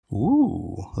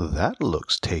Ooh, that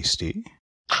looks tasty.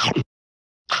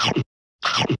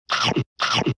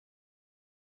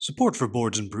 Support for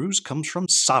Boards and Brews comes from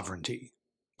Sovereignty.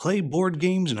 Play board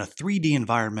games in a 3D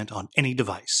environment on any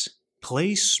device.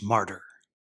 Play smarter.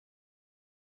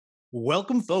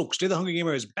 Welcome, folks. Today, the Hungry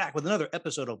Gamer is back with another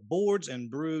episode of Boards and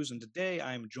Brews, and today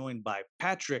I am joined by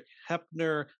Patrick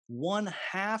Hepner, one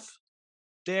half,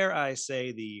 dare I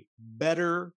say, the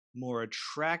better, more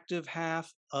attractive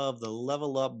half of the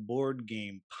Level Up Board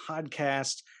Game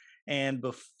podcast. And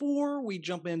before we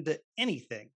jump into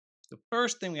anything, the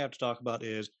first thing we have to talk about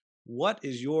is what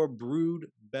is your brewed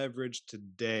beverage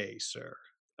today, sir?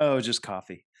 Oh, just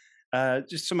coffee.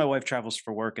 Just so my wife travels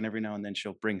for work, and every now and then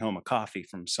she'll bring home a coffee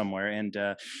from somewhere. And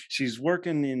she's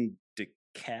working in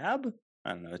DeKalb. I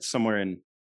don't know. It's somewhere in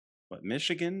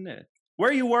Michigan. Where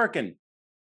are you working?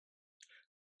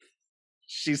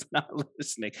 She's not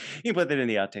listening. You put that in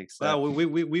the outtakes. Wow,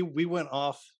 we went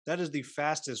off. That is the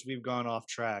fastest we've gone off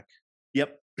track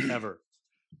Yep. ever.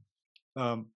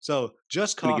 So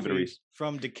just Gonna give it a coffee reason.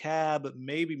 from DeKalb,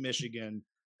 maybe Michigan.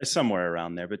 Somewhere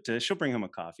around there, but she'll bring home a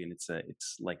coffee, and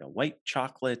it's like a white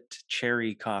chocolate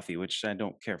cherry coffee, which I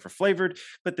don't care for flavored,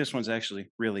 but this one's actually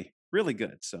really really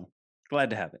good. So glad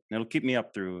to have it. And it'll keep me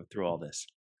up through all this.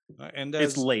 And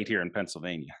It's as late here in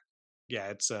Pennsylvania. yeah,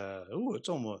 it's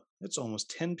almost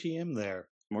 10 p.m. there,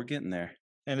 We're getting there.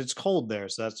 and it's cold there,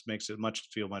 so that makes it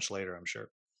feel much later, I'm sure.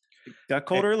 Got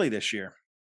cold Eh, early this year.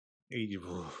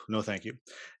 No, thank you.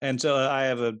 And so I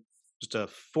have just a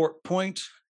Fort Point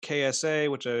KSA,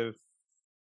 which I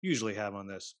usually have on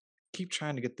this. Keep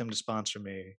trying to get them to sponsor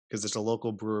me because it's a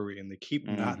local brewery, and they keep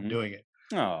not Mhm. doing it.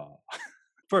 Oh,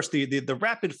 First, the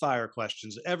rapid fire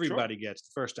questions sure. everybody gets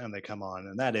the first time they come on,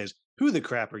 and that is, who the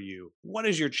crap are you? What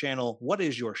is your channel? What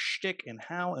is your shtick? And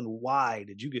how and why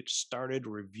did you get started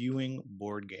reviewing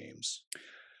board games?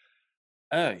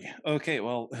 Oh, yeah. Okay.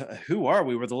 Well, who are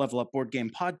we? We're the Level Up Board Game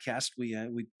Podcast.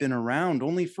 We've been around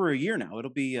only for a year now.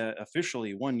 It'll be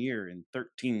officially 1 year in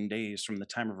 13 days from the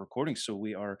time of recording. So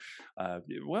we are,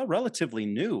 relatively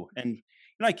new. And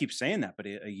I keep saying that, but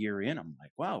a year in, I'm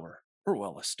like, wow, we're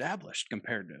well established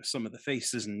compared to some of the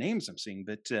faces and names I'm seeing.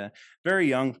 But very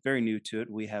young, very new to it.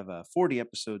 We have 40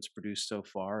 episodes produced so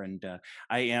far, and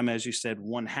I am, as you said,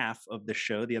 one half of the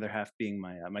show. The other half being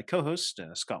my co-host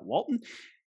Scott Walton.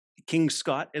 King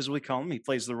Scott, as we call him. He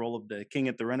plays the role of the king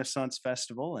at the Renaissance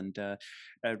Festival. And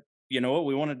you know what?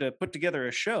 We wanted to put together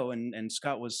a show, and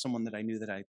Scott was someone that I knew that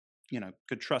I,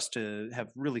 could trust to have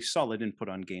really solid input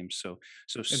on games. So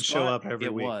And show Scott, up every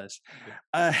it week. was.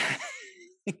 Uh,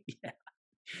 yeah.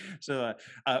 So,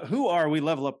 who are we?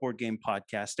 Level Up Board Game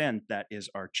Podcast, and that is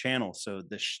our channel. So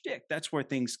the shtick, that's where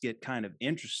things get kind of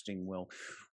interesting. Will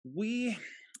we?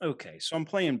 Okay, so I'm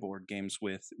playing board games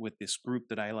with this group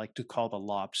that I like to call the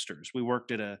Lobsters. We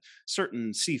worked at a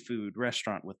certain seafood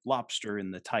restaurant with lobster in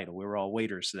the title. We were all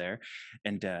waiters there,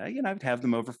 and I'd have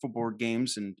them over for board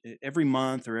games, and every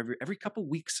month or every couple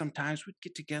weeks, sometimes we'd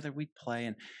get together, we'd play,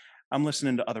 and I'm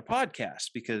listening to other podcasts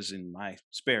because in my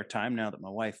spare time, now that my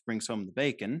wife brings home the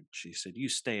bacon, she said, "You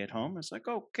stay at home." It's like,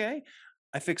 okay.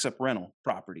 I fix up rental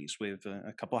properties. We have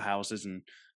a couple houses and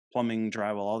plumbing,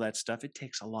 drywall, all that stuff. It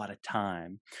takes a lot of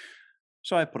time.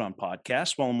 So I put on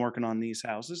podcasts while I'm working on these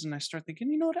houses, and I start thinking,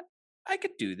 you know what? I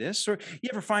could do this. Or you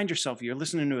ever find yourself you're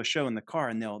listening to a show in the car,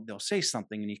 and they'll say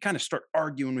something, and you kind of start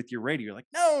arguing with your radio. You're like,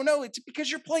 no, it's because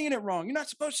you're playing it wrong. You're not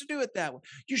supposed to do it that way.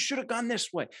 You should have gone this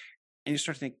way. And you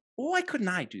start to think, well, why couldn't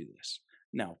I do this?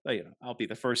 Now, I'll be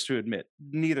the first to admit,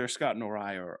 neither Scott nor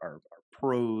I are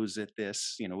pros at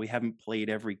this. We haven't played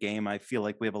every game. I feel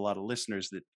like we have a lot of listeners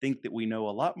that think that we know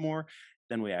a lot more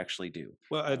than we actually do.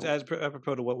 Well,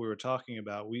 apropos to what we were talking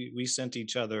about, we sent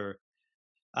each other,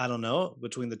 I don't know,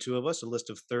 between the two of us, a list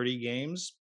of 30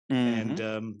 games, and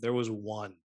Hmm. there was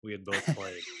one we had both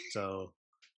played. So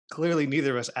clearly,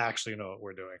 neither of us actually know what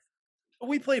we're doing.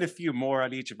 We played a few more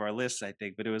on each of our lists, I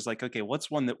think, but it was like, okay,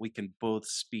 what's one that we can both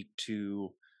speak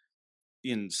to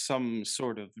in some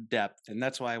sort of depth? And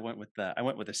that's why I went with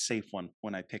a safe one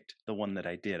when I picked the one that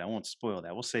I did. I won't spoil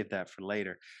that. We'll save that for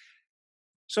later.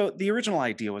 So the original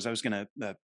idea was I was going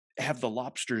to have the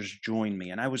lobsters join me,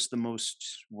 and I was the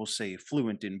most, we'll say,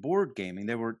 fluent in board gaming.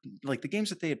 They were like the games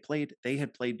that they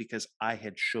had played because I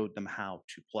had showed them how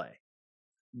to play.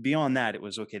 Beyond that, it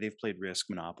was okay. They've played Risk,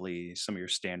 Monopoly, some of your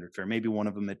standard fare. Maybe one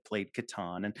of them had played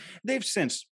Catan, and they've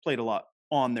since played a lot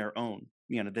on their own.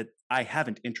 That I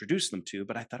haven't introduced them to,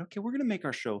 but I thought, okay, we're going to make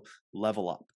our show level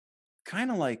up, kind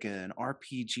of like an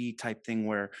RPG type thing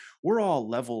where we're all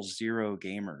level zero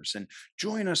gamers, and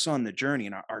join us on the journey.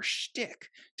 And our shtick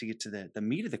to get to the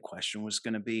meat of the question was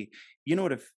going to be, you know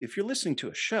what, if you're listening to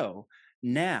a show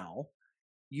now,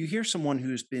 you hear someone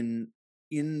who's been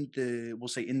we'll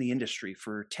say in the industry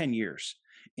for 10 years.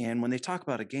 And when they talk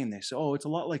about a game, they say, oh, it's a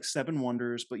lot like Seven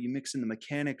Wonders, but you mix in the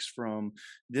mechanics from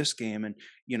this game and,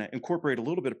 incorporate a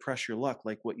little bit of press your luck,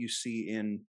 like what you see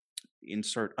in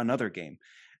insert another game.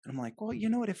 And I'm like, well, you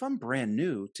know what? If I'm brand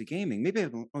new to gaming, maybe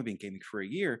I've only been gaming for a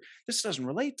year, this doesn't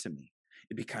relate to me.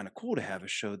 It'd be kind of cool to have a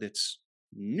show that's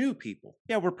new people.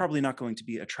 Yeah, we're probably not going to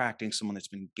be attracting someone that's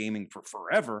been gaming for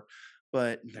forever,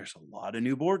 but there's a lot of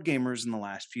new board gamers in the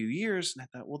last few years. And I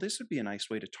thought, well, this would be a nice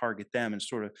way to target them and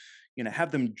sort of,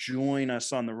 have them join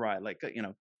us on the ride. Like,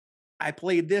 I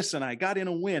played this and I got in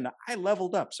a win. I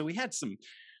leveled up. So we had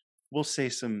we'll say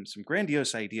some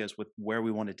grandiose ideas with where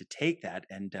we wanted to take that,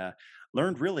 and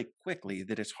learned really quickly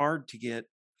that it's hard to get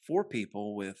four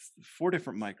people with four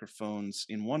different microphones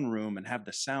in one room and have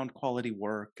the sound quality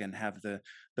work and have the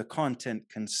content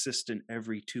consistent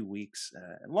every 2 weeks.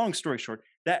 Long story short,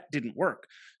 that didn't work.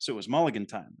 So it was mulligan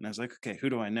time, and I was like, okay, who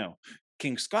do I know?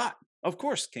 King Scott, of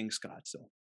course, King Scott. So,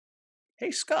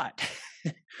 hey Scott,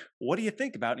 what do you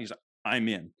think about? And he's like, I'm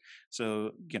in.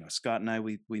 So, Scott and I,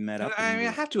 we met And up I and mean, I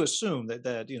we have to assume that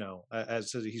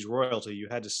as he's royalty, you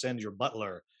had to send your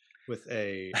butler with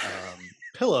a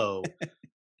pillow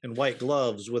and white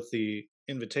gloves with the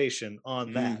invitation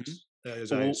on that, Mhm.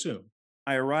 as I Well, assume.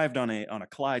 I arrived on a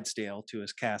Clydesdale to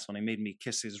his castle, and he made me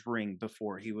kiss his ring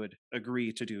before he would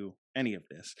agree to do any of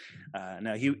this.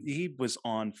 Now he was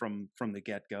on from the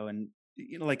get go, and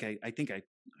like I think I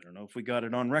don't know if we got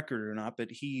it on record or not, but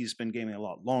he's been gaming a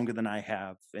lot longer than I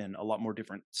have, and a lot more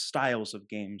different styles of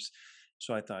games.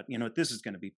 So I thought, this is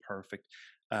going to be perfect.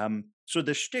 So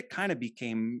the shtick kind of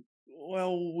became,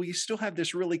 well, we still have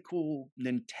this really cool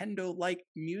Nintendo-like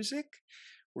music.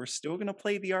 We're still going to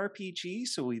play the RPG.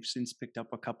 So we've since picked up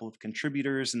a couple of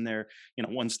contributors, and they're,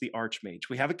 one's the Archmage.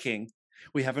 We have a king,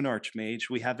 we have an Archmage,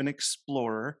 we have an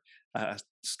Explorer.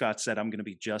 Scott said I'm going to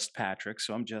be just Patrick,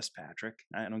 so I'm just Patrick.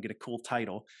 I don't get a cool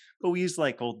title, but we use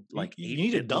like old, like You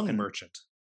need a 8-bit dung looking. merchant.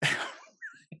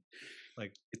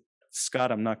 Like,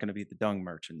 Scott, I'm not going to be the dung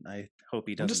merchant. I hope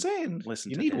he I'm just doesn't saying,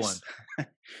 listen you to need one. this.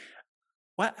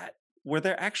 What? Were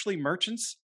there actually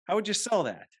merchants? How would you sell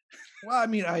that? Well, I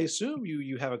mean, I assume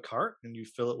you have a cart and you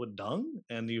fill it with dung,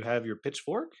 and you have your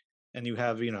pitchfork, and you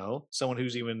have someone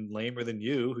who's even lamer than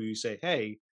you, who you say,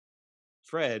 "Hey,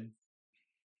 Fred,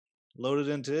 load it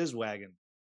into his wagon."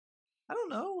 I don't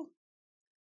know.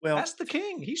 Well, Ask the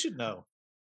king; he should know.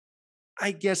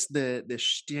 I guess the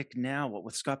shtick now, what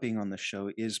with Scott being on the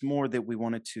show, is more that we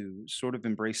wanted to sort of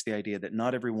embrace the idea that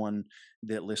not everyone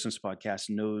that listens to podcasts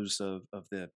knows of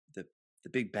the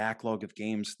big backlog of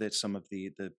games that some of the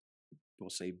we'll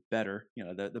say better,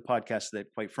 the podcasts that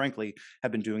quite frankly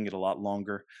have been doing it a lot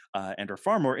longer and are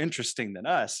far more interesting than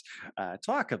us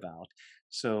talk about.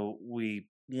 So we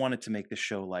wanted to make the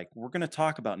show like we're going to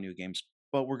talk about new games,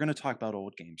 but we're going to talk about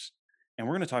old games, and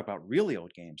we're going to talk about really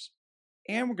old games,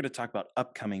 and we're going to talk about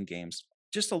upcoming games,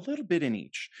 just a little bit in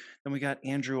each. Then we got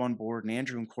Andrew on board, and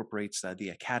Andrew incorporates the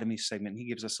Academy segment. He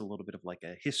gives us a little bit of like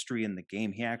a history in the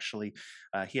game. He actually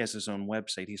he has his own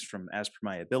website. He's from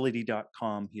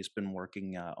aspermyability.com. He's been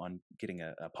working on getting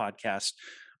a podcast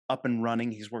up and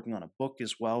running. He's working on a book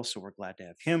as well, so we're glad to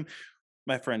have him.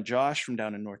 My friend Josh from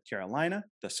down in North Carolina,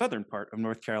 the southern part of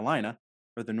North Carolina,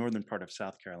 or the northern part of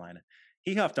South Carolina,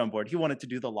 he hopped on board. He wanted to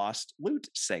do the Lost Loot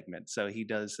segment. So he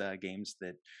does games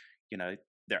that, you know,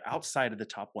 they're outside of the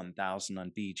top 1,000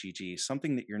 on BGG,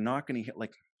 something that you're not going to hit.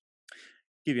 Like,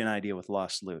 give you an idea with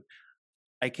Lost Loot.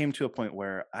 I came to a point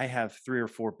where I have 3 or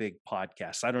 4 big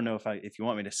podcasts. I don't know if you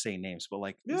want me to say names, but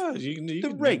like Yeah, you the can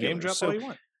name regulars. drop all So you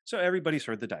want. so everybody's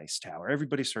heard the Dice Tower.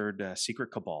 Everybody's heard Secret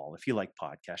Cabal. If you like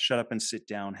podcasts, Shut Up and Sit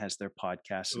Down has their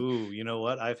podcast. And Ooh, you know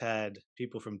what? I've had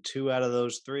people from 2 out of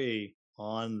those 3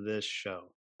 on this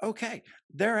show. okay,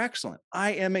 they're excellent.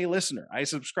 I am a listener. I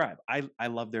subscribe. I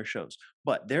love their shows.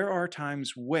 But there are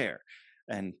times where,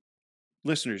 and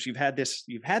listeners, you've had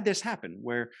this happen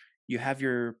where you have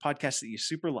your podcast that you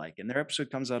super like, and their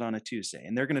episode comes out on a Tuesday,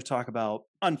 and they're going to talk about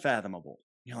Unfathomable.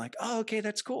 You're like, oh, okay,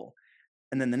 that's cool.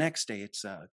 And then the next day, it's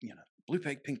Blue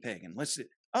Peg, Pink Peg, and let's.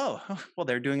 Oh, well,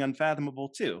 they're doing Unfathomable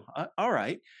too. All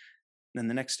right. And then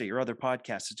the next day, your other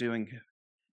podcast is doing.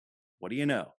 What do you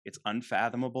know? It's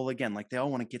Unfathomable again. Like they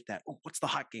all want to get that. Oh, what's the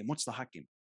hot game? What's the hot game?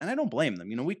 And I don't blame them.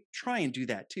 We try and do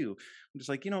that too. I'm just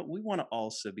like, we want to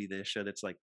also be the show that's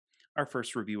like our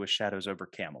first review was Shadows over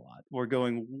Camelot. We're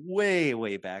going way,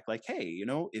 way back. Like, hey,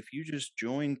 if you just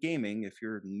join gaming, if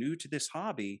you're new to this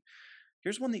hobby,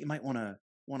 here's one that you might want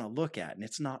to look at. And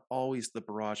it's not always the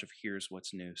barrage of here's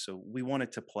what's new. So we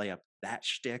wanted to play up that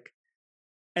shtick.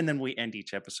 And then we end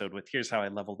each episode with here's how I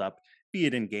leveled up, be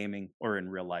it in gaming or in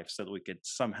real life, so that we could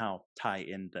somehow tie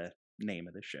in the name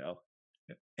of the show.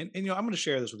 And I'm going to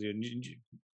share this with you.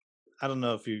 I don't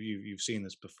know if you've seen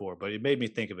this before, but it made me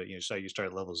think of it. So you start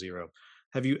at level 0.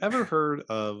 Have you ever heard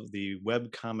of the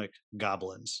webcomic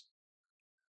Goblins?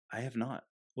 I have not.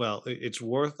 Well, it's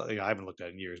worth. I haven't looked at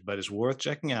it in years, but it's worth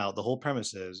checking out. The whole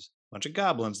premise is a bunch of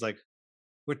goblins like,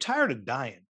 we're tired of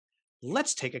dying.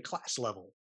 Let's take a class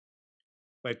level.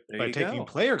 By taking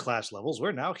player class levels,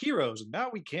 we're now heroes, and now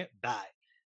we can't die.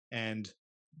 And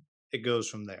it goes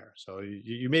from there. So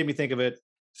you made me think of it.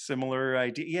 Similar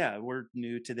idea. Yeah, we're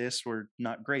new to this. We're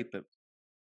not great, but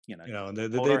and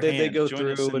they go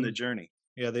through in the journey.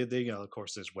 Yeah, they of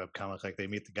course, there's webcomic, like they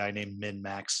meet the guy named Min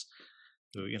Max,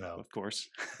 who of course,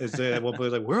 is at one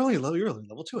point like, you're only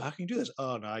level 2. How can you do this?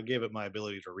 Oh no, I gave it my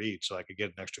ability to read so I could get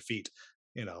an extra feat.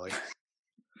 Like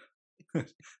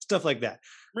stuff like that.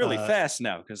 Really fast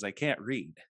now because I can't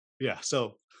read. Yeah,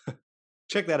 so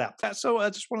check that out. So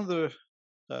that's one of the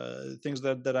things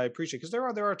that I appreciate, because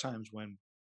there are times when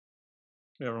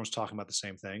everyone's talking about the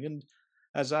same thing, and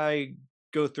as I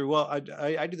go through, well,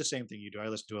 I do the same thing you do. I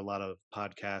listen to a lot of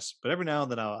podcasts, but every now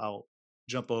and then I'll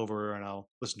jump over and I'll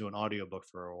listen to an audiobook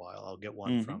for a while. I'll get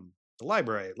one from the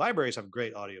library. Libraries have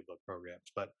great audiobook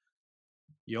programs, but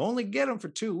you only get them for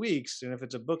 2 weeks, and if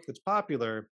it's a book that's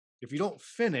popular, if you don't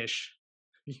finish,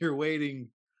 you're waiting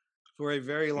for a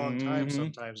very long time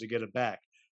sometimes to get it back.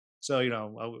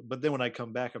 So, but then when I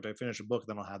come back after I finish a book,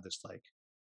 then I'll have this like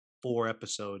 4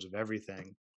 episodes of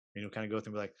everything, and kind of go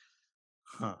through and be like,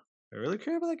 huh, I really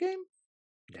care about that game?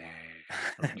 Nah,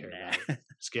 I don't care about it.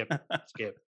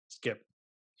 Skip.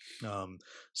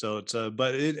 So it's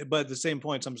but at the same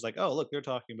point, I'm just like, oh look, they're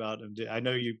talking about, and I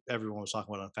know everyone was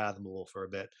talking about Unfathomable for a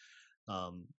bit,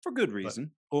 for good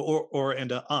reason.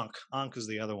 And Ankh is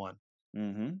the other one.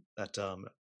 That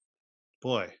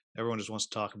boy, everyone just wants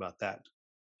to talk about that.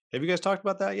 Have you guys talked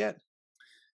about that yet?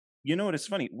 You know what? It's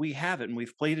funny. We haven't. And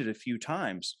we've played it a few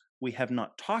times. We have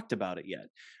not talked about it yet.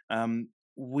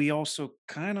 We also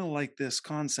kind of like this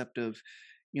concept of,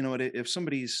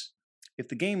 if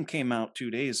the game came out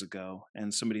 2 days ago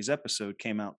and somebody's episode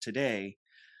came out today,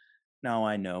 now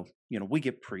I know, we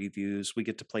get previews, we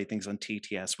get to play things on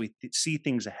TTS, we see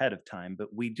things ahead of time, but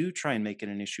we do try and make it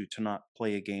an issue to not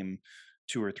play a game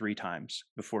 2 or 3 times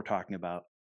before talking about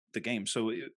the game.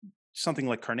 So something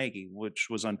like Carnegie, which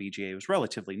was on BGA, was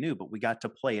relatively new, but we got to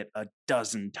play it a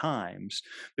dozen times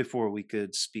before we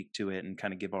could speak to it and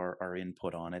kind of give our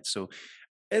input on it. So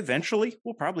eventually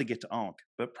we'll probably get to Ankh,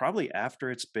 but probably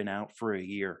after it's been out for a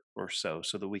year or so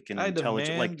that we can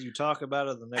intelligently you talk about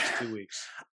it the next 2 weeks.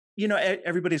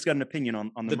 Everybody's got an opinion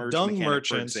on the merge dung mechanic,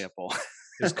 merchant, for example.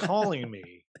 is calling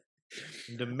me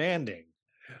demanding.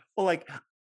 Well,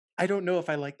 I don't know if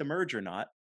I like the merge or not.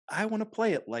 I want to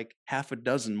play it like half a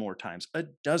dozen more times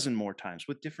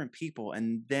with different people,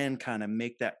 and then kind of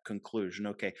make that conclusion.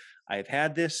 Okay, I've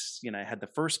had this, I had the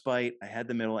first bite, I had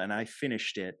the middle, and I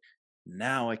finished it.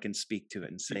 Now I can speak to it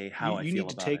and say how I feel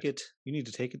about it. You need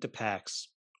to take it to PAX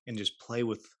and just play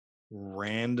with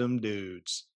random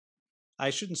dudes. I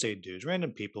shouldn't say dudes,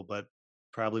 random people, but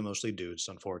probably mostly dudes,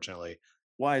 unfortunately.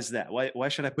 Why is that? Why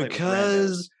should I play it with randos?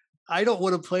 Because I don't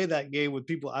want to play that game with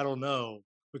people I don't know,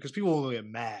 because people will get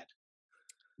mad.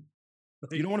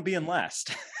 You don't want to be in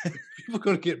last. People are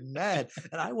going to get mad,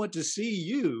 and I want to see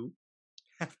you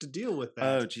have to deal with that.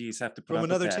 Oh, geez, have to put from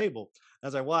another table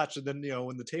as I watch, and then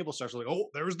when the table starts, like, oh,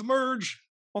 there's the merge.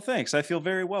 Well, thanks. I feel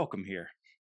very welcome here.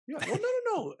 Yeah. Well,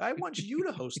 no. I want you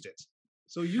to host it,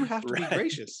 so you have to be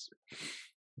gracious.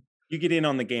 You get in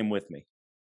on the game with me.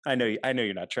 I know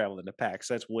you're not traveling to PAX.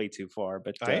 That's way too far.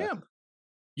 But I am.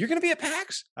 You're going to be at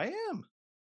PAX? I am.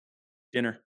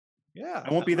 Dinner. Yeah,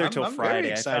 I won't be there till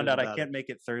Friday. I found out I can't make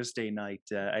it Thursday night.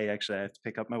 I have to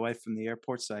pick up my wife from the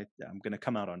airport, so I'm going to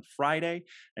come out on Friday,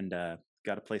 and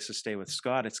got a place to stay with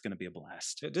Scott. It's going to be a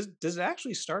blast. Does it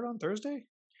actually start on Thursday?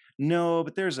 No,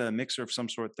 but there's a mixer of some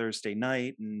sort Thursday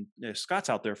night, and Scott's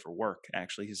out there for work.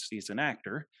 Actually, he's an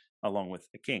actor along with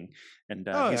the King, and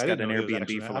he's got an Airbnb for like a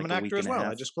week and a half. I'm an actor as well.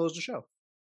 I just closed the show.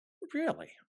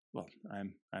 Really? Well,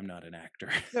 I'm not an actor.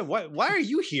 Yeah, why are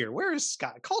you here? Where is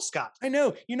Scott? Call Scott. I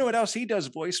know. You know what else? He does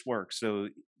voice work. So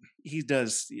he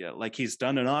does, like he's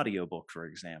done an audiobook, for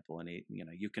example, and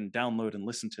you can download and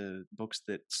listen to books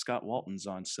that Scott Walton's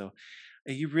on. So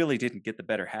you really didn't get the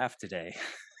better half today.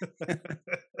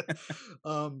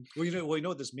 Well, you know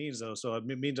what this means though. So it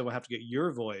means I will have to get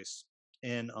your voice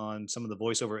in on some of the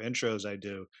voiceover intros I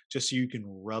do, just so you can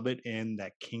rub it in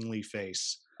that kingly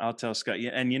face. I'll tell Scott.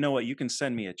 Yeah, and you know what? You can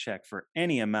send me a check for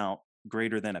any amount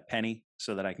greater than a penny,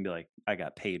 so that I can be like, I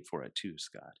got paid for it too,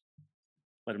 Scott.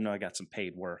 Let them know I got some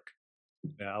paid work.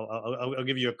 Yeah, I'll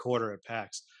give you a quarter at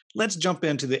PAX. Let's jump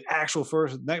into the actual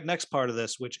next part of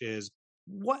this, which is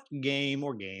what game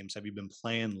or games have you been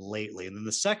playing lately? And then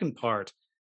the second part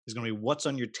is going to be what's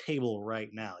on your table right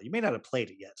now. You may not have played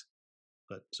it yet,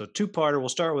 but so two-parter. We'll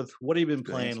start with what have you been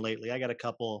Goodness. playing lately? I got a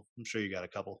couple. I'm sure you got a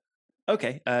couple.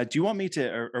 Okay. Do you want me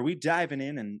to? Are we diving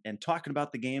in and talking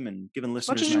about the game and giving As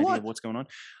much listeners as an you idea want. of what's going on?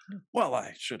 Yeah. Well,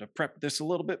 I should have prepped this a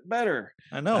little bit better.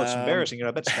 I know it's Um, embarrassing.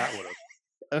 I bet Scott would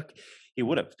have. okay, he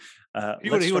would have. He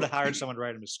Let's would start. have hired someone to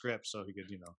write him a script so he could,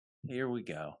 Here we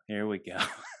go. Here we go.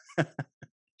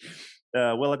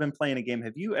 Well, I've been playing a game.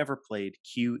 Have you ever played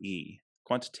QE,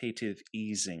 quantitative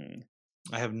easing?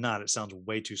 I have not. It sounds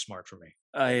way too smart for me.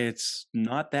 It's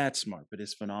not that smart, but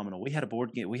it's phenomenal. We had a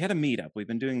board game. We had a meetup. We've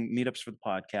been doing meetups for the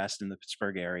podcast in the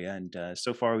Pittsburgh area, and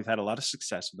so far we've had a lot of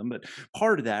success with them. But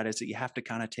part of that is that you have to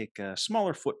kind of take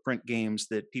smaller footprint games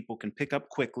that people can pick up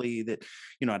quickly. That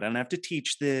I don't have to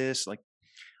teach this. Like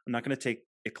I'm not going to take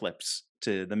Eclipse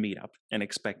to the meetup and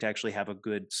expect to actually have a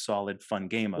good, solid, fun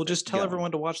game of Well, it just tell going.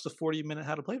 everyone to watch the 40-minute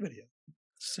how to play video.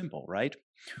 Simple, right?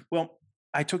 Well,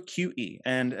 I took QE,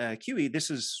 and QE. This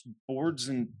is boards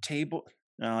and table.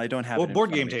 No, I don't have Well, it in board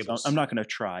front game of me, so tables. I'm not going to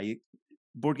try.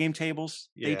 Board game tables.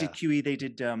 They did Yeah. QE. They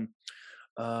did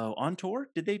On Tour.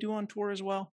 Did they do On Tour as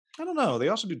well? I don't know. They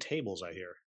also do tables, I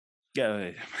hear.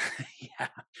 Yeah, yeah.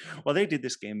 Well, they did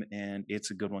this game, and it's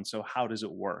a good one. So, how does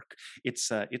it work? It's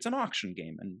an auction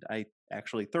game, and I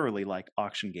actually thoroughly like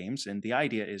auction games. And the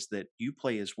idea is that you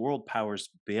play as world powers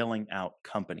bailing out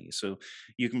companies. So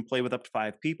you can play with up to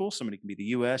 5 people. Somebody can be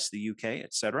the U.S., the U.K.,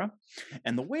 etc.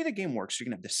 And the way the game works, you're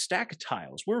gonna have this stack of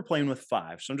tiles. We were playing with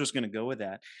 5, so I'm just gonna go with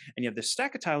that. And you have this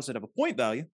stack of tiles that have a point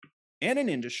value, and an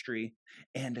industry,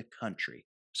 and a country.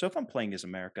 So if I'm playing as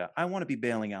America, I want to be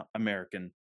bailing out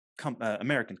American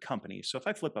companies. So if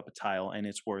I flip up a tile and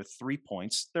it's worth 3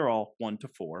 points, they're all 1 to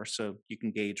 4. So you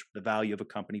can gauge the value of a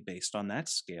company based on that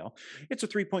scale. It's a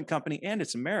 3-point company and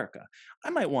it's America. I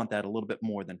might want that a little bit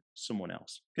more than someone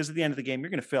else because at the end of the game,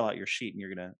 you're going to fill out your sheet and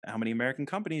you're going to, how many American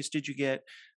companies did you get?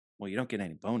 Well, you don't get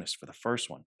any bonus for the first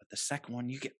one, but the second one,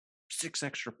 you get 6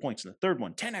 extra points, and the third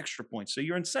one, 10 extra points. So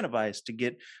you're incentivized to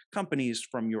get companies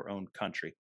from your own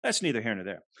country. That's neither here nor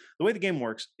there. The way the game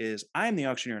works is I'm the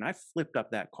auctioneer and I flipped up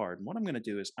that card. And what I'm going to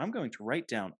do is I'm going to write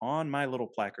down on my little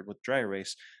placard with dry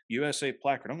erase, USA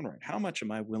placard, I'm going to write how much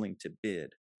am I willing to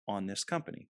bid on this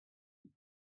company.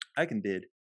 I can bid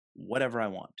whatever I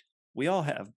want. We all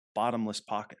have bottomless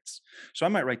pockets. So I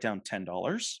might write down $10.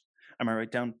 I might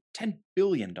write down $10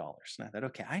 billion. Now that,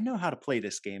 okay, I know how to play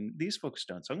this game. These folks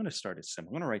don't. So I'm going to start it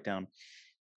simple. I'm going to write down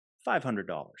 $500.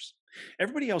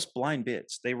 Everybody else blind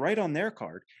bids. They write on their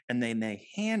card and then they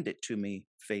hand it to me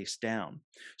face down.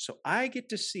 So I get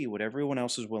to see what everyone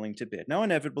else is willing to bid. Now,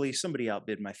 inevitably, somebody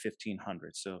outbid my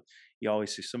 1,500. So you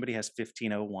always see somebody has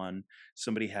 1,501,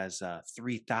 somebody has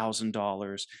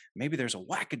 $3,000. Maybe there's a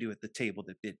wackadoo at the table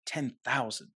that bid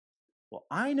 10,000. Well,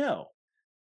 I know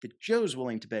that Joe's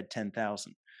willing to bid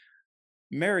 10,000.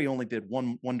 Mary only bid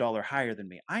 $1 higher than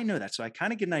me. I know that. So I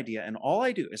kind of get an idea. And all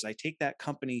I do is I take that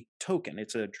company token.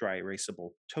 It's a dry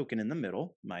erasable token in the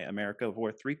middle, my America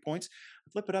worth 3 points.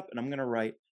 I flip it up and I'm going to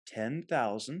write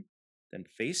 10,000. Then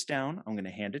face down, I'm going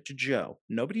to hand it to Joe.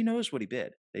 Nobody knows what he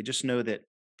bid. They just know that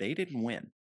they didn't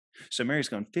win. So Mary's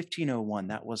going 1,501.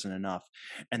 That wasn't enough.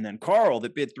 And then Carl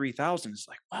that bid 3,000 is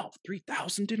like, wow,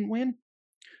 3,000 didn't win.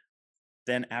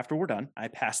 Then after we're done, I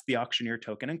pass the auctioneer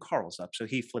token and Carl's up. So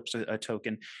he flips a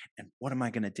token. And what am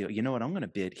I going to do? You know what I'm going to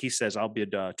bid? He says, I'll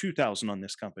bid 2,000 on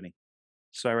this company.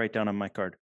 So I write down on my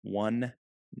card, 1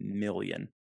 million.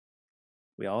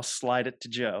 We all slide it to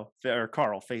Joe or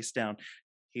Carl face down.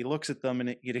 He looks at them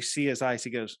and you see his eyes. He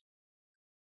goes,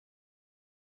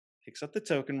 picks up the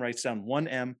token, writes down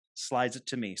 1M, slides it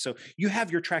to me. So you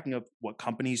have your tracking of what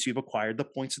companies you've acquired, the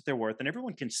points that they're worth, and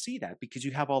everyone can see that because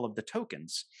you have all of the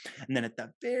tokens. And then at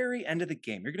the very end of the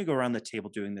game, you're going to go around the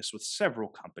table doing this with several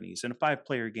companies in a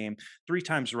 5-player game, 3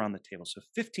 times around the table. So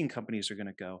 15 companies are going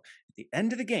to go. At the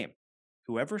end of the game,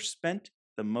 whoever spent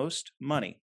the most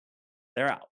money,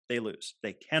 they're out. They lose.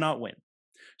 They cannot win.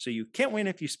 So you can't win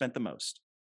if you spent the most.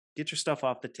 Get your stuff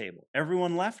off the table.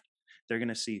 Everyone left, they're going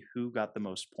to see who got the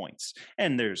most points.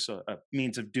 And there's a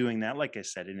means of doing that. Like I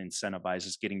said, it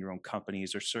incentivizes getting your own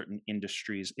companies or certain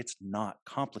industries. It's not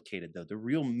complicated, though. The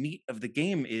real meat of the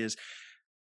game is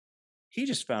he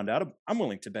just found out I'm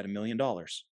willing to bet $1 million.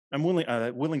 I'm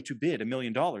willing to bid $1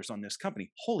 million on this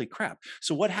company. Holy crap.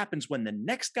 So what happens when the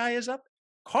next guy is up?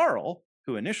 Carl,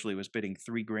 who initially was bidding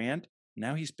 $3,000,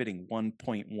 now he's bidding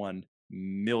 1.1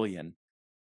 million.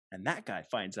 and that guy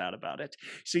finds out about it.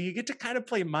 So you get to kind of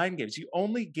play mind games. You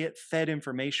only get fed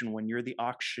information when you're the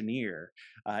auctioneer,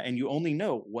 and you only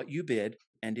know what you bid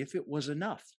and if it was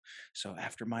enough. So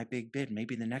after my big bid,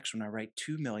 maybe the next one I write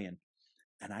 2 million,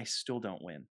 and I still don't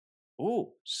win.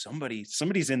 Oh,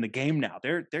 somebody's in the game now.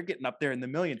 They're getting up there in the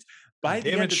millions. By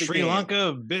the Damn it, end of the Sri game,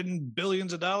 Lanka bidding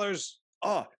billions of dollars.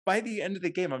 oh, by the end of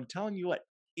the game, I'm telling you what,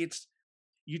 it's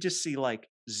you just see like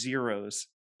zeros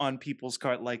on people's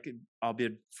card, like I'll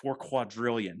bid 4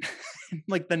 quadrillion.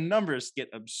 Like the numbers get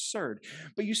absurd.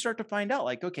 But you start to find out,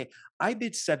 like, okay, I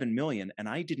bid 7 million and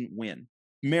I didn't win.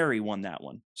 Mary won that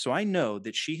one. So I know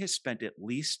that she has spent at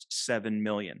least 7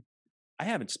 million. I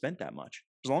haven't spent that much.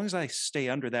 As long as I stay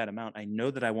under that amount, I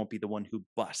know that I won't be the one who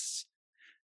busts.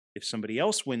 If somebody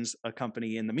else wins a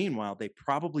company in the meanwhile, they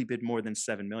probably bid more than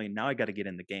 7 million. Now I got to get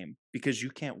in the game because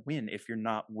you can't win if you're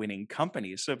not winning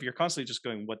companies. So if you're constantly just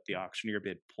going what the auctioneer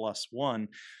bid plus one,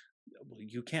 well,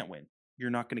 you can't win. You're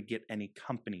not going to get any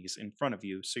companies in front of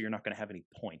you, so you're not going to have any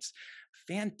points.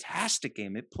 Fantastic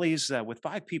game. It plays with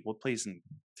 5 people. It plays in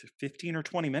 15 or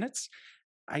 20 minutes.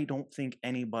 I don't think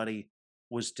anybody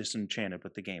was disenchanted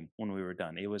with the game when we were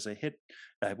done. It was a hit.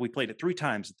 We played it 3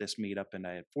 times at this meetup, and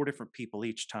I had 4 different people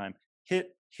each time. Hit.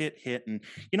 And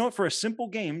you know what? For a simple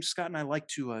game, Scott and I like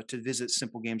to visit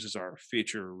simple games as our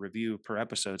feature review per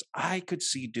episodes. I could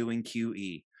see doing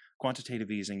QE.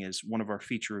 Quantitative easing is one of our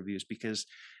feature reviews because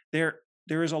there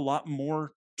is a lot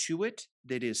more to it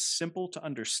that is simple to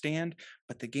understand,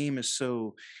 but the game is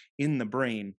so in the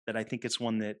brain that I think it's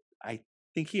one that I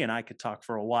think he and I could talk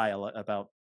for a while about,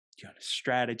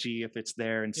 strategy if it's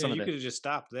there, and Yeah, some of you the could have just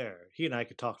stopped there. He and I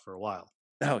could talk for a while.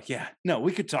 oh yeah, no,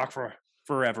 we could talk for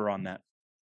forever on that.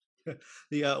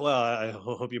 Well, I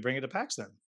hope you bring it to PAX then.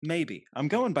 Maybe I'm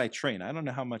going by train. I don't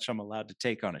know how much I'm allowed to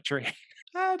take on a train.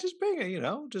 Just bring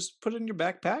it. Just put it in your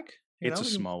backpack. It's a We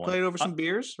can small play one. it over some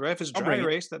beers, right? If it's I'll dry bring it.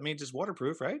 erase, that means it's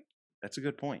waterproof, right? That's a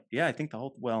good point. Yeah, I think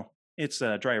it's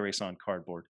a dry erase on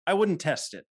cardboard. I wouldn't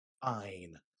test it.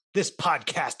 Fine. This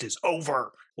podcast is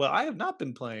over. Well, I have not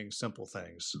been playing simple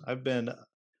things. I've been, What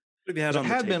have you had as I on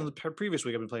the had been table? the previous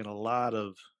week, I've been playing a lot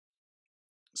of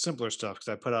simpler stuff because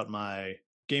I put out my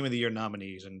Game of the Year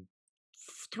nominees, and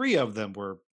 3 of them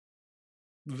were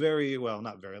very well,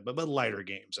 not very, but lighter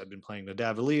games. I've been playing the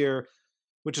Davalier,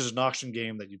 which is an auction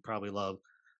game that you'd probably love.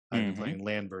 I've been Hmm. playing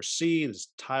Land vs. Sea, this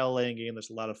tile laying game that's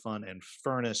a lot of fun, and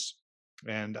Furnace.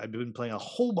 And I've been playing a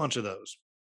whole bunch of those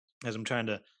as I'm trying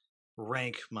to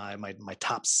rank my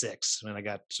top 6. And I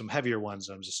got some heavier ones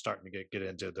that I'm just starting to get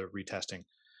into the retesting.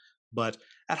 But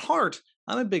at heart,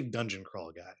 I'm a big dungeon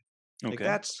crawl guy. Like Okay.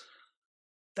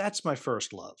 that's my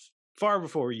first love. Far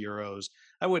before Euros.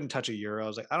 I wouldn't touch a Euro. I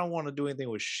was like, I don't want to do anything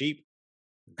with sheep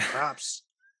and crops,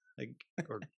 like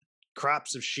or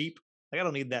crops of sheep. Like I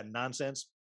don't need that nonsense.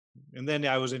 And then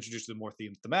I was introduced to the more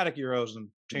thematic Euros and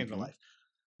changed my Mhm. life.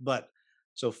 But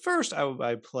so first,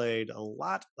 I played a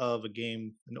lot of a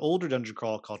game, an older dungeon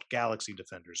crawl called Galaxy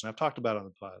Defenders, and I've talked about it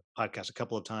on the podcast a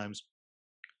couple of times.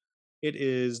 It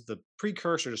is the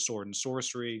precursor to Sword and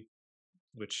Sorcery,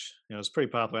 which is pretty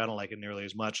popular. I don't like it nearly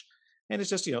as much, and it's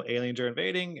just aliens are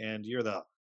invading, and you're the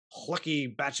plucky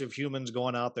batch of humans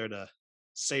going out there to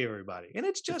save everybody, and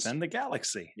it's just Defend the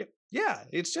galaxy. yeah,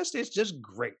 it's just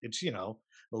great. It's a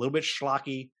little bit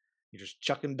schlocky. You're just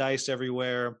chucking dice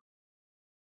everywhere.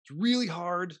 It's really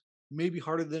hard, maybe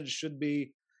harder than it should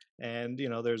be. And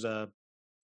there's the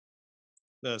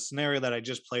scenario that I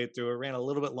just played through. It ran a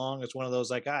little bit long. It's one of those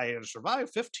like I had to survive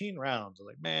 15 rounds. I'm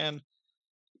like, man,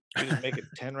 you just make it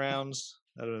 10 rounds.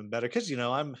 That would have been better because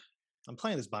I'm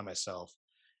playing this by myself,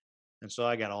 and so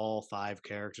I got all 5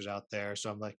 characters out there.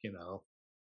 So I'm like, A too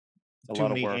lot of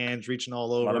many work. hands reaching all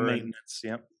A lot of over, and maintenance.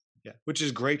 Yep. yeah, which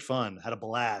is great fun. Had a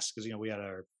blast because we had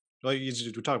our we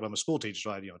talked about I'm a school teacher,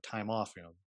 so I had time off, a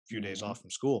few days Mhm. off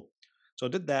from school. So I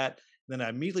did that. Then I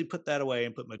immediately put that away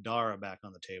and put Madara back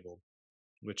on the table,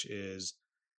 which is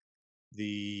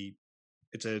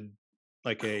it's a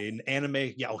like an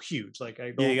anime, yeah, huge. Like I Yeah,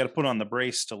 you don't, got to put on the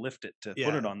brace to lift it to put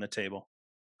it yeah, on the table.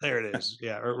 there it is,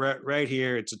 yeah, right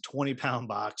here. It's a 20-pound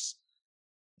box,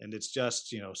 and it's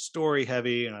just story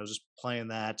heavy. And I was just playing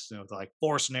that, like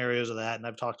 4 scenarios of that,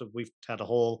 and we've had a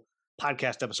whole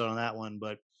podcast episode on that one,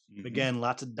 but Mhm. again,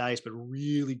 lots of dice, but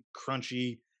really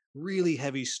crunchy, really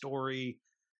heavy story,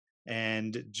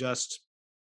 and just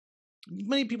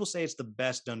many people say it's the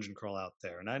best dungeon crawl out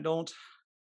there, and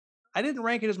I didn't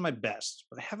rank it as my best,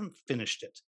 but I haven't finished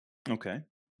it. Okay.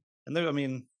 And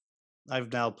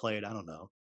I've now played, I don't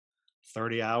know,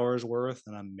 30 hours worth,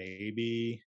 and I'm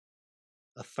maybe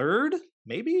a third,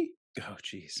 maybe Oh,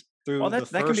 geez. Well, through the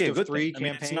that can be first a of good thing. 3 I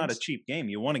mean, it's not a campaigns. cheap game.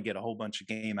 You want to get a whole bunch of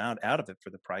game out of it for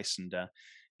the price, and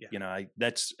Yeah.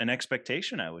 That's an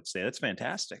expectation, I would say. That's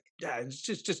fantastic. Yeah,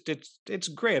 it's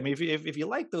great. I mean, if you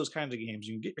like those kinds of games,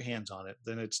 you can get your hands on it,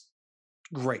 then it's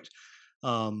great.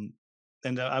 Um,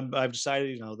 and I've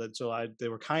decided, that they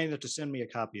were kind enough to send me a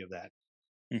copy of that.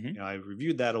 Hmm. I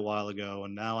reviewed that a while ago,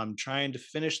 and now I'm trying to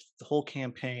finish the whole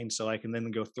campaign so I can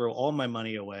then go throw all my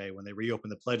money away when they reopen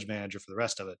the pledge manager for the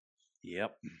rest of it.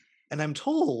 Yep. And I'm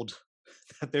told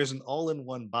that there's an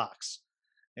all-in-one box.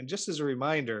 And just as a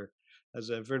reminder,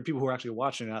 as for people who are actually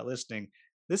watching, not listening,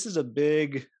 this is a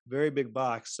big, very big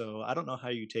box. So I don't know how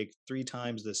you take 3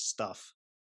 times this stuff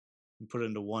and put it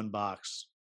into one box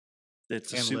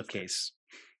It's a and lift it. suitcase.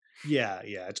 Yeah,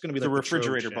 yeah, it's going to be It's a like the Trove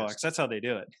refrigerator box. chest. That's how they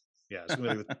do it. Yeah, it's going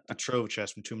to be like the Trove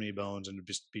chest from Too Many Bones, and it'd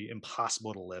just be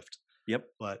impossible to lift. Yep.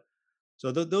 But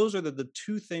so those are the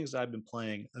 2 things I've been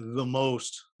playing the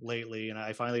most lately, and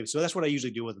I finally so that's what I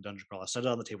usually do with the dungeon crawl. I set it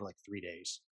on the table for like 3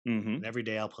 days, Hmm. and every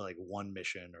day I'll play like one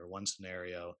mission or one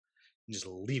scenario, and just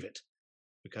leave it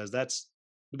because that's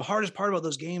the hardest part about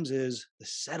those games is the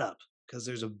setup because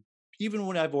there's a even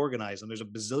when I've organized them, there's a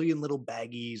bazillion little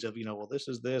baggies of well this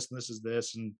is this and this is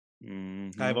this, and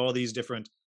I have Hmm. all these different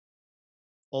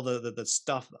all the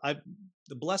stuff. I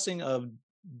the blessing of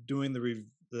doing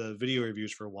the video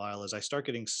reviews for a while is I start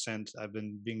getting sent. I've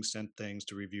been being sent things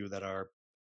to review that are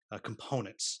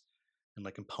components and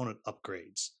like component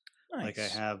upgrades. Like I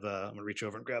Nice. have, I'm gonna reach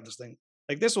over and grab this thing.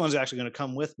 Like this one's actually going to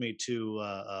come with me to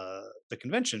the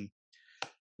convention.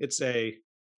 It's a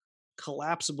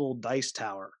collapsible dice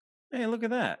tower. Hey, look at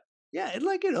that. Yeah, and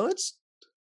it's.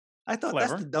 I thought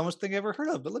that's the Clever. dumbest thing I ever heard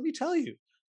of, but let me tell you,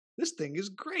 this thing is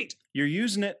great. You're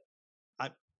using it.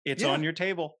 I It's yeah on your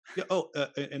table. yeah. Oh,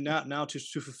 and now to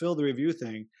fulfill the review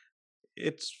thing,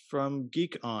 it's from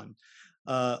Geek On.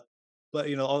 Uh,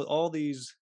 but all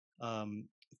these um,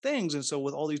 things, and so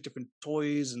with all these different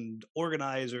toys and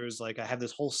organizers, like I have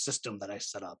this whole system that I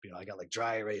set up. I got like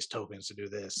dry erase tokens to do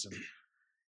this, and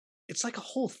it's like a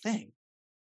whole thing.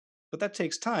 But that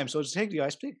takes time, so it's taking I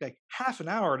spent like half an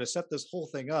hour to set this whole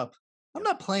thing up. I'm Yep.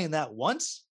 not playing that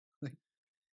once. Like,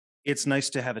 It's nice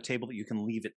to have a table that you can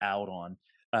leave it out on.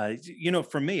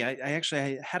 For me, I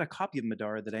had a copy of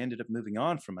Madara that I ended up moving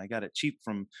on from. I got it cheap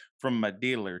from my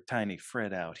dealer, Tiny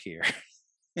Fred, out here,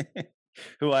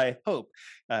 who I hope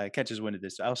catches wind of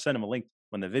this. I'll send him a link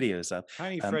when the video is up.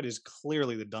 Tiny Um, Fred is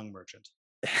clearly the dung merchant.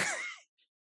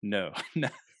 no, no,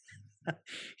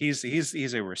 he's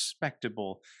a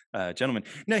respectable gentleman.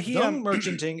 No, he Dung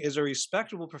merchanting is a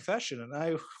respectable profession, and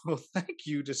I will thank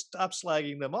you to stop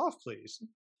slagging them off, please.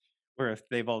 or if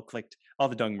they've all clicked, all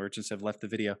the dung merchants have left the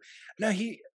video. No,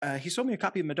 he sold me a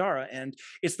copy of Madara, and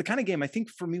it's the kind of game I think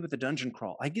for me with the dungeon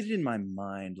crawl, I get it in my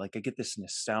mind. Like I get this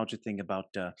nostalgia thing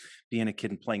about being a kid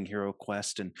and playing Hero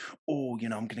Quest, and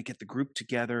I'm gonna get the group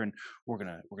together, and we're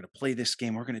gonna play this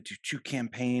game. We're gonna do 2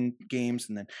 campaign games,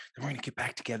 and then we're gonna get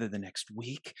back together the next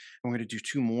week, and we're gonna do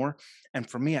 2 more. And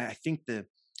for me, I think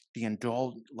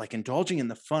indulging in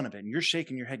the fun of it, and you're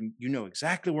shaking your head, and you know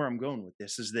exactly where I'm going with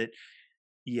this, is that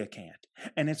you can't.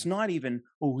 And it's not even,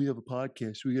 we have a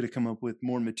podcast. We got to come up with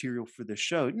more material for the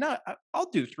show. No,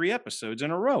 I'll do 3 episodes in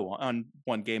a row on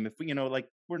one game. If we, like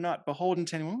we're not beholden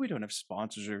to anyone. We don't have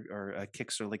sponsors or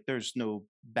Kickstarter. Like there's no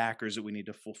backers that we need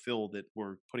to fulfill that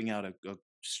we're putting out a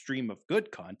stream of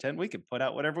good content. We can put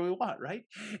out whatever we want. Right.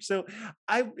 So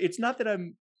it's not that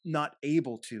I'm not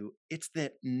able to, it's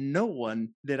that no one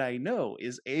that I know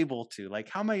is able to. Like,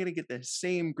 how am I going to get the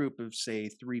same group of, say,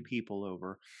 3 people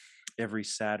over every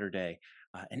Saturday?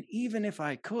 And even if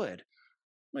I could,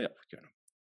 well,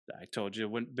 I told you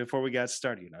before we got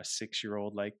started, a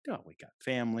 6-year-old, like, we got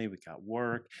family, we got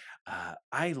work.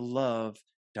 I love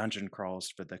dungeon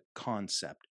crawls for the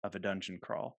concept of a dungeon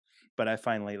crawl. But I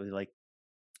find lately, like,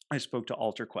 I spoke to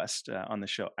Alter Quest on the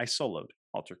show. I soloed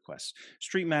Alter Quest.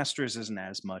 Street Masters isn't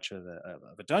as much of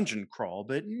a dungeon crawl,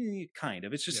 but kind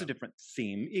of. It's just a Yeah. different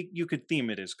theme. You could theme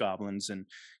it as goblins and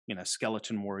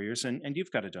skeleton warriors, and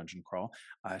you've got a dungeon crawl.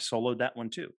 I soloed that one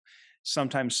too.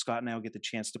 Sometimes Scott and I will get the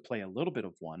chance to play a little bit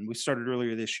of one. We started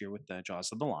earlier this year with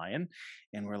Jaws of the Lion,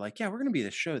 and we're like, yeah, we're going to be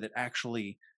the show that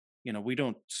actually, we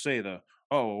don't say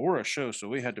we're a show, so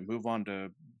we had to move on to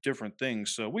different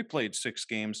things. So we played 6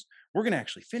 games. We're going to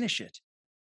actually finish it.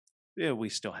 Yeah, we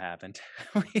still haven't.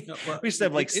 we, No, well, we still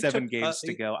have like it took 7 games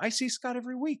to go. I see Scott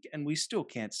every week, and we still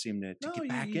can't seem to no, get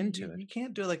back into it. you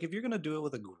can't do it. Like if you're gonna do it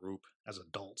with a group as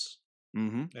adults,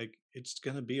 Mm-hmm. like it's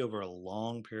gonna be over a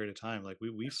long period of time. Like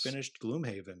we Yes. finished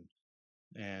Gloomhaven,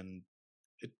 and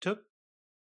it took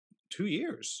 2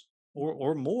 years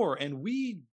or more, and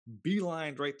we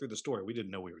beelined right through the story. We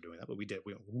didn't know we were doing that, but we did.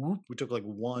 We took like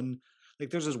one. Like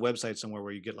there's this website somewhere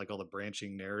where you get like all the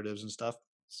branching narratives and stuff,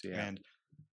 So yeah. and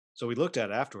So we looked at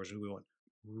it afterwards, and we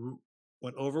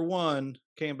went over one,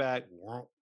 came back,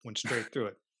 went straight through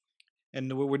it.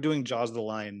 And we're doing Jaws of the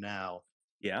Lion now,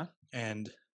 Yeah,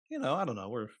 and I don't know,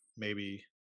 we're maybe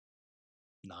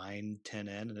 9, 10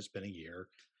 in, and it's been a year.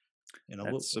 We'll,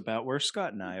 that's about where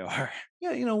Scott and I are.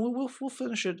 yeah, we'll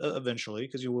finish it eventually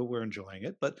because we're enjoying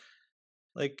it. But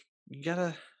like, you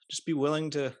gotta just be willing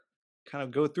to kind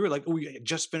of go through it. Like, we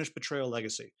just finished Betrayal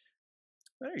Legacy,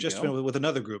 There you just go. finished with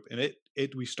another group, and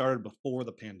it we started before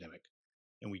the pandemic,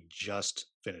 and we just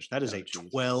finished. That is Oh, a geez.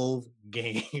 12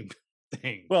 game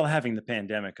thing. Well, having the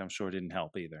pandemic, I'm sure, didn't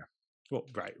help either. Well,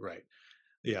 right,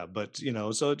 yeah, but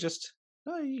so just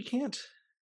no, you can't.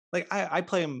 Like, I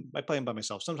play them. I play them by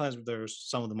myself. Sometimes there's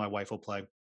some of them my wife will play.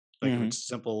 Like, if Hmm. it's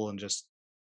simple and just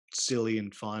silly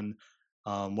and fun.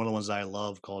 One of the ones that I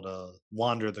love called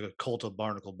Wander: The Cult of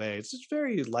Barnacle Bay. It's just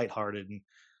very lighthearted and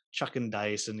chucking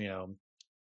dice, and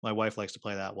my wife likes to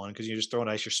play that one because you just throw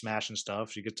dice, you're smashing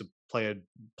stuff. You get to play a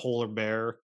polar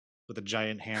bear with a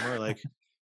giant hammer. Like,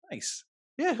 Nice.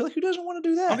 yeah, like, who doesn't want to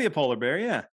do I'll that? be a polar bear.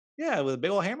 Yeah. Yeah, with a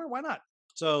big old hammer, why not?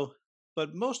 So,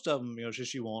 but most of them,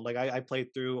 she won't. Like, I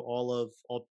played through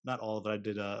not all of it. I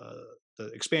did the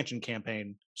expansion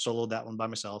campaign, soloed that one by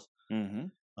myself. Hmm.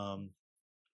 Um,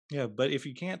 yeah, but if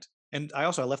you can't, and I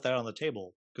left that on the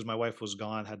table because my wife was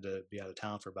gone, had to be out of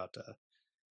town for about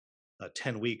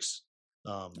 10 weeks,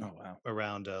 Oh wow.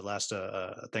 around last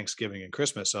Thanksgiving and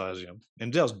Christmas. So I was,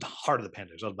 and that was the heart of the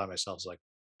pandemic. So I was by myself. So, like,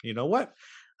 you know what?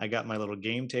 I got my little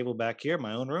game table back here,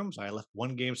 my own room. So I left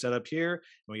one game set up here,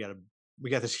 and we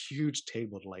got this huge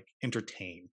table to, like,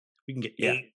 entertain. We can get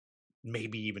Yeah. 8,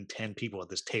 maybe even 10 people at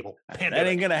this table. That ain't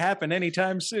Pandemic. gonna happen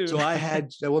anytime soon. So I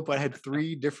had at one point I had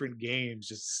 3 different games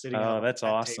just sitting out Oh, on that's that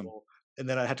awesome. table, and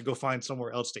then I had to go find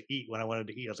somewhere else to eat when I wanted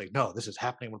to eat. I was like, "No, this is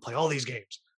happening. I'm gonna play all these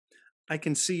games." I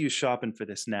can see you shopping for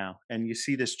this now, and you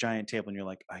see this giant table, and you're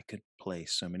like, I could play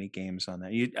so many games on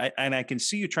that. And I can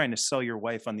see you trying to sell your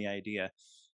wife on the idea.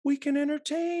 We can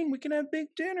entertain. We can have big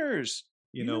dinners.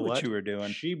 You You know knew what what? you were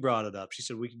doing. She brought it up. She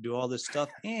said we can do all this stuff,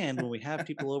 and when we have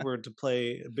people over to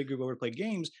play a big group over to play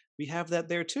games, we have that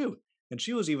there too. And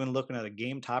she was even looking at a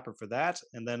game topper for that.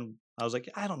 And then I was like,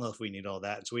 I don't know if we need all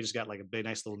that. So we just got like a big,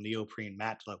 nice little neoprene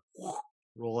mat to, like,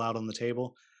 roll out on the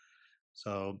table.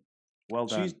 So Well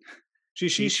she's done. she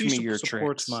Teach me your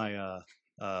supports tricks. my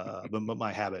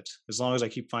my habit as long as I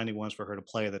keep finding ones for her to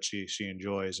play that she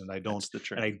enjoys, and That's the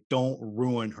trick. I don't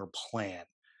ruin her plan.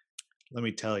 Let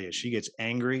me tell you, she gets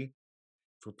angry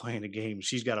for playing a game.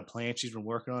 She's got a plan she's been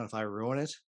working on. If I ruin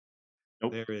it,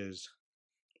 Nope. there is,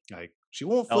 like, she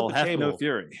won't flip Hell a hath no table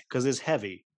fury. because it's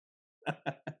heavy.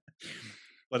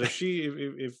 But if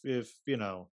it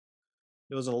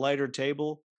was a lighter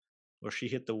table, or she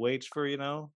hit the weights for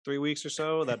 3 weeks or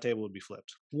so, that table would be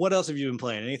flipped. What else have you been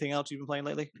playing? Anything else you've been playing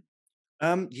lately?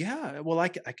 Yeah. Well, I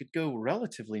could go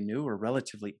relatively new or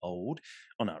relatively old.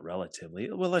 Well, not relatively.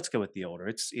 Well, let's go with the older.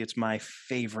 It's my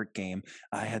favorite game.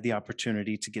 I had the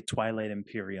opportunity to get Twilight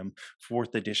Imperium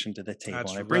fourth edition to the table,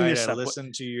 That's and I bring right. I this up.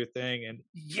 listened to your thing, and I'm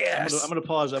Yes, gonna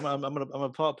pause.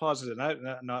 Pause it. And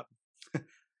not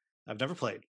I've never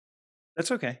played.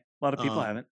 that's okay. A lot of people Um,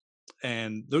 haven't.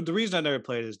 and the reason I never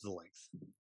played is the length.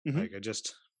 Hmm. Like,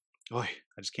 boy,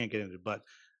 I just can't get into it. But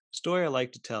the story I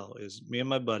like to tell is me and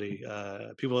my buddy.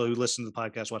 People who listen to the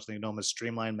podcast, watch, they know him as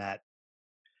Streamline Matt.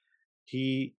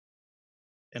 He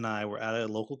and I were at a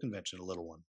local convention, a little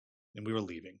one, and we were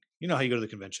leaving. You know how you go to the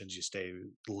conventions, you stay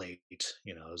late,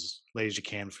 as late as you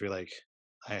can. If you're like,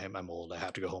 I'm old, I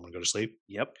have to go home and go to sleep.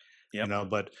 Yep. Yep.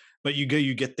 But you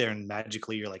get there, and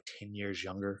magically you're like 10 years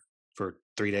younger for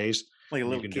 3 days, Like a and you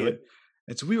little can do it. kid.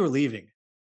 And so we were leaving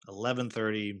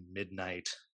 11:30, midnight,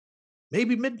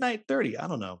 maybe midnight 30. I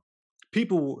don't know.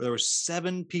 There were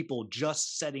 7 people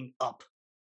just setting up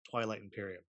Twilight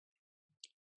Imperium,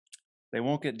 They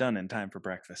won't get done in time for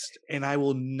breakfast. and I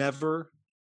will never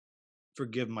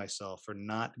forgive myself for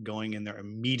not going in there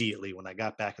immediately when I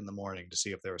got back in the morning to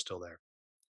see if they were still there.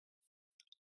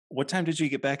 What time did you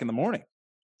get back in the morning?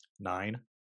 9.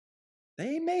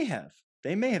 They may have.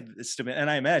 They may have still been, and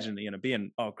I imagine,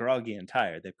 being all groggy and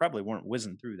tired, they probably weren't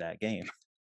whizzing through that game.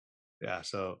 Yeah.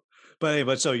 So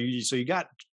you got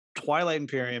Twilight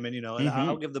Imperium, and and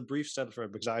I'll Hmm. give the brief set for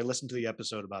it because I listened to the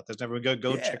episode about this. Never go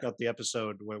Yeah. check out the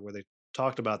episode where they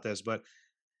talked about this, but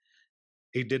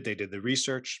they did the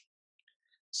research.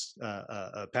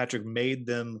 Patrick made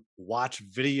them watch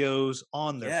videos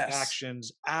on their Yes.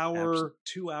 factions, Absolutely.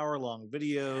 2-hour long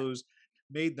videos,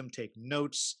 made them take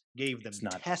notes, gave them It's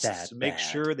not tests that to make bad.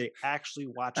 sure they actually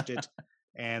watched it,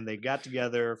 and they got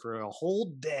together for a whole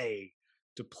day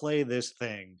to play this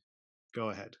thing. Go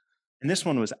ahead. And this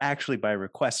one was actually by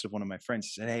request of one of my friends.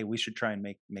 He said, "Hey, we should try and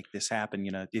make this happen.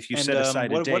 You know, if you And set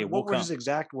aside a what day, what we'll what were come. his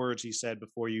exact words he said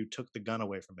before you took the gun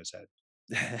away from his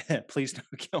head? Please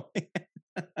don't kill me."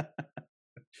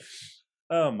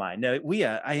 Oh my! No,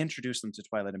 I introduced them to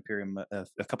Twilight Imperium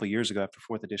a couple years ago after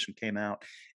fourth edition came out,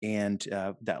 and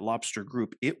that Lobster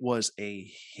group, it was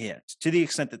a hit to the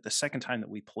extent that the second time that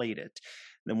we played it,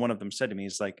 then one of them said to me,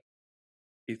 "Is like,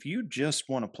 if you just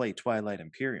want to play Twilight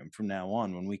Imperium from now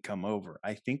on when we come over,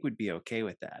 I think we'd be okay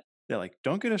with that." They're like,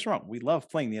 "Don't get us wrong, we love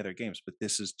playing the other games, but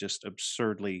this is just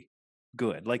absurdly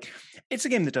good." Like, it's a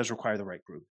game that does require the right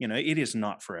group. You know, it is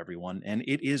not for everyone, and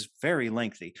it is very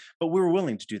lengthy. But we were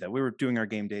willing to do that. We were doing our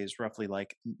game days roughly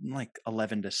like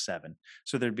 11 to 7,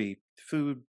 so there'd be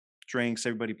food, drinks,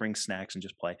 everybody brings snacks and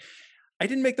just play. I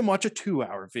didn't make them watch a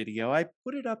 2-hour video. I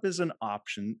put it up as an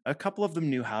option. A couple of them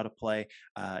knew how to play.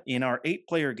 In our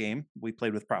 8-player game, we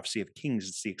played with Prophecy of Kings.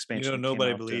 It's the You expansion know, that came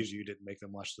nobody out. believes you didn't make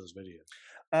them watch those videos.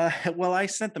 Well, I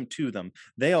sent them to them.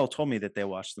 They all told me that they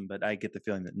watched them, but I get the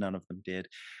feeling that none of them did.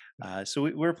 So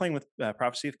we were playing with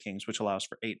Prophecy of Kings, which allows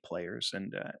for 8 players.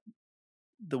 And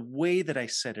the way that I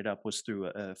set it up was through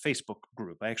a Facebook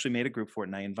group. I actually made a group for it,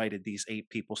 and I invited these 8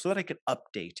 people so that I could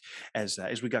update as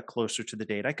we got closer to the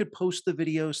date. I could post the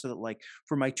videos so that, like,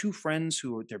 for my 2 friends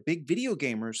who are they're big video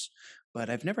gamers, but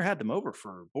I've never had them over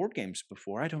for board games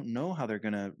before. I don't know how they're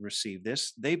going to receive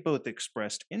this. They both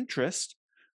expressed interest.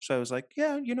 So I was like,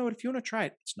 yeah, you know what? If you want to try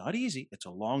it, it's not easy. It's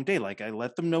a long day. Like, I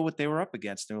let them know what they were up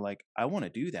against. They were like, I want to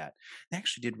do that. They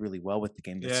actually did really well with the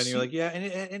game. Yeah, and you're like, yeah,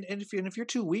 and if you're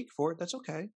too weak for it, that's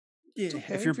okay. It's Yeah, if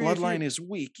okay your if you're bloodline is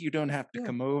weak, you don't have to yeah,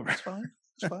 come over. that's fine.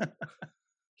 It's fine.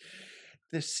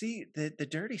 The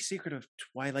dirty secret of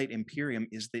Twilight Imperium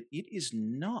is that it is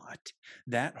not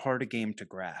that hard a game to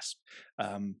grasp.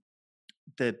 Um,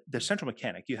 the central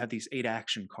mechanic, you have these 8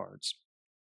 action cards.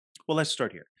 Well, let's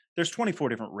start here. There's 24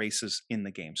 different races in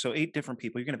the game. So 8 different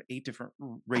people. You're going to have 8 different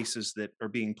races that are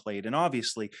being played. And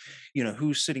obviously, you know,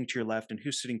 who's sitting to your left and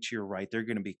who's sitting to your right. They're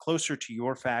going to be closer to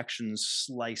your faction's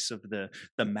slice of the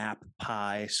map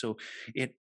pie. So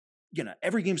it you know,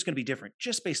 every game's going to be different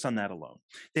just based on that alone.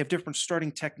 They have different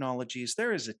starting technologies.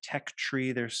 There is a tech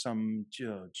tree. There's some,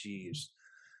 oh, geez,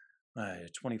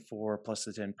 24 plus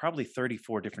the 10, probably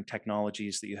 34 different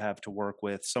technologies that you have to work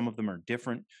with. Some of them are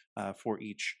different for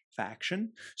each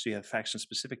faction. So you have faction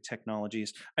specific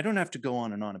technologies. I don't have to go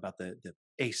on and on about the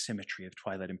asymmetry of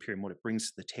Twilight Imperium, what it brings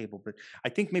to the table. But I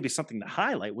think maybe something to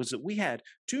highlight was that we had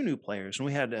 2 new players and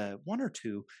we had 1 or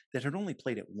 2 that had only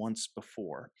played it once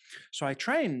before. So I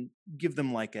try and give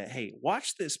them like hey,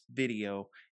 watch this video.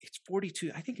 It's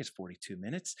 42, I think it's 42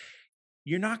 minutes.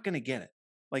 You're not going to get it.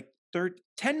 Like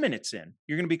 10 minutes in,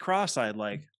 you're going to be cross-eyed,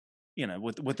 like, you know,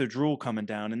 with the drool coming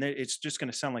down, and it's just going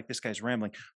to sound like this guy's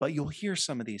rambling. But you'll hear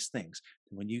some of these things.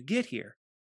 When you get here,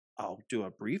 I'll do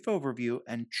a brief overview,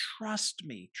 and trust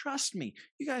me,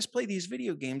 you guys play these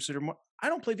video games that are more. I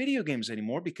don't play video games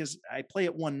anymore because I play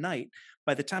it one night.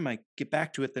 By the time I get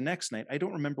back to it the next night, I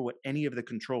don't remember what any of the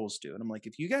controls do. And I'm like,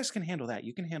 if you guys can handle that,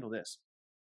 you can handle this.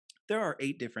 There are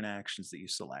 8 different actions that you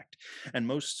select, and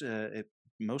most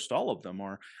all of them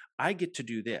are, I get to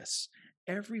do this.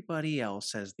 Everybody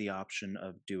else has the option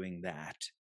of doing that.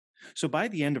 So by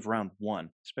the end of round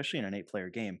 1, especially in an 8-player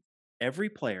game, every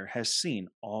player has seen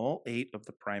all 8 of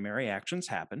the primary actions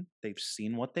happen. They've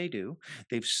seen what they do.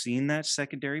 They've seen that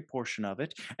secondary portion of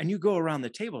it. And you go around the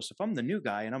table. So if I'm the new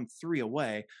guy and I'm 3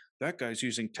 away, that guy's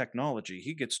using technology.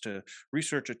 He gets to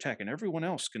research a tech, and everyone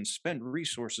else can spend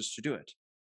resources to do it.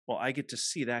 Well, I get to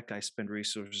see that guy spend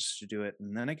resources to do it,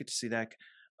 and then I get to see that.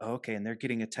 Okay, and they're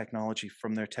getting a technology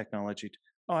from their technology.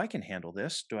 Oh, I can handle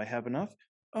this. Do I have enough?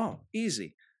 Oh,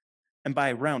 easy. And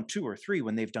by round 2 or 3,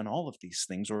 when they've done all of these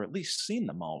things, or at least seen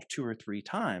them all 2 or 3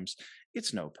 times,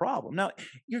 it's no problem. Now,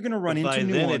 you're going to run But by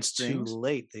into then, nuanced it's too things.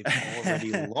 late. They've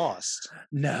already lost.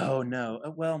 No, no.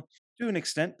 Well, to an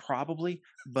extent, probably,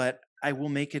 but I will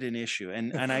make it an issue.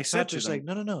 And I said to Patrick's them,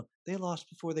 like, no. They lost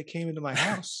before they came into my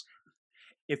house.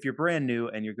 if you're brand new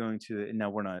and you're going to, now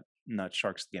we're not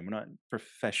Sharks the game, we're not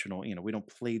professional, you know, we don't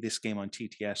play this game on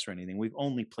TTS or anything. We've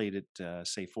only played it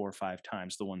say 4 or 5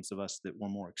 times, the ones of us that were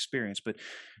more experienced. But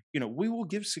you know, we will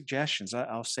give suggestions.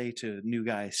 I'll say to new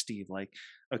guy Steve, like,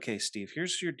 okay, Steve,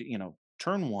 here's your, you know,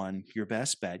 turn 1, your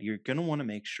best bet. You're going to want to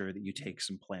make sure that you take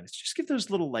some planets. Just give those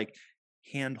little like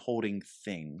hand holding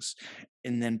things.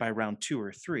 And then by round 2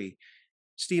 or 3,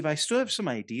 Steve, I still have some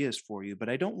ideas for you, but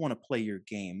I don't want to play your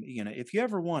game. You know, if you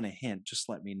ever want a hint, just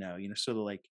let me know. You know, so that,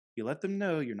 like, you let them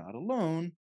know you're not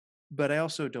alone, but I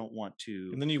also don't want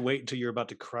to. And then you wait until you're about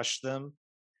to crush them,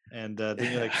 and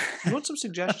then you're like, "You want some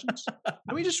suggestions?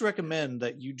 Let me just recommend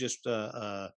that you just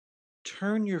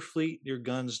turn your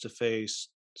guns to face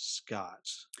Scott.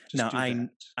 Just Now, do that.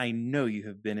 I know you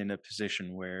have been in a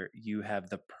position where you have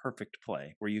the perfect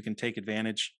play, where you can take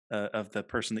advantage of the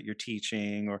person that you're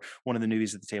teaching or one of the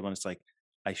newbies at the table, and it's like,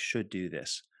 I should do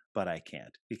this, but I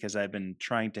can't because I've been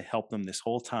trying to help them this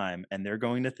whole time, and they're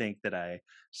going to think that I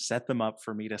set them up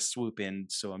for me to swoop in.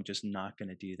 So I'm just not going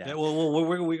to do Yeah, that. well,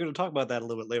 we're going to talk about that a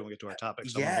little bit later when we get to our topic.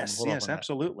 So I'm gonna Yes, hold off yes, on that.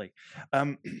 absolutely.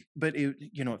 But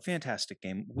a fantastic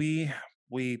game. We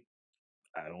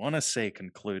I don't want to say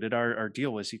concluded. Our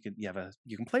deal was you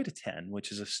can play to 10,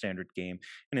 which is a standard game,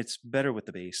 and it's better with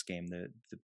the base game. The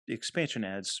expansion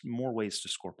adds more ways to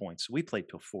score points. So we played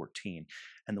till 14,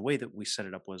 and the way that we set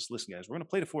it up was, listen, guys, we're going to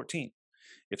play to 14.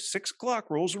 If 6 o'clock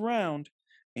rolls around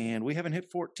and we haven't hit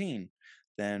 14,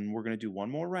 then we're going to do one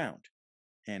more round.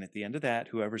 And at the end of that,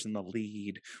 whoever's in the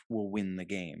lead will win the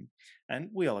game. And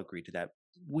we all agreed to that.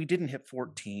 We didn't hit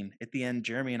 14. At the end,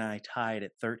 Jeremy and I tied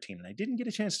at 13. And I didn't get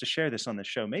a chance to share this on the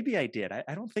show. Maybe I did.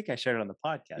 I don't think I shared it on the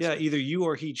podcast. Yeah, either you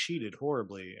or he cheated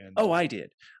horribly, and Oh, I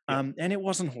did. yeah. And it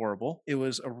wasn't horrible. It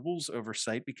was a rules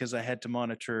oversight because I had to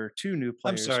monitor 2 new I'm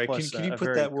players sorry. plus Can you a put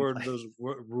very that word, those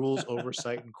rules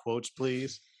oversight in quotes,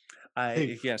 please?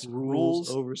 Hey, yes, rules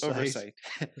rules oversight. oversight.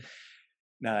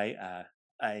 No,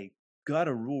 I got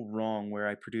a rule wrong where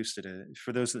I produced it.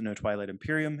 For those that know Twilight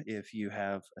Imperium, if you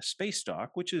have a space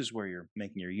dock, which is where you're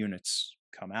making your units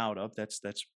come out of, that's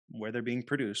where they're being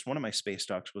produced. One of my space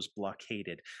docks was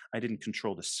blockaded. I didn't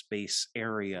control the space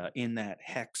area in that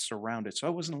hex around it, so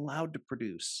I wasn't allowed to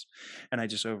produce. And I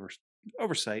just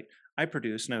oversight. I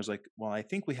produced, and I was like, well, I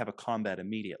think we have a combat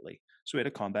immediately. So we had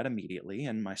a combat immediately,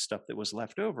 and my stuff that was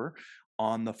left over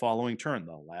on the following turn,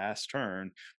 the last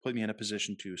turn, put me in a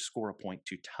position to score a point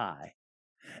to tie.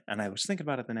 And I was thinking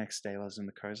about it the next day. I was in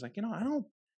the car. I was like,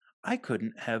 I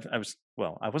couldn't have. I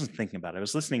wasn't thinking about it. I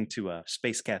was listening to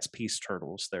Space Cats Peace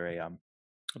Turtles. They're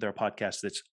a podcast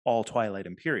that's all Twilight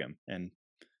Imperium, and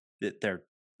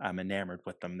I'm enamored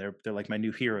with them. They're like my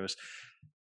new heroes.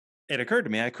 It occurred to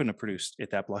me I couldn't have produced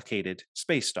at that blockaded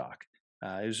space dock.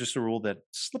 It was just a rule that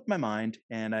slipped my mind,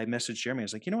 and I messaged Jeremy. I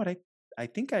was like, you know what? I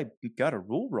think I got a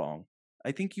rule wrong.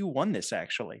 I think you won this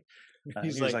actually. And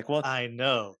He's he was like, like, well, I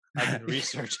know. I've been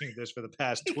researching this for the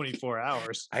past 24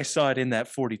 hours. I saw it in that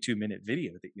 42-minute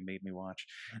video that you made me watch.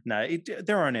 Now,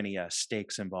 there aren't any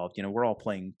stakes involved. We're all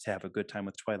playing to have a good time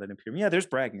with Twilight Imperium. Yeah, there's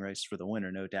bragging rights for the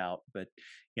winner, no doubt. But,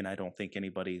 I don't think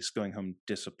anybody's going home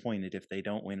disappointed if they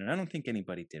don't win. And I don't think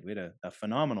anybody did. We had a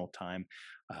phenomenal time.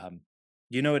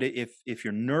 If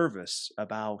you're nervous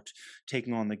about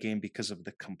taking on the game because of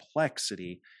the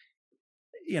complexity,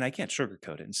 I can't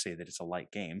sugarcoat it and say that it's a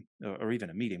light game or even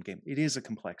a medium game. It is a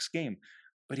complex game,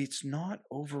 but it's not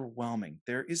overwhelming.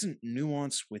 There isn't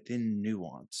nuance within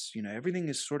nuance. Everything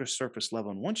is sort of surface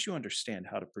level. And once you understand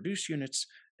how to produce units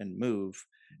and move,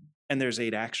 and there's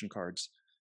 8 action cards,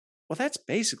 well, that's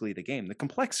basically the game. The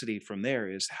complexity from there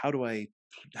is how do I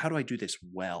do this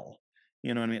well?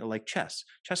 You know what I mean? Like chess.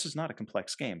 Chess is not a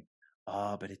complex game,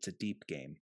 but it's a deep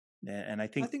game. And I I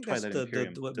think think that's Twilight the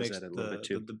Imperium what does makes that a little bit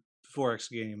too. the 4X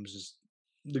games is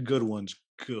the good ones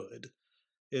good.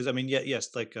 Is I mean, yeah,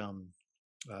 yes, like uh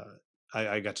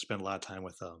I got to spend a lot of time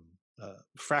with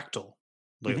Fractal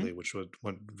Hmm. lately, which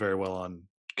went very well on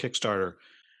Kickstarter.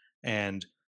 And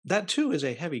that too is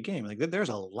a heavy game. Like there's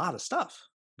a lot of stuff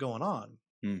going on,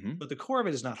 Hmm. but the core of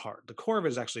it is not hard. The core of it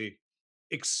is actually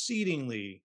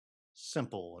exceedingly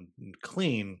simple and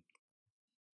clean,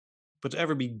 but to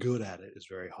ever be good at it is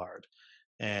very hard.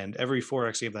 And every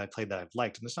 4X game that I played that I've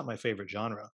liked, and it's not my favorite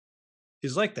genre,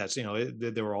 is like that. So,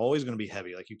 they were always going to be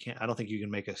heavy. Like I don't think you can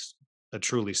make a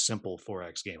truly simple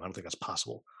 4X game. I don't think that's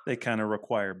possible. They kind of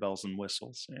require bells and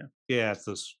whistles. Yeah. Yeah, it's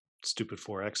those stupid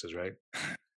 4Xs, right?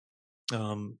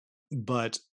 Um,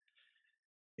 but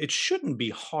it shouldn't be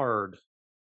hard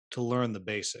to learn the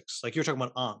basics. Like you were talking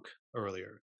about Ankh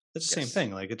earlier. It's the same Yes.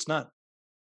 thing. Like it's not,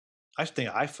 I think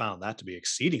I found that to be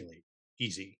exceedingly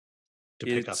easy to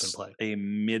pick up and It's play.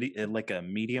 like a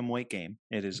medium weight game.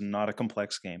 It is not a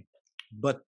complex game.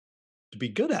 But to be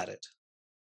good at it,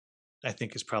 I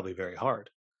think is probably very hard.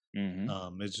 Hmm.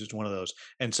 It's just one of those.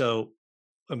 And so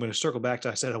I'm going to circle back to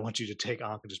I said I want you to take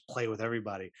Ankh and just play with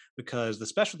everybody because the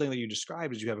special thing that you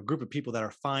described is you have a group of people that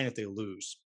are fine if they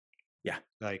lose. Yeah.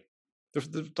 Like they're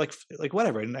like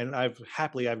whatever. And I've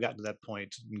gotten to that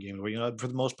point in gaming where for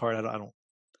the most part I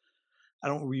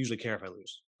don't usually care if I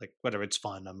lose. Like whatever, it's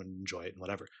fun. I'm gonna enjoy it and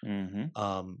whatever. Hmm.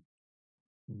 Um,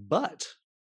 but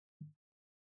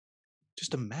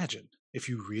just imagine if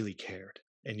you really cared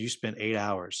and you spent 8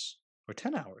 hours or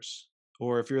 10 hours,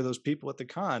 or if you're those people at the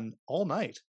con all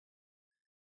night,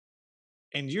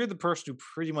 and you're the person who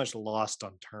pretty much lost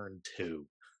on turn 2.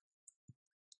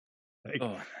 Like,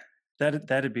 Oh,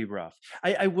 that'd be rough.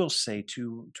 I will say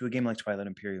to a game like Twilight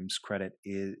Imperium's credit,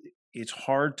 it's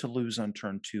hard to lose on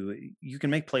turn two. You can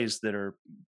make plays that are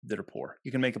poor.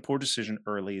 You can make a poor decision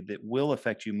early that will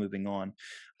affect you moving on.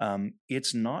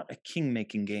 It's not a king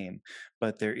making game,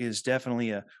 but there is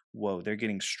definitely a whoa. They're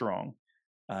getting strong,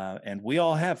 and we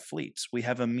all have fleets. We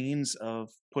have a means of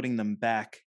putting them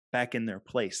back in their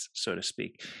place, so to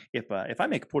speak. If I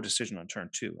make a poor decision on turn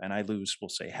two and I lose, we'll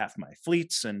say half my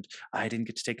fleets, and I didn't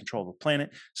get to take control of a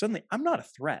planet, suddenly I'm not a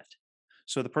threat.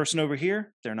 So the person over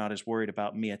here, they're not as worried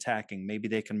about me attacking. Maybe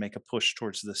they can make a push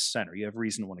towards the center. You have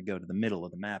reason to want to go to the middle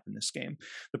of the map in this game.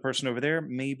 The person over there,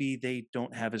 maybe they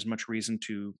don't have as much reason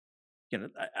to,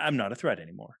 I'm not a threat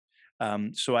anymore.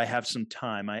 So I have some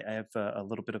time. I have a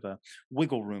little bit of a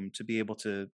wiggle room to be able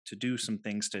to do some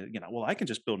things to, well, I can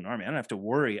just build an army. I don't have to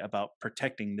worry about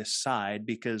protecting this side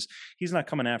because he's not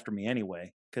coming after me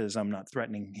anyway because I'm not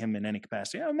threatening him in any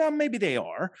capacity. Now maybe they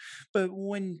are, but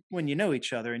when you know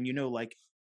each other and like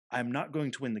I'm not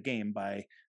going to win the game by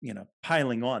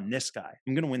piling on this guy.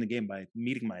 I'm going to win the game by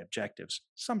meeting my objectives.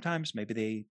 Sometimes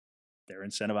maybe they're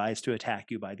incentivized to attack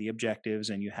you by the objectives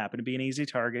and you happen to be an easy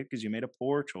target because you made a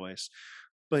poor choice.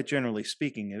 But generally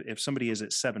speaking, if somebody is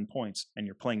at 7 points and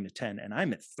you're playing to 10 and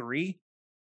I'm at 3,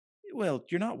 well,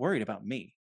 you're not worried about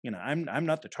me. I'm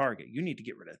not the target. You need to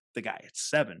get rid of the guy at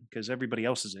 7 because everybody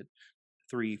else is at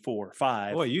 3, 4,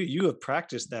 5. boy, you have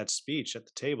practiced that speech at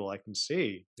the table. I can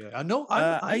see. Yeah, I know.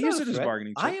 I I'm use not a it as threat.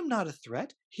 bargaining I chip. am not a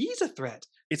threat. He's a threat.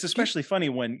 It's especially funny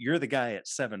when you're the guy at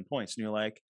 7 points and you're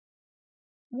like,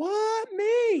 what,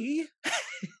 me?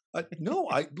 No,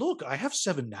 I look. I have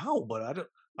 7 now, but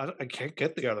I can't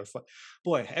get the other 5.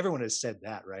 Boy, everyone has said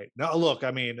that, right? No, look.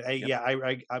 I mean, Yep. yeah,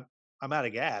 I'm out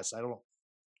of gas. I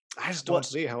just don't Well,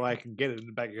 see how I can get it in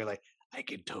the back of your like. I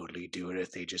can totally do it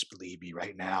if they just believe me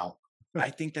right now. I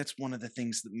think that's one of the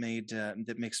things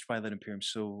that makes Twilight Imperium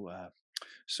so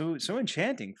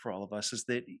enchanting for all of us is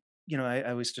that I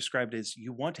always described it as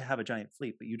you want to have a giant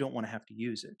fleet, but you don't want to have to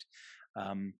use it.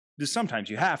 Sometimes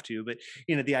you have to, but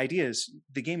the idea is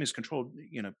the game is controlled.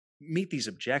 Meet these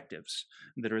objectives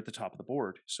that are at the top of the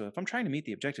board. So if I'm trying to meet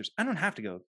the objectives, I don't have to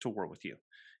go to war with you.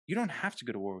 You don't have to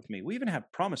go to war with me. We even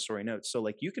have promissory notes. So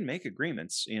like you can make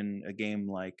agreements in a game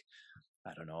like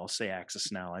I don't know, I'll say Axis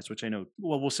and Allies, which I know,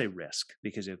 well, we'll say Risk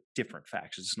because of different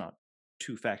factions. It's not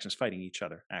two factions fighting each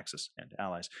other, Axis and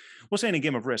Allies. We'll say in a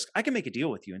game of Risk, I can make a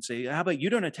deal with you and say, how about you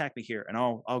don't attack me here and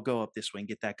I'll go up this way and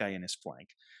get that guy in his flank.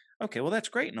 Okay, well, that's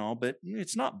great and all, but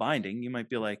it's not binding. You might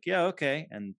be like, yeah, okay,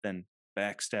 and then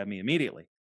backstab me immediately.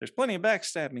 There's plenty of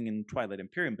backstabbing in Twilight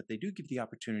Imperium, but they do give the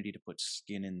opportunity to put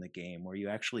skin in the game where you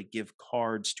actually give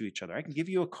cards to each other. I can give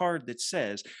you a card that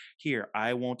says, here,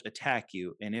 I won't attack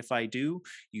you. And if I do,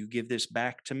 you give this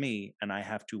back to me and I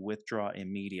have to withdraw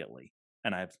immediately.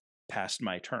 And I've passed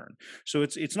my turn. So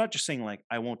it's not just saying like,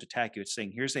 I won't attack you. It's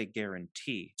saying, here's a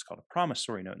guarantee. It's called a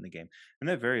promissory note in the game. And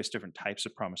there are various different types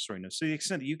of promissory notes. So the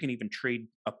extent that you can even trade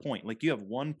a point, like you have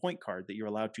 1 point card that you're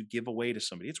allowed to give away to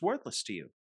somebody. It's worthless to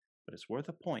you, but it's worth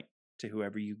a point to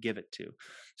whoever you give it to.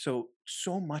 So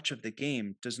much of the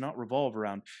game does not revolve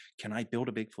around, can I build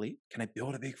a big fleet? Can I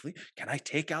build a big fleet? Can I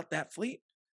take out that fleet?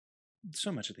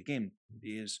 So much of the game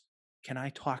is, can I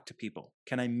talk to people?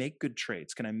 Can I make good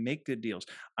trades? Can I make good deals?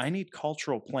 I need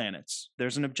cultural planets.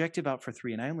 There's an objective out for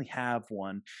 3 and I only have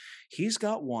 1. He's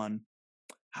got 1.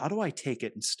 How do I take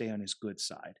it and stay on his good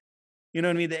side? You know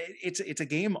what I mean? It's a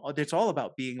game that's all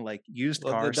about being like used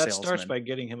Well, car that starts salesman. by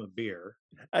getting him a beer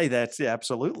Hey, that's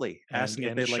absolutely asking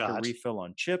if and a they'd like a shot. refill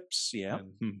on chips. Yeah.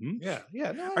 And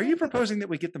yeah. No, Are you proposing that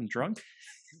we get them drunk?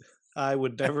 I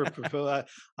would never propose.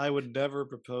 I would never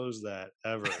propose that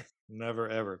ever, never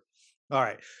ever. All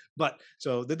right, but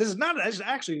so this is not. It's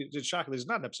actually it's shocking. This is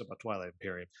not an episode about Twilight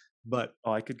Imperium, but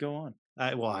Oh, I could go on.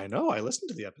 I know I listened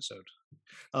to the episode.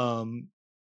 Um,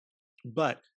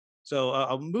 but so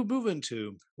I'll move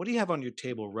into what do you have on your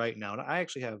table right now? And I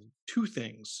actually have 2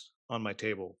 things on my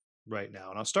table right now,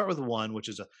 and I'll start with one, which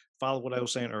is a follow what I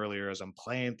was saying earlier. As I'm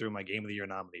playing through my Game of the Year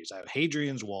nominees, I have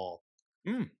Hadrian's Wall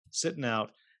Mm. sitting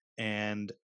out,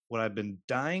 and what I've been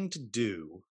dying to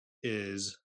do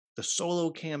is the solo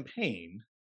campaign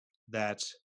that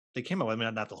they came out with. I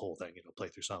mean, not the whole thing, play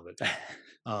through some of it.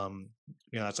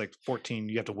 It's like 14.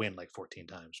 You have to win like 14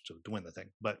 times to win the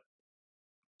thing, but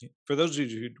for those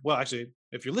of you who, well, actually,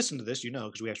 if you listen to this,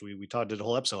 because we did a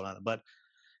whole episode on it. But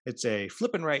it's a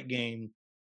flip and write game.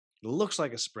 It looks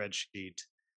like a spreadsheet,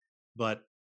 but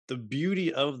the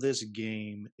beauty of this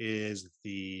game is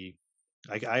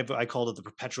I called it the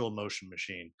perpetual motion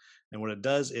machine. And what it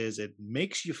does is it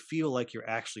makes you feel like you're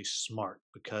actually smart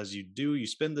because you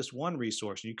spend this one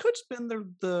resource. And you could spend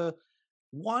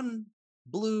one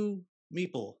blue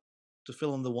meeple to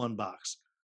fill in the one box.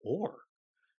 Or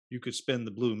you could spend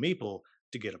the blue meeple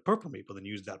to get a purple meeple, then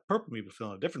use that purple meeple to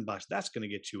fill in a different box. That's going to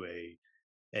get you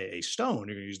a stone.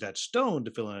 You're going to use that stone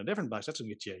to fill in a different box. That's going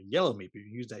to get you a yellow meeple. You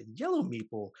use that yellow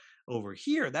meeple over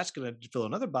here. That's going to fill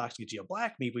another box, get you a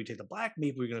black meeple. You take the black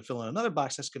meeple, you're going to fill in another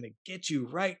box. That's going to get you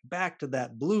right back to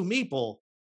that blue meeple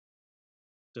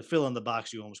to fill in the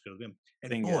box you almost could have been. And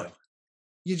Bingo. boy,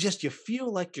 you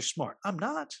feel like you're smart. I'm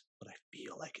not, but I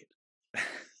feel like it.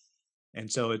 And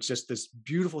so it's just this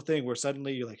beautiful thing where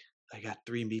suddenly you're like, I got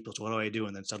 3 meeples. What do I do?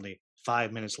 And then suddenly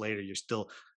 5 minutes later, you're still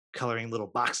coloring little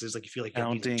boxes. Like you feel like you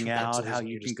have to do like Counting 2 out pencils. how And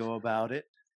you you're can just, go about it.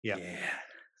 yeah.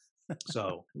 Yeah.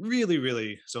 So really,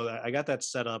 really, so I got that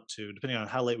set up to, depending on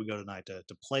how late we go tonight, to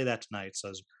play that tonight. So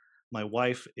as my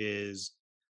wife is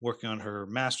working on her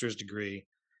master's degree,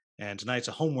 and tonight's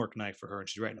a homework night for her, and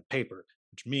she's writing a paper,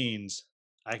 which means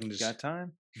I can just Got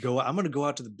time? I'm going to go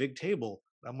out to the big table.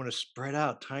 I'm going to spread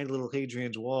out tiny little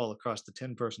Hadrian's Wall across the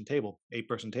 10-person table,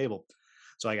 8-person table.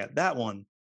 So I got that one.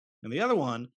 And the other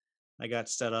one I got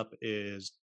set up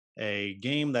is a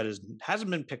game that hasn't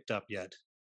been picked up yet.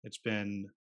 It's been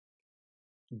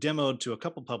demoed to a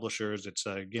couple publishers. It's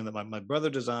a game that my brother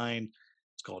designed.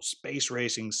 It's called Space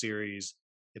Racing Series.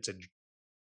 It's a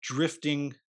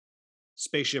drifting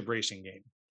spaceship racing game.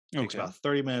 Takes Okay. about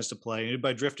 30 minutes to play. And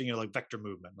by drifting, like vector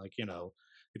movement. Like,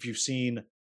 if you've seen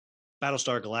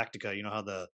Battlestar Galactica, you know how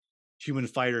the human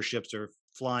fighter ships are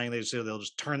flying. They say they'll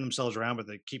just turn themselves around, but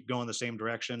they keep going the same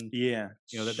direction. Yeah.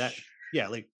 Yeah,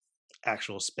 like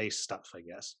actual space stuff, I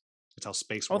guess. That's how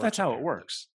space Oh, works. that's how it Apparently.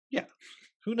 works. Yeah.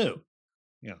 Who knew?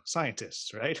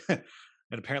 Scientists, right? And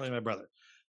apparently my brother.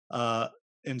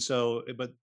 And so,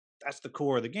 but that's the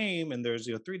core of the game. And there's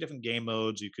 3 different game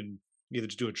modes. You can either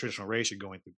just do a traditional race, you're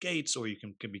going through gates, or you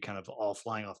can be kind of all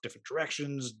flying off different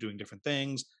directions, doing different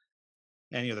things.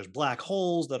 And there's black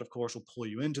holes that, of course, will pull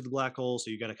you into the black hole.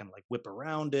 So you got to kind of like whip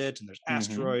around it. And there's Mm-hmm.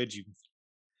 asteroids. You can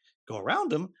go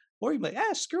around them, or you can be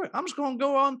like, screw it. I'm just going to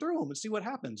go on through them and see what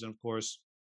happens. And of course,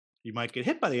 you might get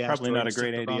hit by the Probably asteroid not a and set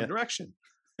great the wrong idea. direction.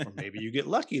 Or maybe you get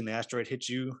lucky and the asteroid hits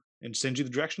you and sends you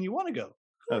the direction you want to go.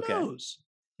 Who Okay. knows?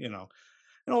 And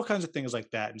all kinds of things like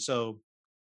that. And so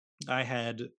I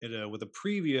had, with a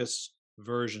previous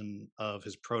version of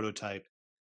his prototype,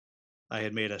 I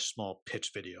had made a small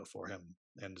pitch video for him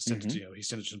and sent it Mm-hmm. to, he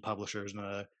sent it to some publishers.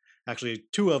 And actually,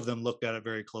 2 of them looked at it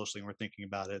very closely and were thinking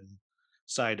about it and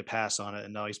decided to pass on it.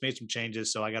 And now he's made some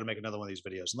changes. So I got to make another one of these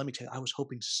videos. And let me tell you, I was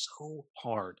hoping so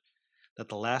hard that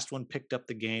the last one picked up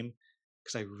the game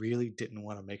because I really didn't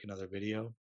want to make another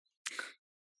video.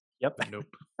 Yep. But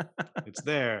nope, it's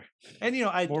there. And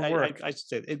More work. I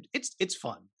say it's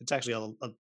fun. It's actually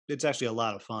a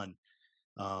lot of fun.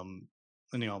 And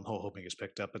I'm hoping it's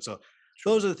picked up. But so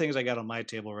those are the things I got on my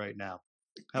table right now.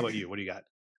 How about you? What do you got?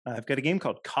 I've got a game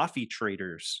called Coffee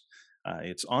Traders.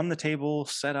 It's on the table,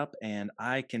 set up, and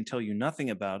I can tell you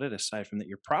nothing about it aside from that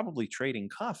you're probably trading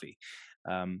coffee.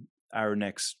 Our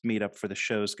next meetup for the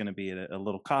show is going to be at a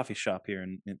little coffee shop here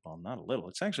well, not a little.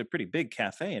 It's actually a pretty big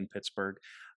cafe in Pittsburgh.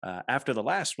 After the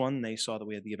last one, they saw that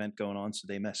we had the event going on, so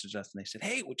they messaged us and they said,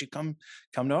 "Hey, would you come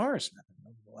to ours?"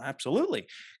 Well, absolutely.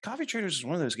 Coffee Traders is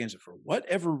one of those games that, for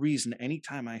whatever reason,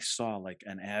 anytime I saw like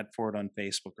an ad for it on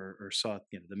Facebook or saw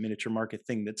the miniature market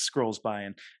thing that scrolls by,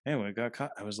 and anyway,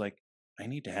 I was like, I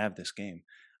need to have this game.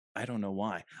 I don't know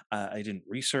why. I didn't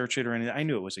research it or anything. I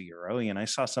knew it was a Euro, and I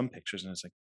saw some pictures, and I was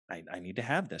like, I need to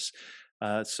have this.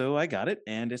 So I got it,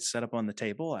 and it's set up on the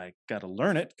table. I got to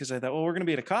learn it because I thought, well, we're going to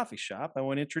be at a coffee shop. I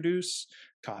want to introduce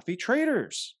Coffee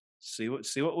Traders. See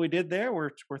what we did there.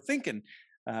 We're thinking.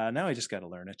 Now I just got to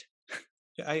learn it.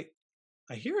 Yeah,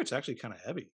 I hear it's actually kind of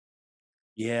heavy.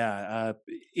 Yeah,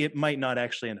 it might not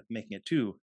actually end up making it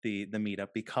to the meetup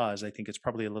because I think it's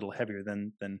probably a little heavier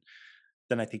than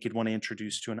I think you'd want to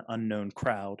introduce to an unknown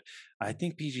crowd. I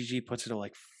think BGG puts it at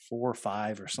like 4 or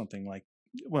 5 or something like.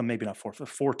 Well, maybe not 4,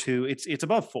 4.2. It's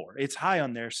above 4. It's high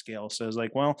on their scale. So it's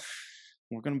like, well,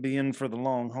 we're going to be in for the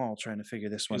long haul trying to figure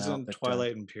this one out. Isn't But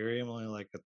Twilight Imperium only like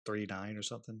a 3.9 or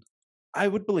something? I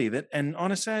would believe it. And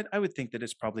honestly, I would think that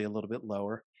it's probably a little bit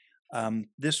lower.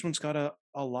 This one's got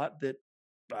a lot that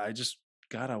I just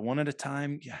got a one at a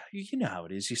time. Yeah, you know how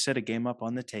it is. You set a game up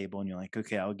on the table and you're like,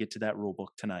 okay, I'll get to that rule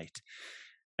book tonight.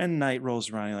 And night rolls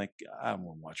around, you're like, I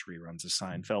won't watch reruns of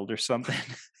Seinfeld or something.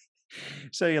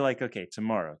 So you're like, okay,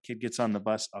 tomorrow, kid gets on the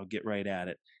bus, I'll get right at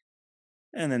it.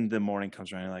 And then the morning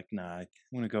comes around, you're like, nah, I'm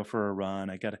gonna go for a run.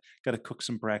 I gotta cook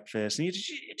some breakfast, and you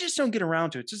just don't get around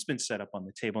to it. It's just been set up on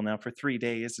the table now for 3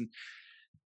 days, and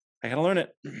I gotta learn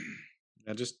it.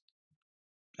 I just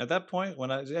at that point when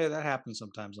that happens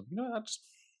sometimes. I'm I just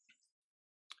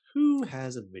Who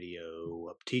has a video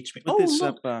up? Teach me. Put Oh, this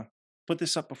look. up. Put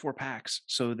this up before PAX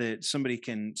so that somebody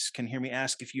can hear me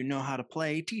ask if you know how to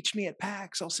play. Teach me at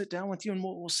PAX. I'll sit down with you and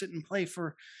we'll sit and play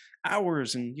for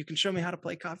hours, and you can show me how to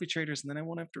play Coffee Traders, and then I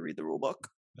won't have to read the rule book.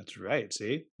 That's right.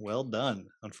 See, well done.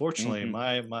 Unfortunately, Hmm.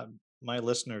 my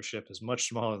listenership is much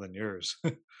smaller than yours.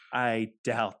 I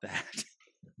doubt that.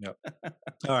 Yep.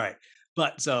 All right,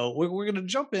 but so we're going to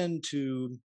jump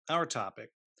into our topic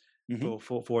Hmm.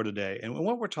 for today, and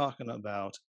what we're talking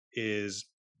about is,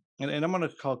 and I'm going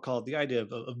to call it the idea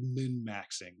of min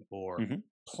maxing or Hmm.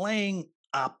 playing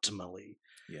optimally,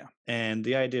 Yeah. and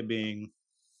the idea being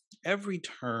every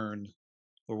turn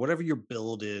or whatever your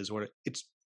build is, or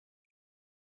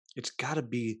it's got to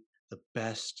be the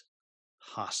best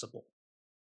possible,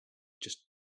 just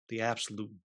the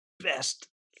absolute best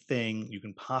thing you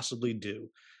can possibly do.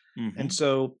 And Hmm.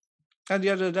 so, and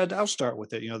yeah, I'll start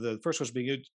with it. You know, the first question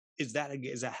being, is that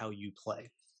how you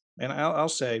play? And I'll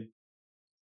say,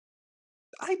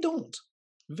 I don't.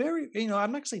 I'm not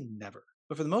gonna say never,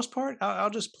 but for the most part, I'll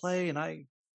just play, and I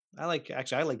like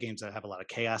games that have a lot of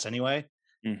chaos anyway.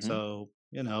 Hmm. So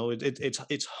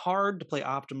it's hard to play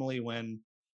optimally when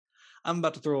I'm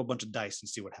about to throw a bunch of dice and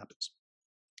see what happens.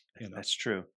 You know, That's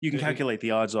true. You can It- calculate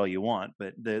the odds all you want,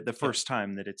 but the yeah, first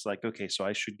time that it's like, okay, so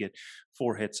I should get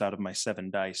 4 hits out of my 7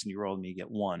 dice, and you roll me, you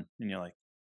get one, and you're like,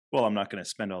 well, I'm not going to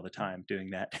spend all the time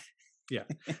doing that. yeah.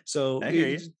 So I hear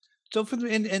you. so for the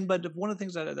and but one of the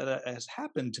things that has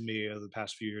happened to me over the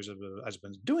past few years of as I've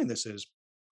been doing this is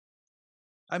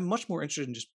I'm much more interested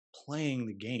in just playing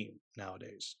the game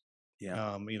nowadays.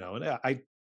 Yeah. And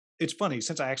it's funny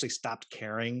since I actually stopped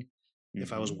caring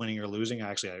if I was Hmm. winning or losing.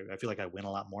 I feel like I win a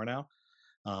lot more now.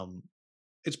 Um,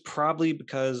 it's probably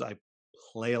because I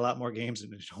play a lot more games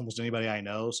than almost anybody I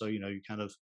know. So you kind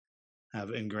of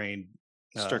have ingrained.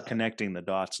 Start connecting the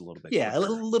dots a little bit Yeah, quicker.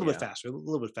 little bit Yeah. faster, a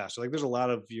little bit faster. Like there's a lot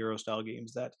of Euro style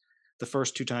games that the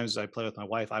first two times I play with my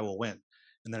wife, I will win,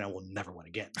 and then I will never win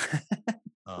again.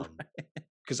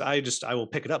 Because I will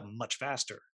pick it up much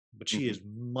faster, but she Hmm. is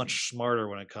much smarter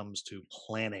when it comes to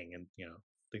planning and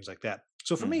things like that.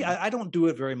 So for me, Hmm. I don't do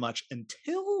it very much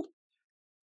until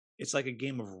it's like a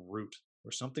game of Root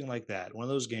or something like that. One of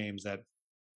those games that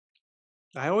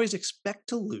I always expect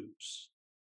to lose.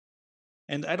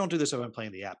 And I don't do this if I'm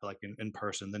playing the app, but like in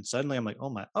person. Then suddenly I'm like,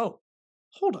 hold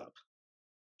up.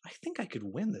 I think I could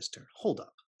win this turn. Hold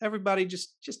up. Everybody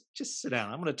just sit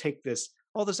down. I'm gonna take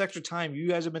all this extra time you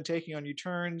guys have been taking on your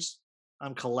turns.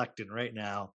 I'm collecting right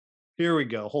now. Here we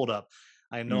go. Hold up.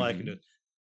 I know I can do Hmm. it.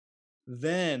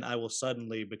 Then I will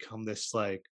suddenly become this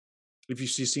like if you've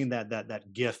seen that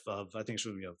gif of I think it's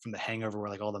from the hangover where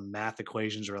like all the math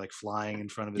equations are like flying in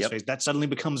front of his Yep. face. That suddenly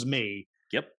becomes me,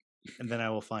 Yep. and then I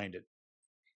will find it.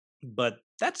 But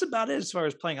that's about it as far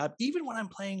as playing. Even when I'm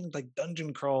playing like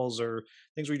dungeon crawls or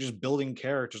things where you're just building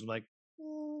characters, I'm like,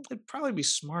 it'd probably be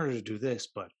smarter to do this,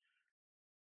 but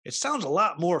it sounds a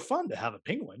lot more fun to have a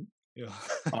penguin. You know?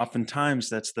 Oftentimes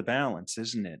that's the balance,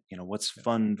 isn't it? What's Yeah.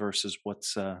 fun versus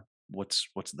what's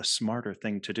the smarter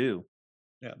thing to do.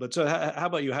 Yeah. But so, how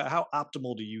about you? How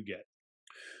optimal do you get?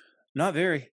 Not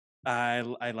very.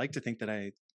 I like to think that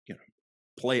I you know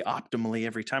play optimally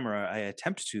every time, or I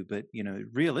attempt to, but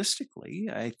realistically,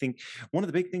 I think one of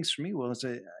the big things for me was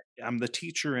I'm the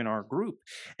teacher in our group,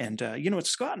 and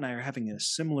Scott and I are having a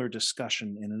similar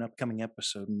discussion in an upcoming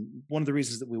episode, and one of the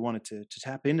reasons that we wanted to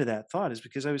tap into that thought is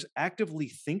because I was actively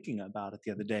thinking about it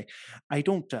the other day. I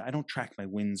don't track my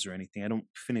wins or anything. I don't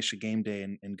finish a game day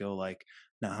and go like,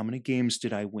 now how many games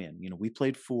did I win? We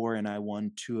played 4 and I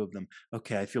won 2 of them.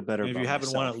 Okay, I feel better And if you about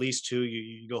haven't won myself. at least two,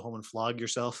 you go home and flog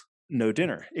yourself. No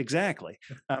dinner. Exactly.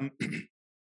 Um,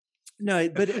 no,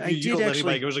 but I You did don't let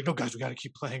anybody actually. go. It's like, no, guys, we got to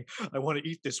keep playing. I want to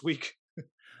eat this week.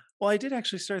 Well, I did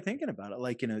actually start thinking about it.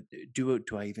 Like, do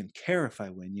I even care if I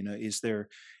win? Is there?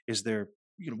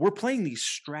 We're playing these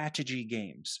strategy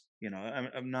games.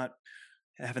 I'm not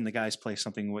having the guys play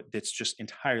something that's just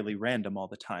entirely random all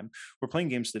the time. We're playing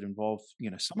games that involve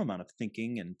some amount of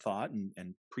thinking and thought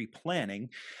and pre-planning,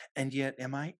 and yet,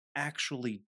 am I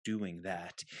actually doing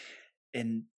that?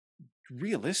 And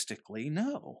realistically,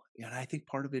 no. And I think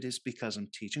part of it is because I'm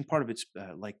teaching. Part of it's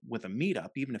like with a meetup,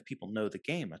 even if people know the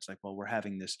game, it's like, well, we're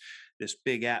having this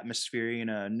big atmosphere.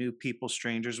 New people,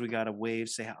 strangers. We got to wave,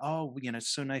 say, oh,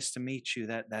 it's so nice to meet you.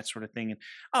 That sort of thing. And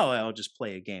I'll just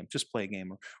play a game. Just play a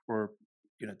game, or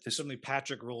this. Suddenly,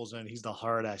 Patrick rolls in. He's the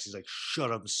hard ass. He's like, "Shut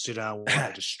up and sit down while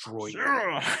I destroy you."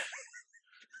 Yeah.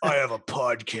 I have a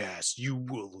podcast. You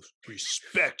will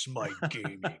respect my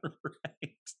gaming.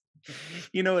 Right.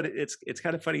 You know what? It's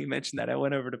kind of funny you mentioned that. I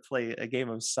went over to play a game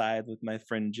of Scythe with my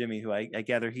friend Jimmy, who I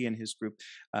gather he and his group,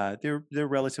 they're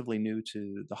relatively new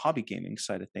to the hobby gaming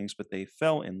side of things, but they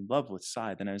fell in love with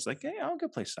Scythe, and I was like, hey, I'll go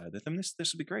play Scythe with them. This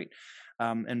will be great.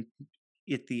 And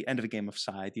at the end of a game of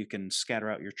Scythe, you can scatter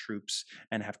out your troops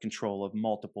and have control of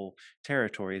multiple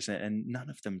territories, and none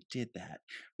of them did that,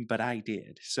 but I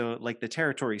did. So, like the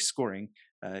territory scoring,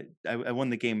 I won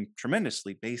the game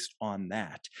tremendously based on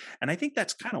that, and I think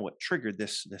that's kind of what triggered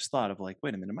this thought of like,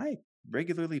 wait a minute, am I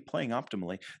regularly playing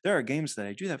optimally? There are games that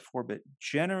I do that for, but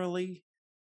generally,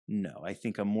 no. I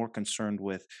think I'm more concerned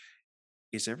with,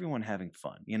 is everyone having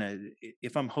fun?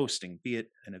 If I'm hosting, be it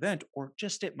an event or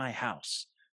just at my house,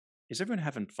 is everyone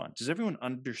having fun? Does everyone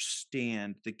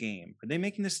understand the game? Are they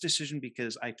making this decision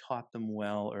because I taught them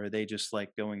well, or are they just like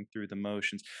going through the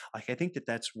motions? Like, I think that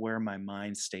that's where my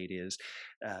mind state is,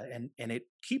 and it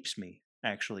keeps me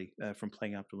actually from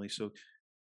playing optimally. So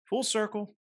full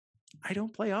circle, I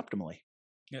don't play optimally.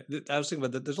 Yeah, I was thinking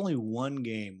about that. There's only one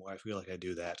game where I feel like I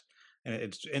do that, and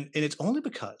it's only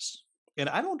because, and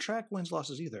I don't track wins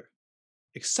losses either,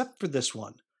 except for this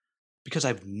one because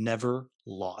I've never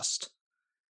lost.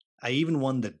 I even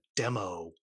won the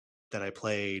demo that I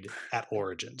played at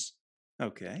Origins,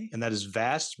 Okay, and that is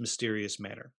Vast Mysterious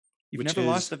Manor, you've which never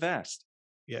lost is the vast.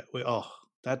 yeah.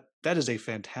 That is a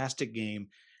fantastic game.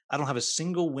 I don't have a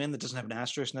single win that doesn't have an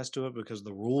asterisk next to it because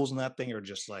the rules in that thing are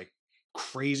just like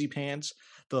crazy pants.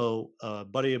 Though a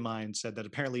buddy of mine said that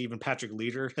apparently even Patrick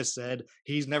Leader has said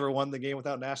he's never won the game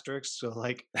without an asterisk. So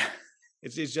like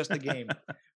it's just the game.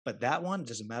 But that one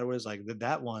doesn't matter what it's like.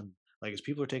 That one, like as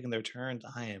people are taking their turns,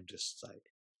 I am just like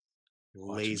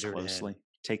Watching lasered in. closely,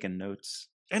 taking notes.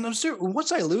 And I'm serious.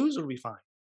 Once I lose, it'll be fine.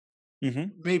 Hmm.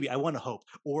 Maybe I want to hope,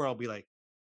 or I'll be like,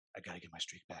 I gotta get my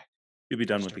streak back. You'll be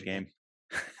done with Start the again.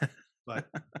 game. But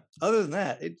other than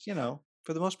that, it's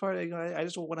for the most part, I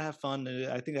just want to have fun. And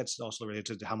I think that's also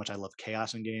related to how much I love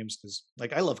chaos in games because,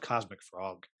 like, I love Cosmic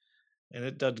Frog, and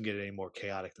it doesn't get any more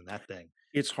chaotic than that thing.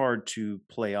 It's hard to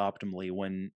play optimally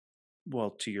when,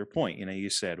 well, to your point, you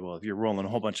said, well, if you're rolling a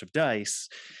whole bunch of dice,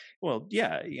 well,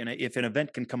 yeah, if an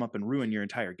event can come up and ruin your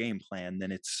entire game plan,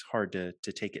 then it's hard to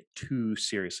take it too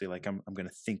seriously. Like, I'm going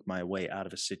to think my way out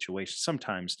of a situation.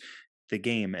 Sometimes the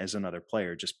game, as another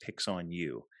player, just picks on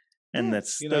you, and Yeah,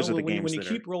 those are the when games you that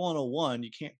are keep rolling a one, you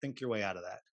can't think your way out of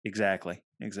that. exactly, Um,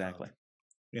 exactly.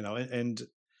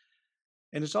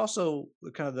 and it's also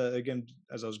kind of the again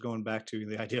as I was going back to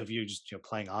the idea of you just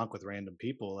playing Ankh with random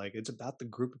people. Like it's about the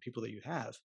group of people that you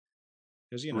have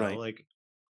because Right. like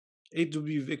it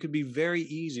could be very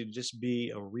easy to just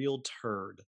be a real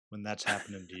turd when that's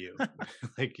happening to you.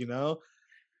 Like,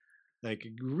 like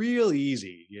real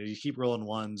easy. You keep rolling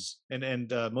ones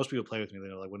and most people play with me,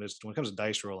 like when it comes to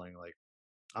dice rolling, like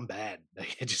I'm bad.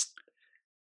 Like it just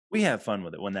We have fun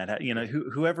with it when that yeah.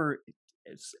 whoever,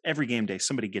 it's every game day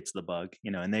somebody gets the bug,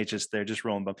 and they're just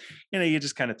rolling bum. You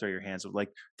just kind of throw your hands up. Like,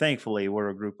 thankfully, we're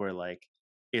a group where like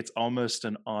it's almost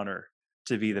an honor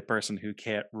to be the person who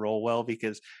can't roll well,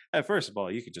 because first of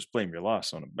all, you could just blame your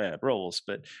loss on bad rolls,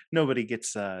 but nobody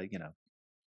gets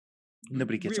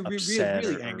nobody gets upset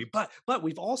Really or angry. But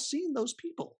we've all seen those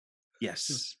people.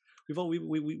 yes. We've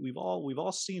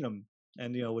all seen them,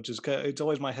 and which is it's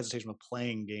always my hesitation with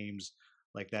playing games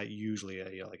like that. Usually,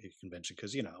 at, like a convention,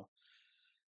 because if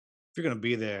you're gonna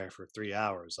be there for 3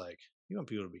 hours, like you want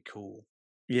people to be cool.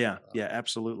 Yeah, Um, yeah,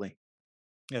 absolutely.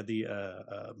 yeah,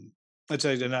 I'd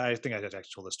say, and I think I actually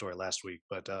told this story last week,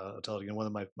 but I'll tell it again. One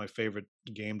of my favorite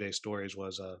game day stories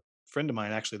was a friend of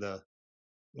mine, actually the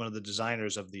one of the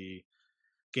designers of the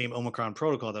game Omicron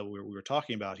Protocol that we were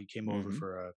talking about. He came over Hmm.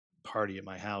 for a party at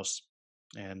my house,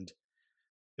 and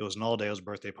it was an all day. It was a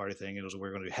birthday party thing. It was we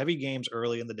are going to do heavy games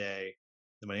early in the day.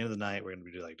 Then by the end of the night, we're going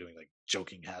to be doing like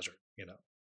joking hazard,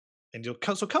 and you'll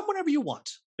come. So come whenever you want,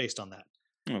 based on that.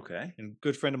 Okay. And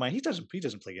good friend of mine, he doesn't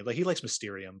play games. Like he likes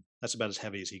Mysterium. That's about as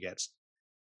heavy as he gets.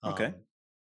 Okay. Um,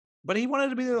 but he wanted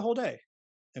to be there the whole day,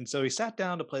 and so he sat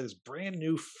down to play this brand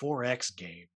new 4X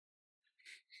game.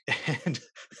 And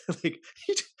like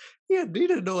he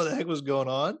didn't know what the heck was going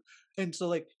on. And so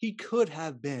like he could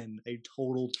have been a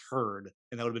total turd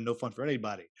and that would have been no fun for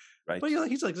anybody. But Right.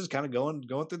 he's like just kind of going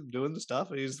through doing the stuff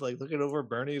and he's like looking over at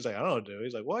Bernie. He's like, I don't know what to do.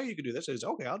 He's like, well, you can do this. He's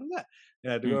like, okay, I'll do that.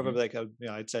 And I had to go over Hmm. like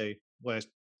I'd say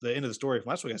the end of the story from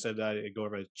last week, I said I'd go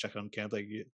over and check on Kent, like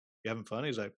you having fun?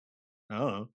 He's like, I don't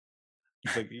know.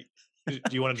 He's like,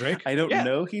 Do you want a drink? I don't Yeah.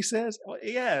 know, he says. Well,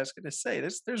 yeah, I was gonna say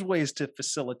there's ways to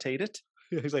facilitate it.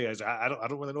 He's like, I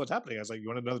don't really know what's happening. I was like, you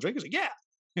want another drink? He's like, yeah.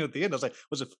 At the end, I was like,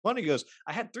 was it fun? He goes,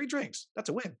 I had 3 drinks. That's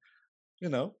a win. You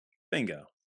know, Bingo.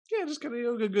 yeah, just kind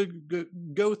of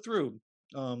go through.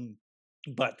 Um,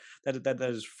 But that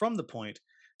is from the point.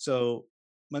 So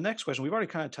my next question, we've already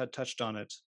kind of touched on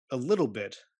it a little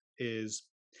bit, is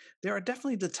there are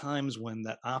definitely the times when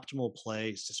that optimal play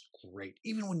is just great,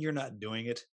 even when you're not doing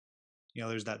it.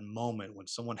 There's that moment when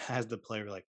someone has the play, you're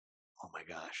like, oh my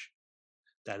gosh,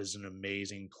 that is an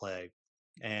amazing play.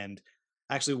 And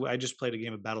actually, I just played a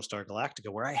game of Battlestar Galactica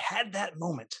where I had that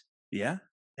moment, Yeah.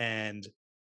 and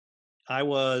I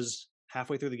was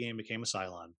halfway through the game, became a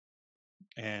Cylon,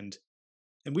 and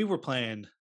we were playing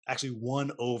actually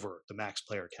one over the max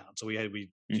player count. So we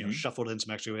Hmm. shuffled in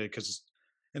some extra because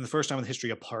in the first time in the history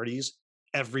of parties,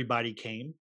 everybody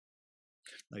came,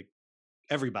 like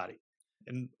everybody,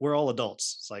 and we're all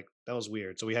adults. It's like that was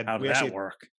weird. So How did we that actually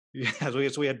work? yeah,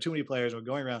 so we had too many players. We're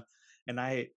going around,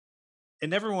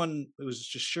 and everyone was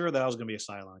just sure that I was going to be a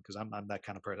Cylon because I'm that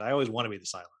kind of person. I always want to be the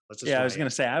Cylon. That's just Yeah, who I I was am. gonna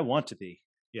say I want to be.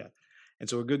 Yeah, and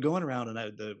so we're good going around.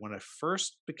 And when I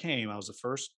first I was the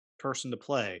first person to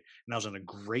play, and I was in a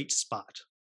great spot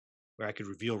where I could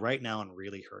reveal right now and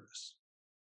really hurt us.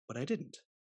 But I didn't,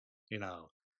 you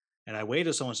know. And I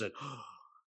waited. Someone said, oh,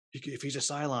 if he's a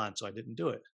Cylon, so I didn't do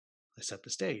it. I set the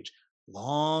stage.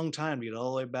 Long time to get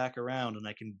all the way back around, and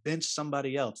I convinced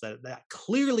somebody else that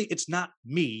clearly it's not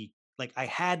me. Like I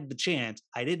had the chance,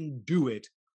 I didn't do it,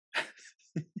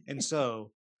 and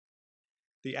so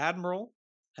the admiral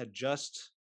had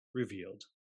just revealed,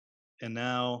 and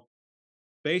now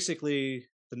basically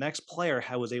the next player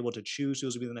was able to choose who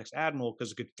was going to be the next admiral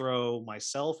because it could throw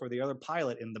myself or the other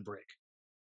pilot in the brig.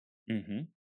 Hmm.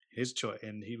 His choice,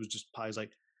 and he was just he's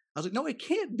like, I was like, no, it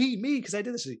can't be me because I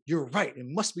did this. You're right, it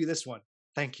must be this one.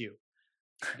 Thank you.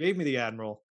 Gave me the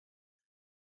admiral,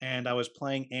 and I was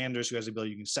playing Anders, who has the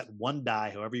ability you can set one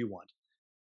die however you want.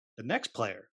 The next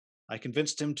player, I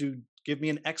convinced him to give me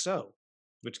an XO,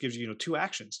 which gives you two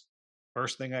actions.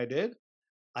 First thing I did,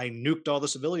 I nuked all the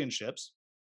civilian ships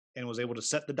and was able to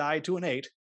set the die to an 8,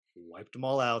 wiped them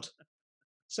all out.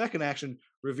 Second action,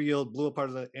 revealed, blew apart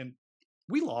of the, and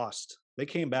we lost. They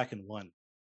came back and won.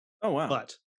 Oh wow.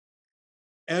 But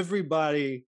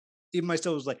everybody, even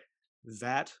myself, was like,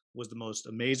 that was the most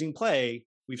amazing play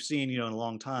we've seen, in a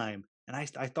long time. And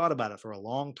I thought about it for a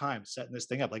long time, setting this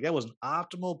thing up. Like that was an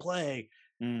optimal play.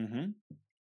 Hmm.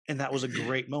 And that was a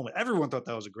great moment. Everyone thought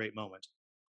that was a great moment.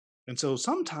 And so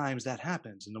sometimes that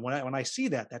happens. And when I see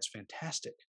that, that's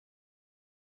fantastic.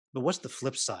 But what's the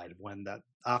flip side when that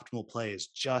optimal play is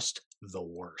just the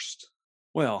worst?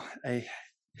 Well,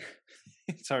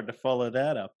 it's hard to follow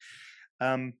that up.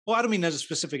 Well, I don't mean as a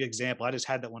specific example. I just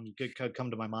had that one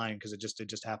come to my mind because it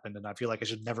just happened, and I feel like I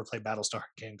should never play Battlestar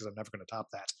again because I'm never going to top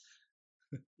that.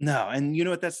 No, and you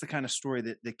know what? That's the kind of story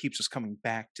that keeps us coming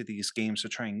back to these games to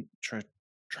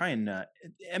try and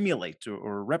emulate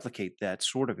or replicate that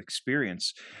sort of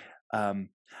experience. Um,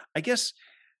 I guess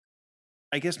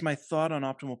I guess my thought on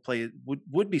optimal play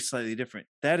would be slightly different.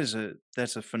 That's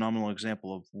a phenomenal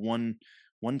example of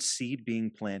one seed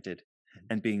being planted Mhm.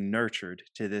 and being nurtured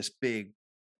to this big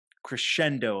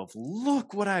crescendo of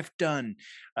look what I've done.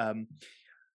 Um,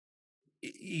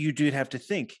 you did have to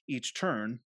think each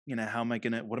turn, how am I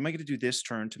gonna what am I gonna do this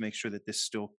turn to make sure that this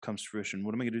still comes to fruition?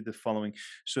 What am I gonna do the following?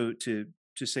 So to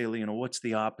say, what's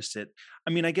the opposite?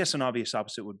 I mean, I guess an obvious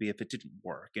opposite would be if it didn't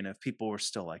work and if people were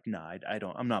still like, nah,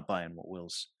 I'm not buying what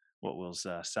Will's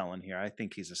selling here. I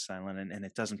think he's a silent and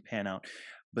it doesn't pan out.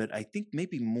 But I think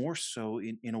maybe more so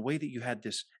in a way that you had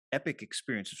this epic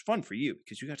experience. It's fun for you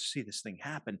because you got to see this thing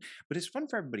happen, but it's fun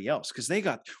for everybody else because they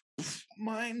got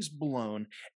minds blown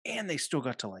and they still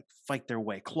got to like fight their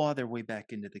way, claw their way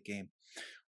back into the game.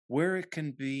 Where it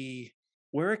can be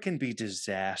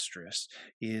disastrous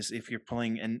is if you're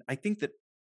playing, and I think that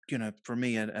for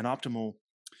me an optimal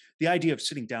the idea of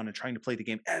sitting down and trying to play the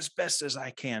game as best as I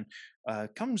can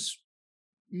comes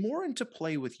more into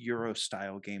play with Euro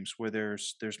style games where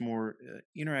there's more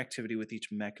interactivity with each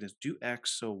mechanism. Do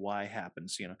X so Y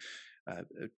happens.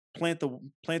 Plant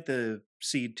the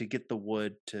seed to get the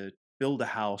wood to build a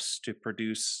house to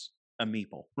produce a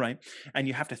meeple, right? And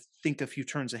you have to think a few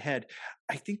turns ahead.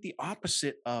 I think the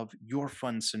opposite of your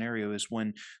fun scenario is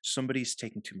when somebody's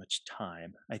taking too much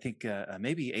time. I think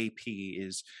maybe AP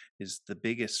is the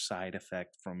biggest side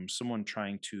effect from someone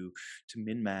trying to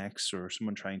min max or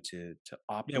someone trying to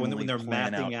Yeah, when optimally they're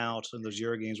plan out. mathing out in those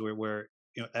Euro games where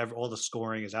all the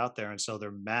scoring is out there, and so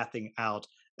they're mathing out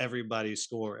everybody's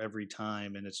score every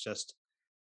time, and it's just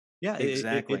yeah,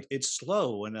 Exactly. it's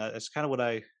slow, and it's kind of what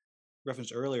I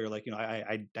referenced earlier. Like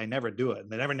I never do it, and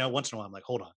then every now once in a while I'm like,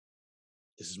 hold on,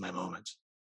 this is my moment.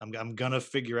 I'm gonna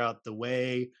figure out the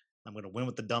way. I'm gonna win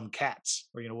with the dumb cats,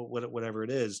 or whatever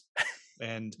it is,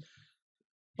 and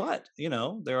but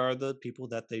there are the people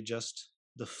that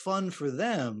the fun for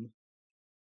them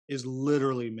is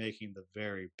literally making the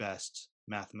very best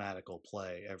mathematical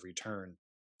play every turn.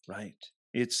 Right.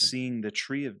 It's And seeing the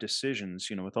tree of decisions,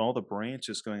 with all the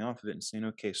branches going off of it and saying,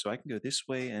 okay, so I can go this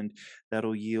way and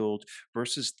that'll yield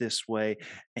versus this way.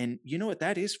 And you know what?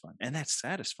 That is fun and that's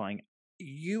satisfying.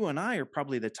 You and I are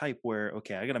probably the type where,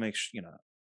 okay, I got to make sure,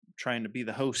 trying to be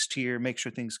the host here, make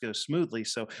sure things go smoothly.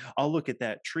 So I'll look at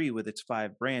that tree with its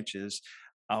 5 branches.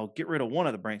 I'll get rid of one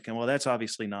of the branch. And well, that's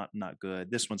obviously not good.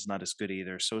 This one's not as good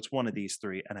either. So it's one of these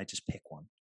three, and I just pick one.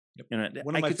 yep. I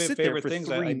One of my could sit there favorite for things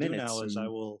I three do minutes now is I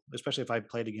and will, especially if I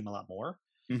played a game a lot more,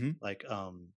 Mhm. like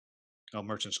oh,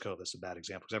 Merchant's Cove. That's a bad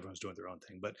example because everyone's doing their own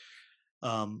thing. But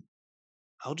um,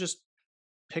 I'll just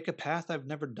pick a path I've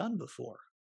never done before.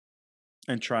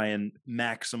 And try and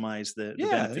maximize the Yeah,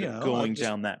 benefit of I'll going just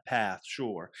down that path,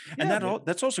 sure. And yeah,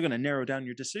 that's also gonna narrow down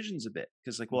your decisions a bit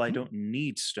because, like, well, I mhm. don't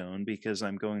need stone because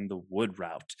I'm going the wood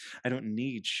route. I don't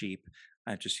need sheep.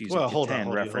 I'm just using Well, hold on, Catan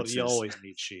hold on, hold on. You references. always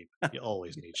need sheep. You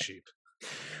always need sheep.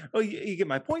 Oh, you get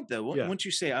my point though. Yeah. Once you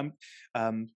say I'm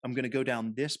going to go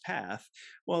down this path,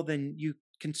 well, then you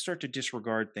can start to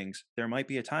disregard things. There might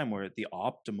be a time where the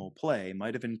optimal play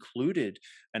might have included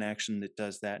an action that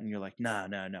does that, and you're like, no,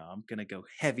 no, no, I'm going to go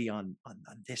heavy on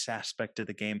this aspect of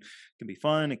the game. It can be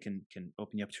fun. It can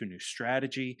open you up to a new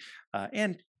strategy,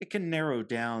 and it can narrow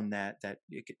down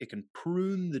it can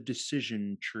prune the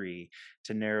decision tree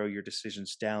to narrow your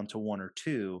decisions down to one or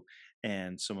two,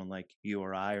 and someone like you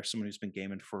or I, or someone who's been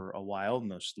gaming for a while, and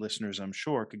those listeners, I'm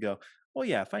sure, could go, well,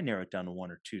 yeah, if I narrow it down to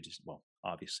one or two, well,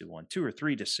 obviously one, two or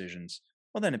three decisions,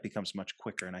 well, then it becomes much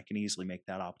quicker and I can easily make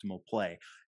that optimal play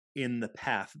in the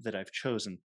path that I've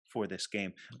chosen for this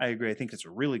game. I agree. I think it's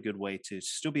a really good way to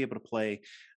still be able to play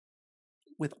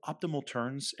with optimal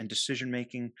turns and decision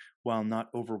making while not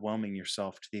overwhelming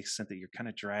yourself to the extent that you're kind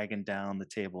of dragging down the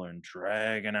table and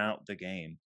dragging out the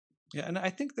game. Yeah, and I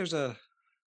think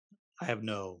I have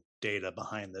no data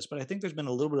behind this, but I think there's been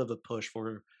a little bit of a push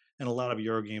for in a lot of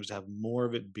Euro games to have more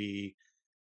of it be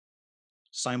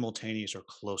simultaneous or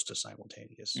close to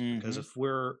simultaneous. Because Hmm. if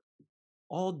we're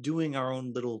all doing our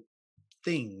own little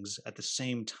things at the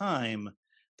same time,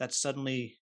 that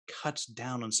suddenly cuts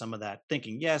down on some of that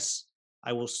thinking. Yes,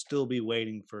 I will still be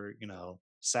waiting for,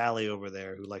 Sally over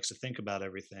there who likes to think about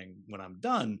everything when I'm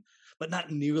done, but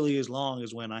not nearly as long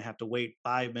as when I have to wait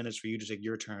 5 minutes for you to take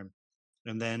your turn.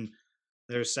 And then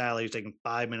there's Sally who's taking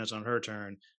 5 minutes on her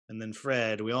turn. And then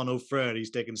Fred, we all know Fred, he's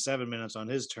taking 7 minutes on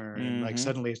his turn. And like Hmm.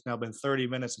 suddenly it's now been 30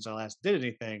 minutes since I last did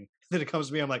anything. Then it comes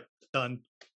to me, I'm like, done.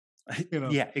 You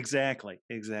know. Yeah, exactly.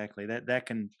 That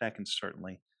can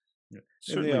certainly Yeah. And,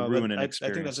 certainly but ruin an I think that's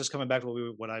experience. just coming back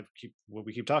to what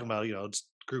we keep talking about. It's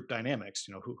group dynamics.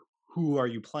 Who are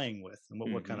you playing with, and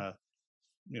what kind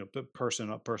Hmm.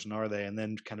 of person are they, and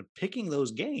then kind of picking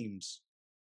those games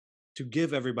to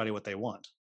give everybody what they want.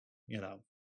 You know.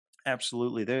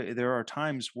 Absolutely. There are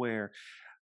times where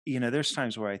there's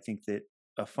times where I think that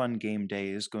a fun game day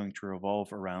is going to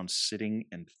revolve around sitting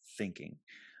and thinking.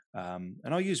 And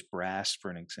I'll use Brass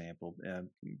for an example.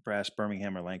 Brass,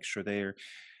 Birmingham, or Lancashire.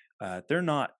 They're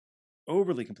not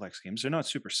overly complex games. They're not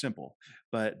super simple,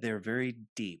 but they're very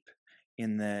deep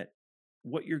in that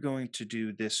what you're going to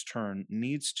do this turn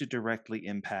needs to directly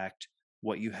impact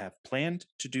what you have planned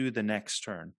to do the next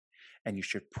turn. And you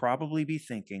should probably be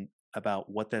thinking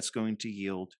about what that's going to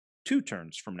yield 2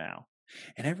 turns from now.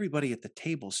 And everybody at the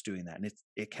table's doing that. And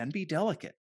it can be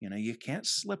delicate. You can't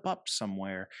slip up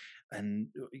somewhere and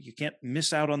you can't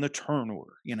miss out on the turn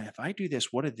order. If I do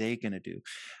this, what are they going to do?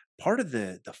 Part of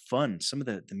the fun, some of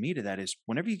the meat of that is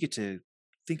whenever you get to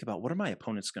think about what are my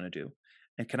opponents going to do,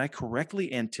 and can I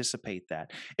correctly anticipate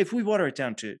that? If we water it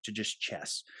down to just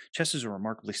chess, chess is a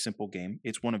remarkably simple game.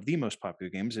 It's one of the most popular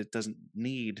games. It doesn't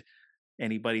need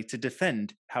anybody to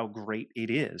defend how great it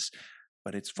is.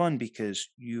 But it's fun because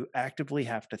you actively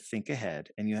have to think ahead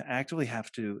and you actively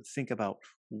have to think about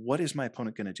what is my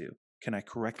opponent going to do? Can I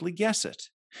correctly guess it?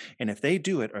 And if they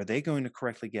do it, are they going to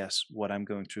correctly guess what I'm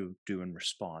going to do in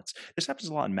response? This happens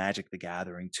a lot in Magic the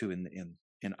Gathering too,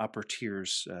 in upper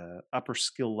tiers, upper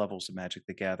skill levels of Magic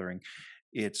the Gathering.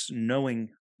 It's knowing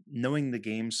the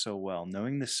game so well,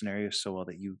 knowing the scenario so well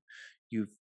that you've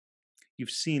you've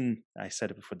seen, I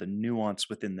said it before, the nuance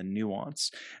within the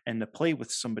nuance, and to play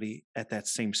with somebody at that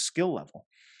same skill level.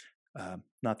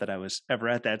 Not that I was ever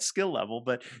at that skill level,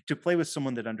 but to play with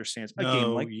someone that understands a game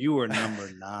No, like you are number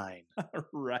 9.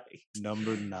 right.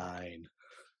 Number 9.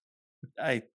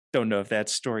 I don't know if that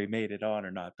story made it on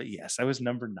or not, but yes, I was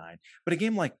number 9. But a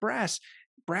game like Brass,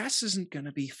 Brass isn't going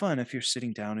to be fun if you're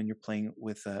sitting down and you're playing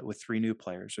with three new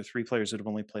players or three players that have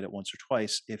only played it once or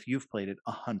twice. If you've played it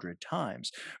 100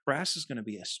 times, Brass is going to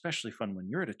be especially fun when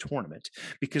you're at a tournament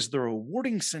because the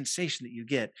rewarding sensation that you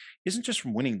get isn't just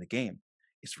from winning the game;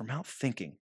 it's from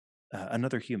outthinking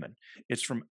another human. It's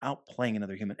from outplaying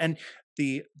another human, and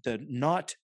the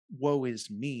not woe is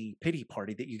me pity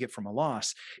party that you get from a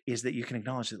loss is that you can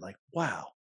acknowledge that, like, wow,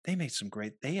 they made some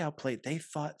great, they outplayed, they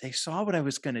thought, they saw what I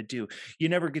was going to do. You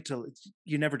never get to,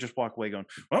 you never just walk away going,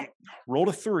 well, rolled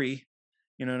a 3.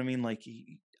 You know what I mean? Like,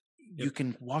 Yep. you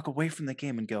can walk away from the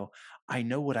game and go, I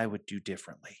know what I would do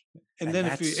differently. And And then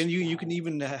if you that's, and you can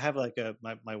even have like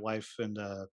my wife and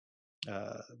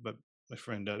but my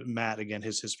friend Matt, again,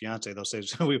 his fiance, they'll say,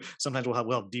 so we sometimes we'll have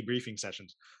debriefing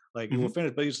sessions, like we'll Mhm.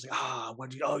 finish, but he's like, what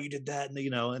do you, oh, you did that, and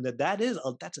and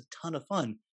that's a ton of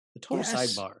fun. The total yes.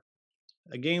 sidebar,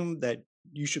 a game that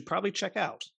you should probably check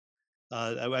out.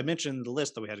 I mentioned the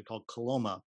list that we had called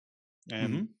Coloma,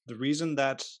 and Hmm. the reason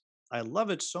that I love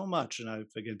it so much, and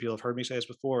again, people have heard me say this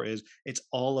before, is it's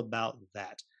all about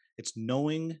that. It's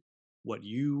knowing what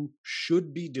you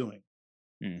should be doing,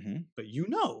 Hmm. but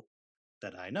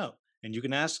that I know. And you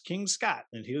can ask King Scott,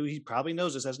 and he probably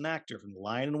knows this as an actor from The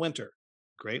Lion in Winter.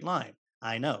 Great line.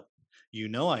 I know. You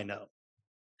know I know.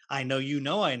 I know you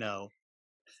know I know.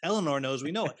 Eleanor knows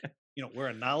we know it. We're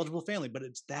a knowledgeable family, but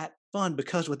it's that fun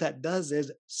because what that does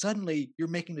is suddenly you're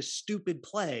making a stupid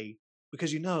play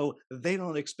because they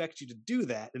don't expect you to do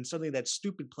that. And suddenly that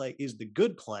stupid play is the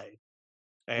good play.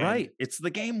 And Right. It's the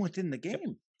game within the yep.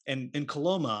 game. And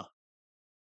Coloma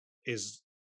is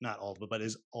not all of it, but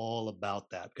is all about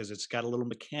that because it's got a little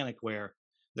mechanic where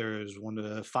there's 1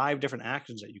 to 5 different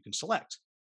actions that you can select,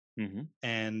 Hmm.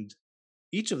 and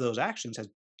each of those actions you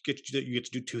get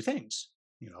to do 2 things,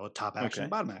 a top action and Okay.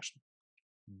 bottom action.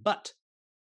 But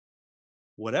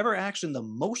whatever action the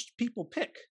most people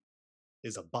pick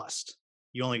is a bust.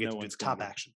 You only get No to do the one's going to top get it.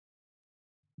 action,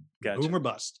 boom Gotcha. or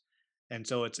bust. And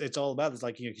so it's all about it's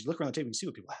like you look around the table and see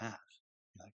what people have.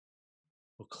 You're like,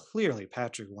 well, clearly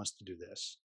Patrick wants to do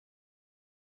this.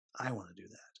 I want to do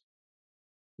that.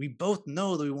 We both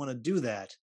know that we want to do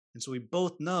that. And so we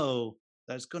both know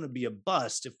that it's going to be a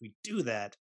bust if we do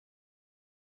that.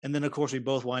 And then, of course, we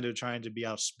both wind up trying to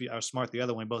outsmart the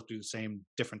other one. Both do the same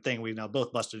different thing. We now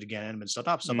both busted again and been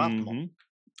suboptimal. Hmm.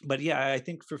 But yeah, I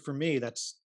think for me,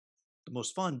 that's the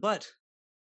most fun. But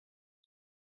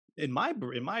in my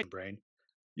brain,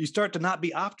 you start to not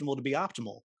be optimal to be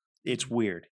optimal. It's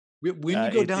weird. When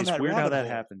you go down It's that weird how rabbit that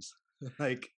hole, happens.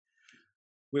 like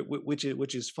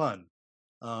which is fun.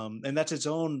 And that's its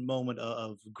own moment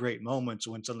of great moments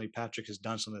when suddenly Patrick has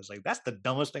done something that's like, that's the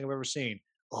dumbest thing I've ever seen.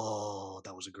 Oh,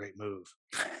 that was a great move.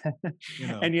 You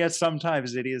know, And yet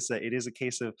sometimes it is a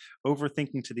case of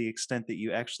overthinking to the extent that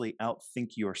you actually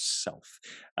outthink yourself.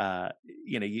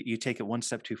 You take it one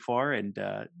step too far, and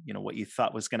what you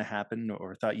thought was going to happen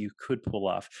or thought you could pull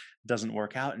off doesn't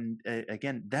work out. And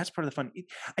again, that's part of the fun.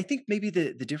 I think maybe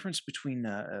the difference between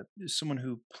someone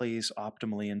who plays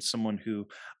optimally and someone who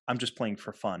I'm just playing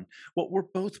for fun. Well, we're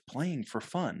both playing for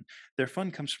fun. Their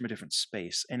fun comes from a different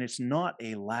space, and it's not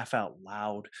a laugh out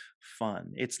loud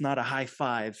fun. It's not a high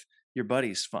five your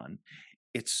buddy's fun.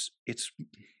 It's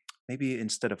maybe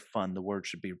instead of fun, the word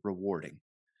should be rewarding.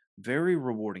 Very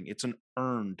rewarding. It's an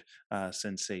earned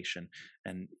sensation,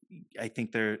 and I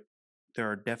think there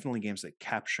are definitely games that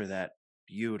capture that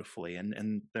beautifully,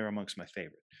 and they're amongst my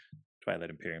favorite. Twilight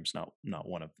Imperium's not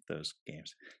one of those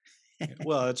games. yeah,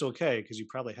 well, it's okay because you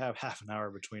probably have half an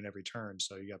hour between every turn,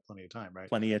 so you got plenty of time, right?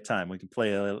 Plenty of time. We can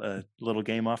play a little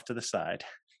game off to the side.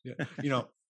 Yeah. You know,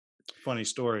 Funny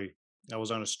story. I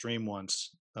was on a stream once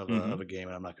of Hmm. a game,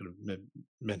 and I'm not going to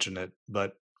mention it,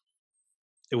 but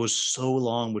it was so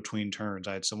long between turns.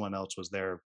 I had someone else was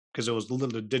there because it was a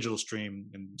little digital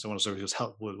stream, and someone else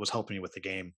was helping me with the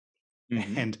game,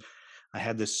 Hmm. and I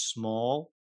had this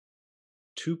small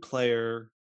 2-player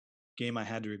game I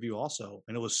had to review also,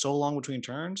 and it was so long between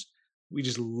turns. We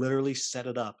just literally set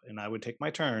it up, and I would take my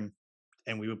turn,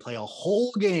 and we would play a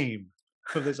whole game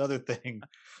of this other thing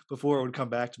before it would come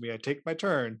back to me. I'd take my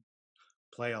turn,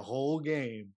 play a whole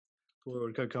game before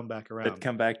it would come back But around.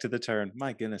 come back to the turn. My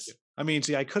Yeah. goodness. I mean,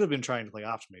 see, I could have been trying to play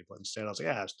optimally, but instead I was like,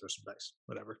 yeah, let's throw some dice,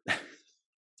 whatever,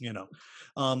 you know.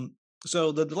 Um,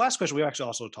 so the last question we actually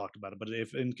also talked about it, but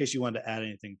if in case you wanted to add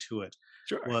anything to it,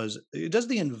 Sure. was does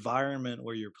the environment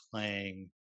where you're playing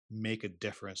make a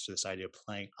difference to this idea of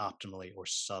playing optimally or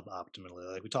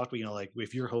suboptimally? Like we talked about, like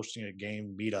if you're hosting a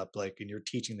game meetup, like and you're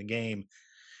teaching the game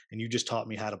and you just taught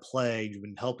me how to play, you've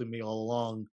been helping me all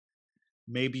along.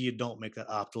 Maybe you don't make that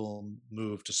optimal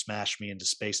move to smash me into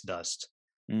space dust.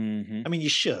 Hmm. I mean, you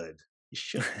should. You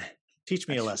should. Teach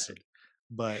me I a should. lesson.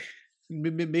 But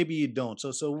maybe you don't.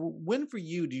 So when for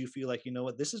you do you feel like, you know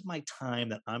what, this is my time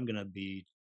that I'm gonna be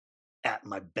at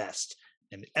my best,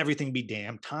 and everything be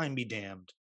damned, time be damned,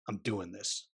 I'm doing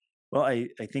this. Well, I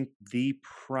think the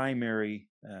primary,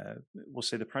 we'll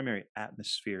say the primary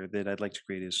atmosphere that I'd like to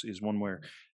create is one where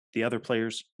the other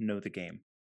players know the game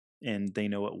and they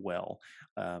know it well.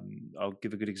 I'll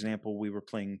give a good example. We were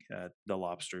playing the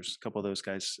Lobsters. A couple of those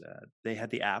guys, they had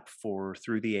the app for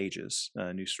Through the Ages,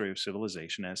 a new story of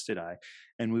civilization, as did I,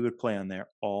 and we would play on there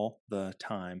all the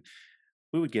time.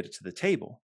 We would get it to the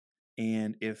table,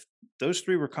 and if those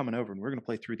three were coming over and we're going to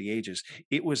play Through the Ages,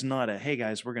 it was not a, hey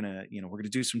guys, we're going to, we're going to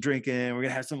do some drinking, we're going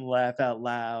to have some laugh out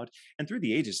loud. And Through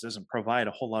the Ages doesn't provide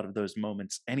a whole lot of those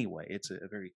moments anyway. It's a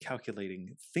very calculating,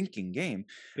 thinking game.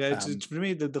 Yeah, Um, it's for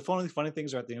me the funny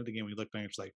things are at the end of the game. We look back,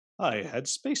 it's like I had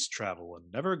space travel and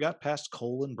never got past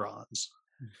coal and bronze.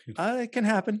 it can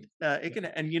happen. It Yeah. can,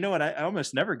 and you know what? I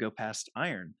almost never go past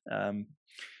iron.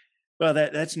 Well,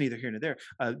 that's neither here nor there.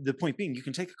 The point being, you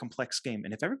can take a complex game,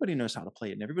 and if everybody knows how to play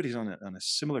it, and everybody's on a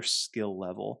similar skill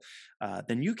level,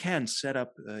 then you can set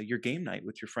up your game night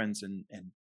with your friends and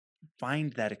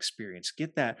find that experience,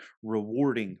 get that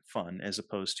rewarding fun as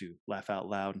opposed to laugh out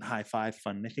loud and high five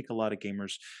fun. And I think a lot of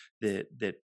gamers that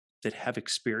that have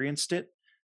experienced it,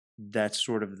 that's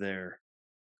sort of their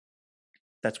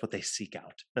that's what they seek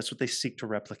out. That's what they seek to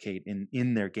replicate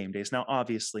in their game days. Now,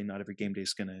 obviously, not every game day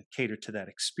is going to cater to that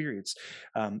experience.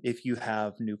 If you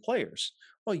have new players,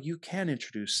 well, you can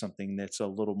introduce something that's a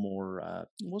little more.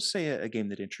 We'll say a game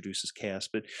that introduces chaos,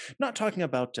 but not talking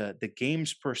about the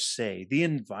games per se, the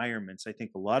environments. I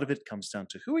think a lot of it comes down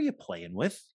to who are you playing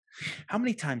with. How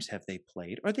many times have they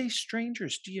played? Are they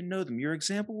strangers? Do you know them? Your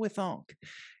example with Onk.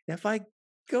 If I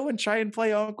go and try and play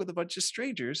Onk with a bunch of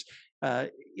strangers,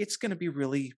 it's going to be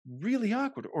really, really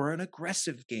awkward. Or an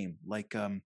aggressive game, like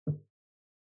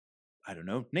I don't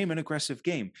know, name an aggressive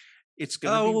game. It's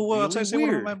going to Oh be well, I'll really say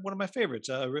weird. one of my favorites.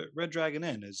 Red Dragon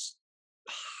Inn is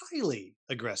highly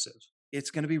aggressive.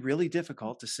 It's going to be really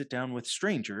difficult to sit down with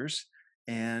strangers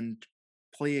and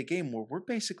play a game where we're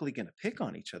basically going to pick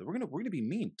on each other. We're going to be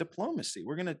mean. Diplomacy.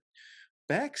 We're going to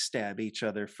backstab each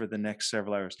other for the next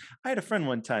several hours. I had a friend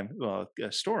one time, well,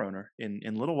 a store owner in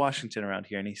Little Washington around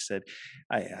here, and he said,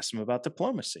 I asked him about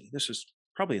diplomacy. This was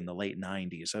probably in the late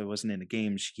 90s. I wasn't into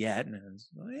games yet. And I was,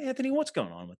 "Hey, Anthony, what's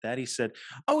going on with that?" He said,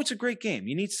 oh, it's a great game.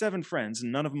 You need 7 friends,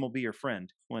 and none of them will be your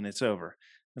friend when it's over.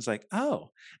 I was like,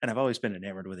 oh, and I've always been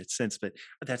enamored with it since. But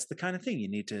that's the kind of thing you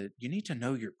need to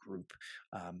know your group,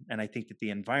 and I think that the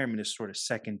environment is sort of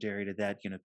secondary to that.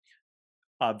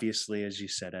 Obviously, as you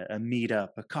said, a meetup,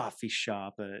 a coffee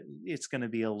shop, it's going to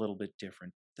be a little bit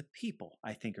different. The people,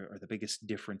 I think, are the biggest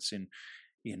difference in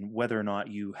whether or not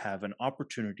you have an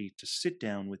opportunity to sit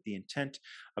down with the intent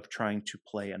of trying to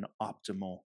play an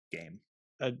optimal game.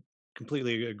 I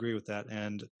completely agree with that,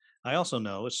 and I also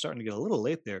know it's starting to get a little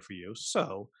late there for you.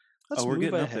 So Oh, let's we're move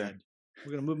getting up there. ahead.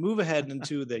 We're gonna move ahead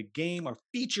into the game, our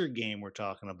feature game we're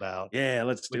talking about, Yeah,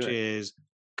 let's do which it. is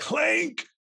Clank.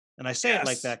 And I say it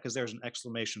like Yes. that because there's an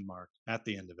exclamation mark at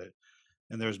the end of it.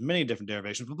 And there's many different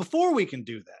derivations. But before we can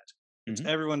do that, it's Hmm.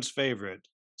 everyone's favorite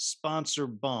sponsor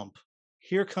bump.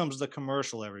 Here comes the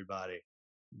commercial, everybody.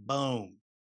 Boom.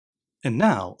 And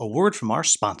now, a word from our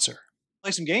sponsor.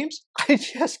 Play some games? I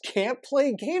just can't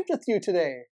play games with you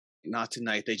today. Not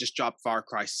tonight. They just dropped Far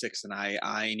Cry 6 and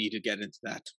I need to get into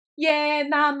that. Yeah,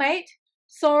 nah, mate.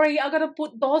 Sorry, I gotta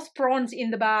put those prawns in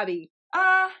the barbie.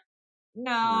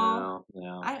 No.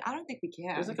 No. I don't think we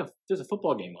can. There's a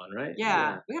football game on, right?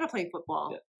 yeah, we gotta play football.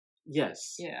 Yeah.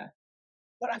 Yes. Yeah.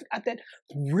 But I've got that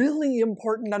really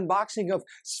important unboxing of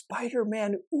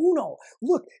Spider-Man Uno.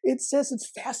 Look, it says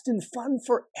it's fast and fun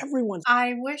for everyone.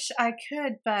 I wish I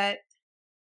could, but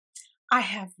I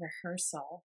have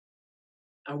rehearsal.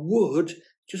 I would,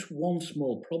 just one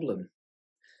small problem.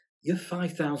 You're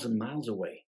 5,000 miles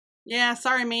away. Yeah,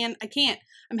 sorry, man. I can't.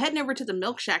 I'm heading over to the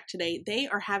Milk Shack today. They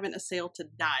are having a sale to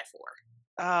die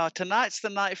for. Tonight's the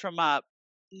night for my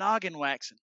noggin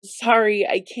waxing. Sorry,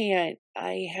 I can't.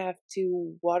 I have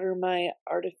to water my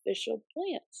artificial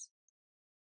plants.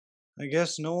 I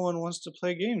guess no one wants to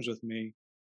play games with me.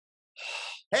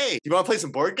 Hey, you want to play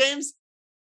some board games?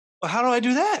 Well, how do I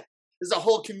do that? There's a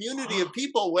whole community of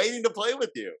people waiting to play with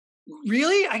you.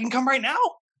 Really? I can come right now?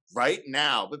 Right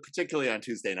now, but particularly on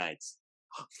Tuesday nights.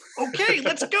 Okay,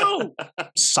 let's go!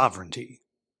 Sovereignty.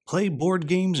 Play board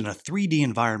games in a 3D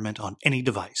environment on any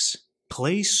device.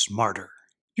 Play smarter.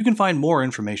 You can find more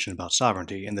information about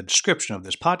Sovereignty in the description of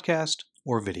this podcast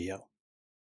or video.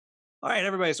 All right,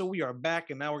 everybody, so we are back,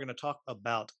 and now we're going to talk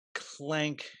about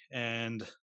Clank. And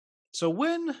so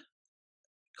when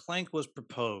Clank was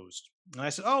proposed. And I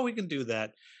said, oh, we can do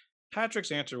that.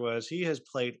 Patrick's answer was he has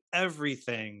played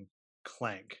everything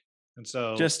Clank. And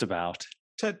so Just about.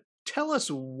 tell us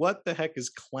what the heck is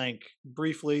Clank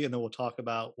briefly, and then we'll talk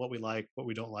about what we like, what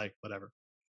we don't like, whatever.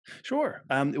 Sure.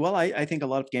 Well, I think a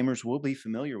lot of gamers will be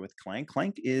familiar with Clank.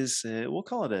 Clank is, we'll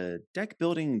call it a deck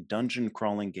building, dungeon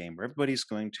crawling game where everybody's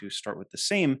going to start with the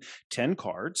same 10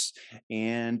 cards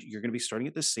and you're going to be starting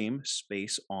at the same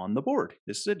space on the board.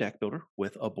 This is a deck builder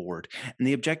with a board. And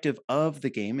the objective of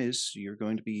the game is you're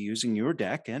going to be using your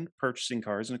deck and purchasing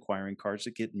cards and acquiring cards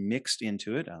that get mixed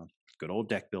into it. Good old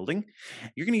deck building.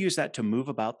 You're going to use that to move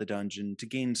about the dungeon, to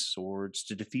gain swords,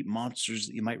 to defeat monsters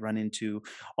that you might run into.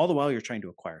 All the while, you're trying to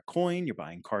acquire coin, you're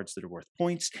buying cards that are worth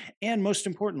points, and most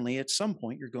importantly, at some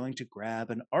point, you're going to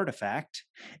grab an artifact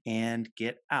and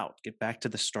get out, get back to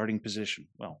the starting position.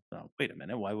 Well, wait a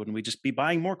minute, why wouldn't we just be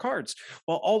buying more cards?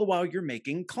 Well, all the while, you're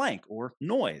making clank or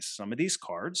noise. Some of these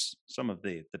cards, some of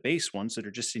the base ones that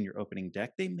are just in your opening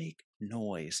deck, they make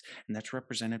noise, and that's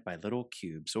represented by little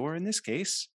cubes, or in this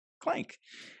case, Clank.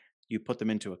 You put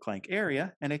them into a Clank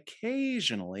area, and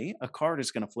occasionally a card is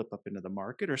going to flip up into the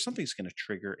market, or something's going to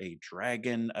trigger a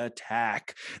dragon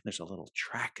attack. There's a little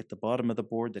track at the bottom of the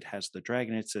board that has the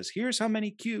dragon. It says, here's how many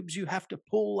cubes you have to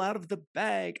pull out of the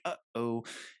bag. Uh-oh.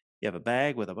 You have a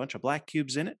bag with a bunch of black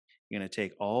cubes in it. You're going to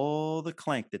take all the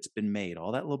Clank that's been made,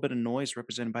 all that little bit of noise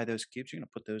represented by those cubes. You're going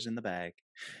to put those in the bag.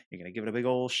 You're going to give it a big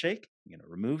old shake. You're going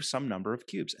to remove some number of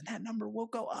cubes, and that number will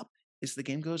go up as the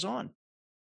game goes on.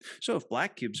 So if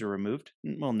black cubes are removed,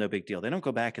 well, no big deal. They don't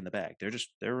go back in the bag.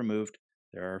 They're removed.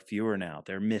 There are fewer now.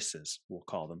 They're misses, we'll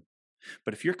call them.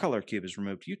 But if your color cube is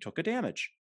removed, you took a damage.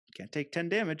 You can't take 10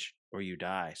 damage or you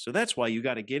die. So that's why you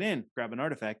got to get in, grab an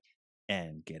artifact,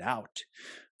 and get out.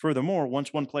 Furthermore,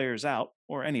 once one player is out,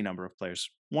 or any number of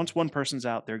players, once one person's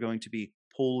out, they're going to be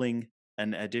doing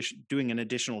an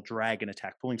additional dragon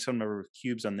attack, pulling some number of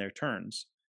cubes on their turns.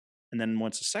 And then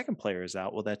once the second player is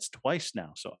out, well, that's twice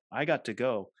now. So I got to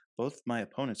go. Both my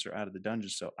opponents are out of the dungeon.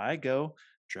 So I go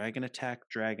dragon attack.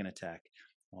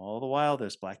 All the while,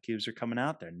 those black cubes are coming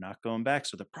out. They're not going back.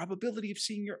 So the probability of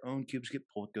seeing your own cubes get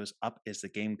pulled goes up as the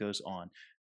game goes on.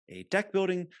 A deck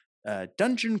building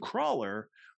dungeon crawler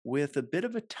with a bit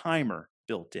of a timer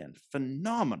built in.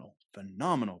 Phenomenal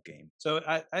game. So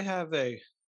I have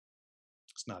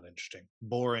it's not interesting,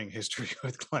 boring history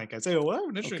with Clank. I'd say, well, I have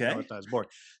an interesting Okay. no, it's not. It's boring.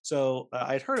 So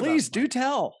I'd heard Please about do Clank,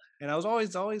 tell. and I was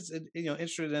always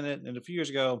interested in it. And a few years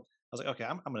ago, I was like, okay,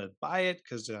 I'm going to buy it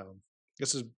because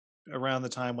this is around the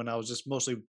time when I was just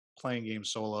mostly playing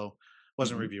games solo,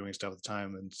 wasn't Mhm. reviewing stuff at the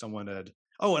time, and someone had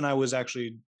and I was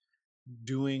actually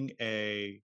doing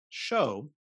a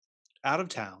show out of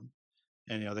town,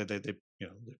 and they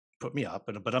put me up,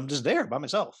 but I'm just there by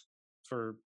myself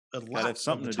for a lot have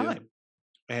something of to the do. time.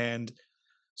 And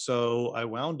so I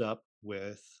wound up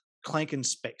with Clank in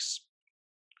Space.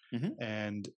 Mhm.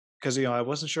 And because I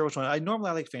wasn't sure which one. I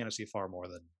normally like fantasy far more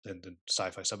than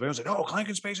sci-fi stuff. Everyone's like, "Oh, Clank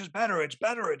in Space is better. It's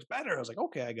better. It's better." I was like,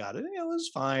 "Okay, I got it." It was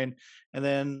fine. And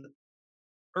then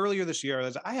earlier this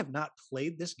year, I have not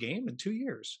played this game in 2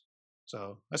 years,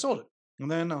 so I sold it.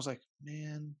 And then I was like,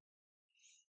 "Man,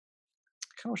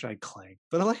 I kind of wish I had Clank,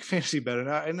 but I like fantasy better."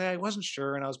 And I wasn't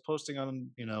sure, and I was posting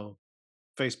on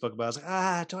Facebook about it. I was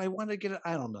like, do I want to get it?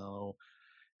 I don't know.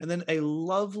 And then a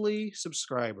lovely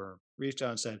subscriber reached out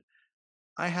and said,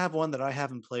 I have one that I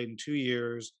haven't played in 2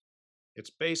 years. It's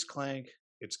base Clank.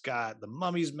 It's got the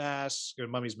Mummy's Curse,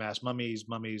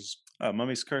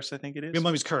 Curse, I think it is. yeah,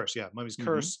 Mummy's Curse, yeah, Mummy's Mhm.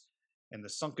 Curse, and the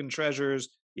Sunken Treasures.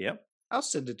 Yep. I'll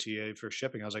send it to you for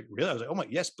shipping. I was like, really? I was like, oh my,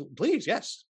 yes, please,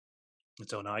 yes. And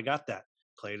so now I got that.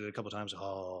 Played it a couple times.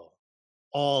 Oh,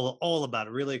 all about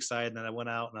it. Really excited. And then I went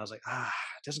out and I was like,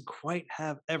 it doesn't quite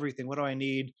have everything. What do I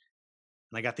need?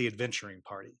 And I got the adventuring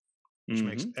party, which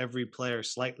makes Mhm. every player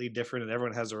slightly different, and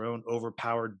everyone has their own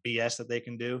overpowered BS that they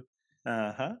can do.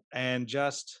 Uh-huh. And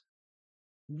just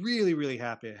really, really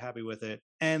happy with it.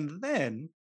 And then,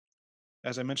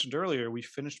 as I mentioned earlier, we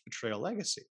finished Betrayal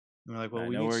Legacy. And we're like, well, I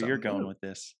we know need where you're something going new. with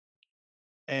this.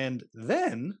 And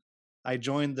then I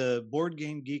joined the Board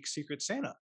Game Geek Secret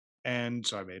Santa. And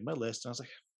so I made my list, and I was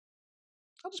like,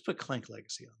 I'll just put Clank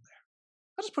Legacy on there.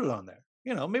 I'll just put it on there.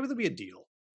 Maybe there'll be a deal.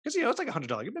 Because, it's like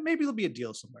 $100, but maybe there'll be a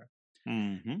deal somewhere.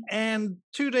 Mhm. And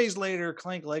 2 days later,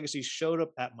 Clank Legacy showed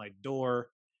up at my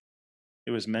door.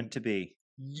 It was meant to be.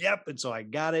 Yep. And so I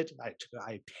got it.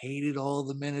 I painted all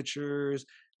the miniatures.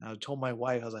 And I told my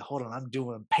wife, I was like, hold on, I'm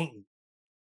painting.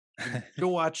 Go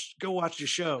watch your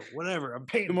show. Whatever. I'm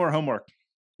painting. Do more homework.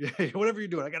 Yeah, whatever you're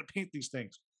doing, I got to paint these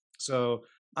things. So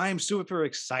I'm super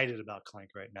excited about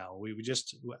Clank right now. We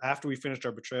just, after we finished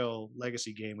our Betrayal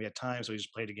Legacy game, we had time, so we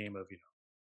just played a game of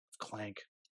Clank,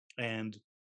 and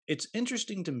it's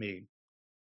interesting to me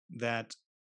that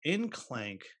in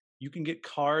Clank you can get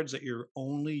cards that you're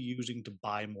only using to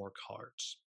buy more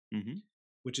cards, Mm-hmm.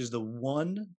 which is the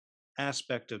one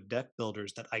aspect of deck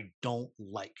builders that I don't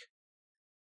like.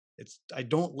 I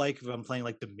don't like if I'm playing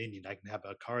like Dominion, I can have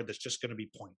a card that's just going to be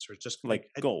points, or it's just Like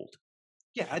gold.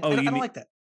 yeah, I Oh, you don't mean like that.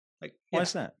 Like, why yeah,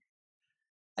 is that?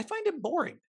 I find it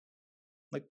boring.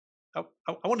 Like, I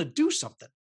want to do something,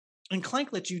 and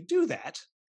Clank lets you do that,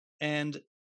 and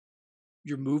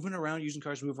you're moving around using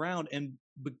cards to move around, and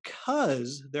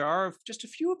because there are just a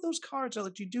few of those cards that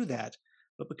let you do that,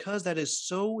 but because that is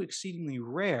so exceedingly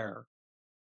rare,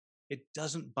 it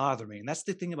doesn't bother me. And that's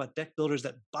the thing about deck builders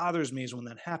that bothers me, is when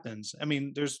that happens. I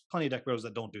mean, there's plenty of deck builders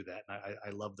that don't do that, and I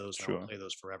love those, and I will Sure. play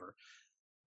those forever.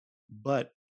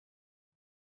 But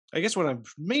I guess what I'm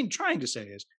trying to say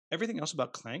is everything else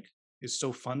about Clank is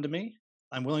so fun to me.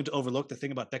 I'm willing to overlook the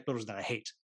thing about deck builders that I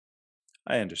hate.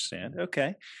 I understand.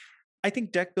 Okay. I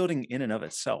think deck building in and of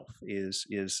itself is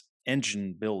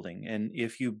engine building, and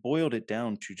if you boiled it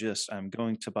down to just I'm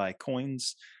going to buy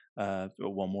coins,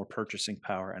 more purchasing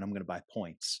power, and I'm going to buy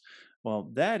points. Well,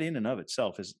 that in and of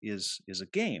itself is a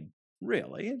game.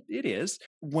 Really, it is.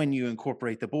 When you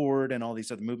incorporate the board and all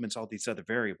these other movements, all these other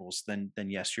variables, then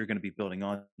yes, you're going to be building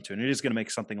onto it. And it is going to make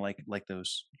something like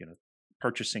those,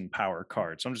 purchasing power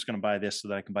cards. I'm just going to buy this so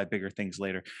that I can buy bigger things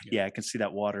later. Yeah, I can see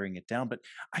that watering it down, but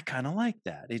I kind of like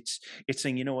that. It's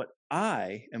saying, you know what,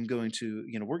 I am going to,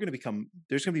 we're going to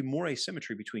there's going to be more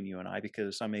asymmetry between you and I,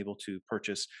 because I'm able to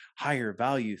purchase higher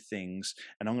value things,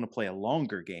 and I'm going to play a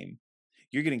longer game.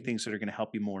 You're getting things that are going to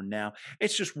help you more now.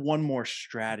 It's just one more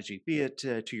strategy, be it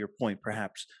to your point,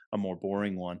 perhaps a more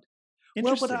boring one.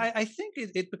 Well, but I think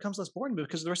it becomes less boring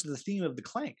because of the rest of the theme of the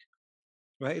Clank.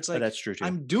 Right? It's like, that's true too.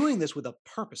 I'm doing this with a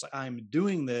purpose. I'm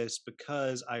doing this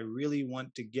because I really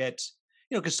want to get,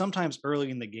 because sometimes early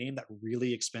in the game that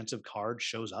really expensive card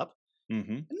shows up,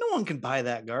 Mm-hmm. and no one can buy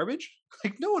that garbage.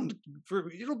 Like no one,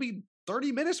 it'll be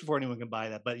 30 minutes before anyone can buy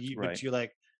that. But you're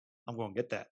like, I'm going to get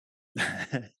that.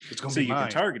 It's going to So be you mine.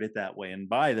 can target it that way and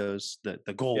buy the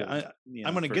gold. Yeah,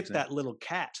 I'm going to get that little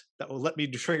cat that will let me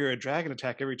trigger a dragon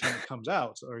attack every time it comes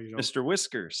out. Or Mr.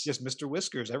 Whiskers. Yes, Mr.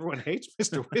 Whiskers. Everyone hates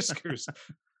Mr. Whiskers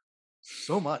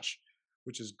so much,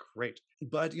 which is great.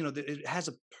 But it has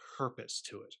a purpose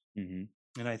to it, Mm-hmm.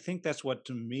 and I think that's what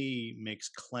to me makes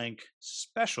Clank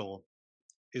special.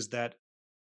 Is that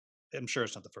I'm sure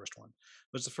it's not the first one,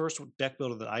 but it's the first deck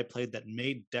builder that I played that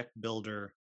made deck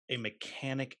builder a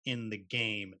mechanic in the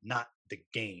game, not the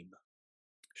game.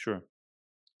 Sure.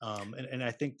 And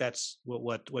I think that's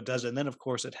what does it. And then of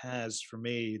course it has for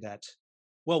me that,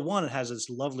 well, one, it has this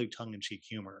lovely tongue-in-cheek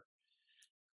humor.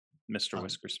 Mr.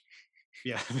 Whiskers.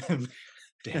 Yeah.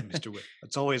 Damn, Mr. Whiskers.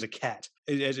 It's always a cat.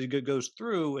 As it goes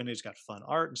through, and it's got fun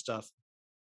art and stuff,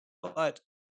 but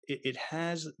it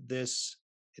has this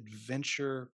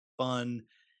adventure, fun,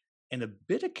 and a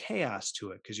bit of chaos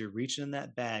to it, because you're reaching in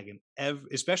that bag, and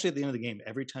especially at the end of the game,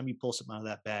 every time you pull something out of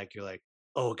that bag, you're like,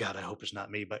 oh God, I hope it's not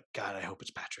me, but God, I hope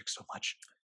it's Patrick so much.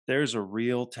 There's a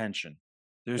real tension.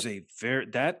 There's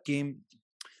that game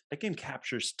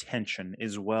captures tension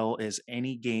as well as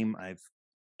any game I've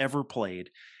ever played.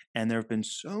 And there have been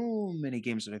so many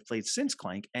games that I've played since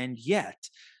Clank, and yet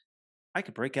I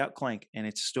could break out Clank and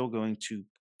it's still going to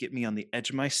get me on the edge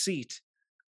of my seat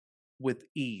with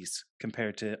ease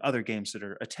compared to other games that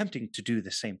are attempting to do the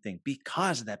same thing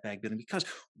because of that bag building. Because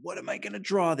what am I going to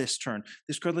draw this turn?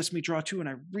 This card lets me draw 2, and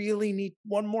I really need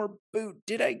one more boot.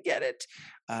 Did I get it?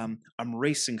 I'm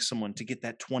racing someone to get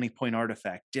that 20-point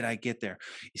artifact. Did I get there?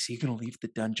 Is he going to leave the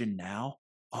dungeon now?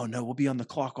 Oh no, we'll be on the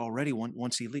clock already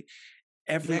once he leaves.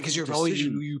 Because you're always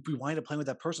you wind up playing with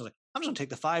that person. Like, I'm just gonna take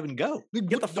the 5 and go.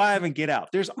 Get the 5 and get out.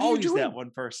 There's always doing? that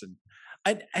one person.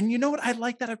 And you know what? I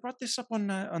like that. I brought this up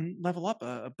on Level Up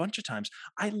a bunch of times.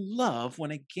 I love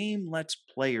when a game lets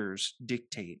players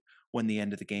dictate when the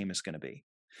end of the game is going to be.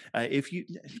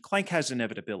 Clank has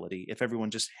inevitability. If everyone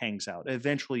just hangs out,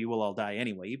 eventually you will all die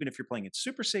anyway, even if you're playing it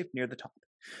super safe near the top.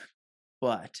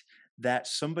 But that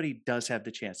somebody does have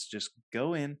the chance to just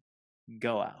go in,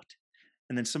 go out.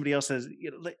 And then somebody else says,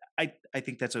 I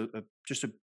think that's just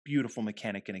a beautiful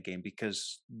mechanic in a game,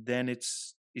 because then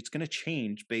it's going to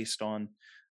change based on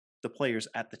the players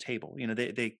at the table.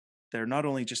 They're not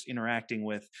only just interacting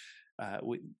with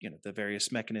the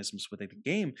various mechanisms within the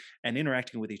game and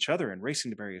interacting with each other and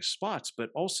racing to various spots, but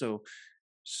also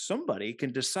somebody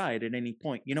can decide at any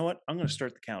point, you know what, I'm going to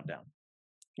start the countdown.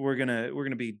 We're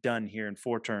gonna be done here in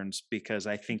 4 turns because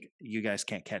I think you guys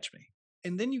can't catch me.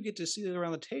 And then you get to see it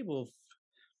around the table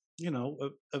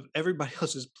of everybody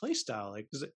else's play style.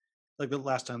 like the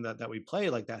last time that we played,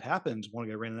 like that happened. One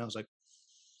guy ran and I was like,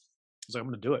 I'm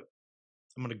gonna do it.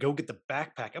 I'm gonna go get the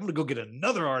backpack. I'm gonna go get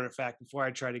another artifact before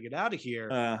I try to get out of here.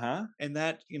 And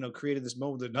that, created this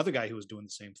moment with another guy who was doing the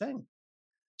same thing.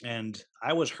 And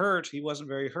I was hurt. He wasn't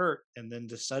very hurt. And then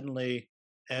just suddenly,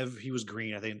 he was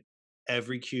green. I think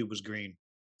every cube was green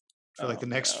for like the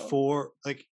next 4.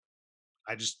 Like,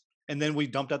 and then we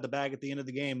dumped out the bag at the end of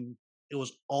the game. It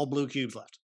was all blue cubes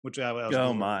left, which I was.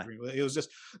 Oh my! It was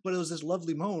but it was this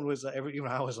lovely moment. Was I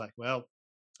was like, well,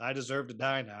 I deserve to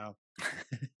die now.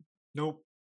 Nope.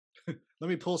 Let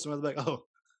me pull some of the bag. Oh,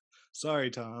 sorry,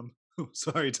 Tom.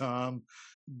 Sorry, Tom.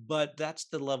 But that's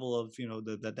the level of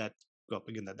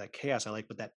that chaos I like,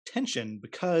 but that tension,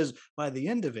 because by the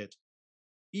end of it,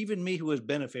 even me who has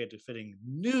benefiting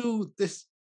knew this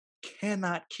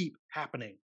cannot keep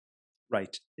happening.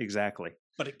 Right. Exactly.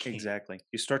 But it can. Exactly.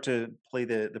 You start to play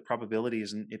the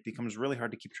probabilities, and it becomes really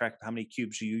hard to keep track of how many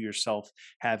cubes you yourself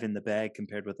have in the bag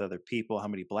compared with other people, how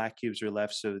many black cubes are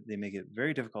left. So they make it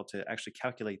very difficult to actually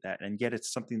calculate that. And yet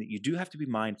it's something that you do have to be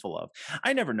mindful of.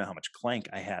 I never know how much Clank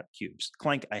I have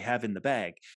I have in the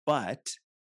bag, but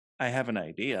I have an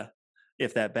idea.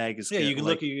 If that bag is you can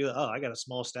look at I got a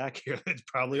small stack here. It's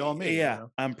probably all me. Yeah,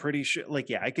 I'm pretty sure.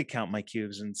 I could count my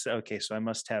cubes and say, okay, so I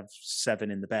must have 7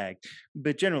 in the bag.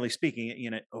 But generally speaking,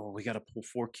 we got to pull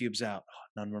 4 cubes out.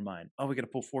 Oh, none were mine. Oh, we got to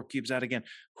pull 4 cubes out again.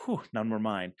 Whew, none were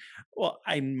mine. Well,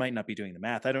 I might not be doing the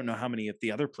math. I don't know how many of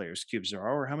the other players' cubes there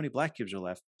are or how many black cubes are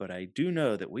left, but I do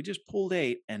know that we just pulled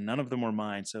 8 and none of them were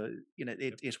mine. So,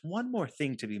 it's one more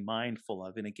thing to be mindful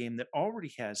of in a game that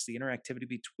already has the interactivity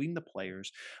between the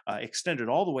players, extended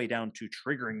all the way down to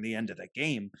triggering the end of the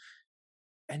game,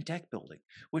 and deck building,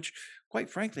 which quite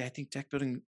frankly, I think deck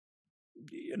building,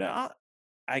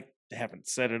 I haven't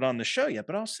said it on the show yet,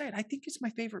 but I'll say it. I think it's my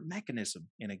favorite mechanism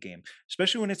in a game,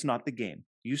 especially when it's not the game.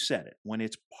 You said it, when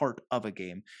it's part of a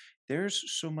game. There's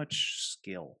so much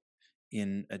skill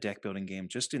in a deck building game,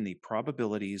 just in the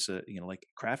probabilities, like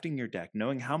crafting your deck,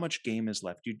 knowing how much game is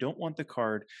left. You don't want the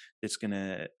card that's going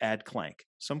to add Clank.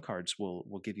 Some cards will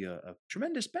give you a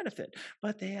tremendous benefit,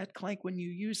 but they add Clank when you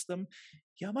use them.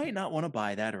 You might not want to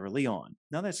buy that early on.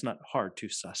 Now, that's not hard to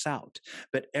suss out,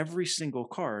 but every single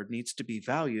card needs to be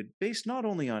valued based not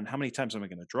only on how many times am I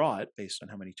going to draw it, based on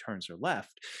how many turns are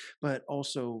left, but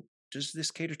also, does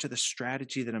this cater to the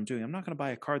strategy that I'm doing? I'm not going to buy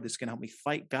a card that's going to help me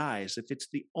fight guys. If it's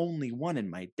the only one in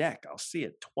my deck, I'll see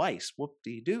it twice.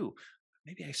 Whoop-de-doo.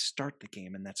 Maybe I start the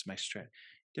game and that's my strategy.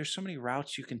 There's so many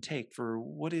routes you can take for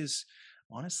what is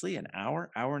honestly an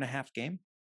hour and a half game.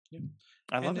 Yeah.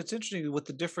 It's interesting with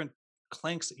the different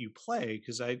Clanks that you play,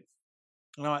 because I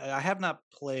have not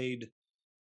played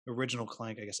original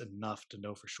Clank, I guess, enough to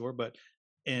know for sure, but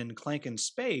in Clank in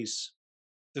Space,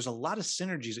 there's a lot of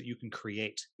synergies that you can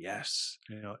create. Yes.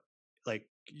 Like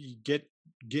you get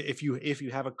if you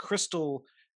have a crystal,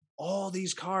 all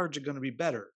these cards are going to be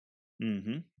better.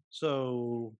 Mm-hmm.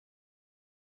 So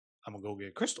I'm going to go get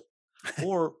a crystal.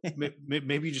 Or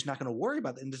maybe you're just not going to worry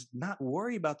about it and just not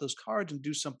worry about those cards and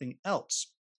do something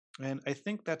else. And I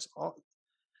think that's all.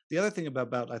 The other thing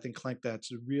about I think Clank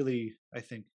that's really, I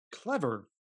think, clever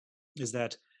is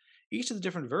that each of the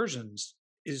different versions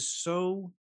is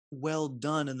so well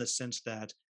done in the sense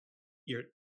that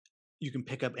you can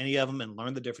pick up any of them and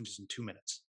learn the differences in 2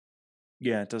 minutes.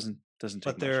 Yeah, it doesn't take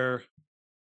but much.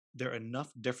 They're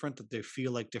enough different that they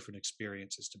feel like different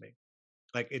experiences to me.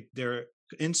 Like they're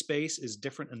in Space is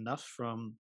different enough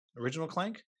from original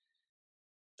Clank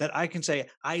that I can say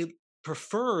I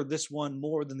prefer this one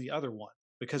more than the other one,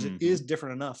 because it is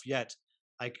different enough. Yet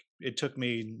it took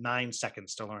me 9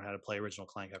 seconds to learn how to play original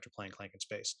Clank after playing Clank in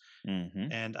Space.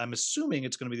 Mm-hmm. And I'm assuming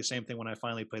it's going to be the same thing when I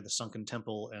finally play the Sunken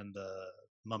Temple and the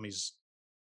Mummy's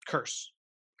Curse.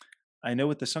 I know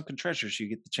with the Sunken Treasures, you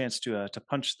get the chance to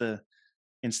punch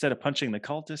instead of punching the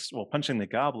cultist, punching the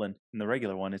goblin in the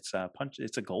regular one, it's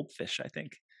a goldfish, I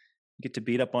think. You get to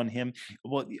beat up on him.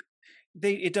 Well,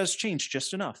 it does change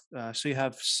just enough. So you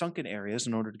have sunken areas.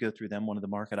 In order to go through them, one of the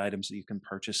market items that you can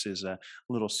purchase is a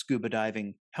little scuba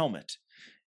diving helmet.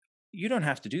 You don't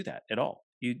have to do that at all.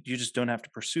 You just don't have to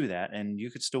pursue that, and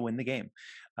you could still win the game.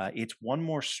 It's one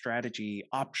more strategy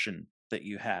option that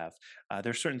you have.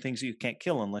 There's certain things that you can't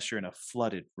kill unless you're in a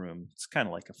flooded room. It's kind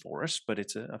of like a forest, but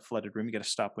it's a flooded room. You got to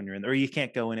stop when you're in there, or you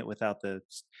can't go in it without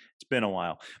it's been a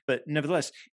while. But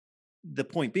nevertheless, the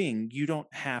point being, you don't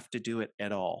have to do it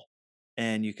at all,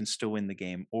 and you can still win the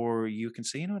game. Or you can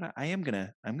say, you know what, I'm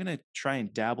gonna try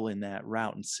and dabble in that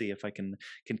route and see if I can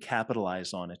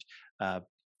capitalize on it.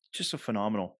 Just a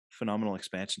phenomenal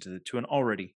expansion to an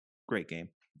already great game.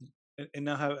 And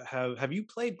now, have you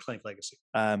played Clank Legacy?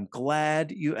 I'm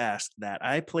glad you asked that.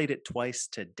 I played it twice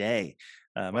today.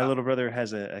 My Wow. little brother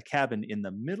has a cabin in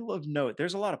the middle of nowhere.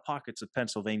 There's a lot of pockets of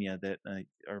Pennsylvania that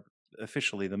are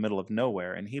officially the middle of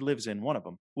nowhere, and he lives in one of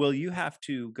them. Well, you have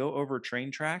to go over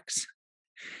train tracks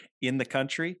in the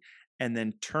country and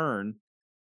then turn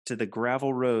to the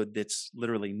gravel road that's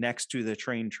literally next to the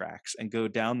train tracks and go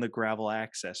down the gravel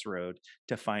access road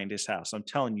to find his house. I'm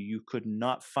telling you, you could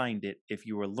not find it if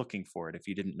you were looking for it, if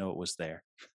you didn't know it was there.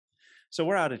 So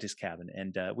we're out at his cabin,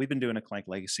 and we've been doing a Clank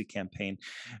Legacy campaign.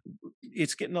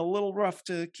 It's getting a little rough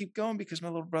to keep going because my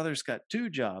little brother's got 2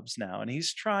 jobs now, and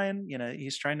he's trying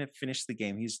to finish the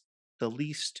game. He's the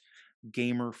least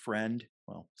gamer friend,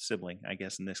 well, sibling, I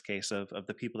guess, in this case, of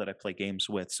the people that I play games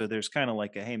with. So there's kind of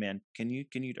like a, hey man,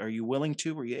 are you willing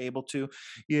to? Were you able to?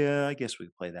 Yeah, I guess we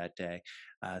could play that day.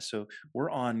 So we're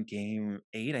on game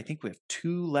 8. I think we have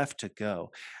 2 left to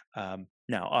go.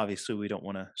 Now, obviously, we don't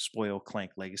want to spoil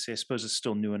Clank Legacy. I suppose it's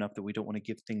still new enough that we don't want to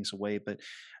give things away, but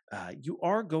you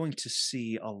are going to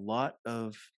see you're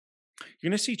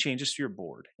going to see changes to your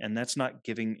board, and that's not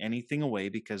giving anything away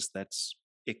because that's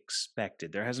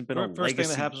expected. There hasn't been a First legacy thing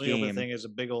that happens when you open game. the thing is a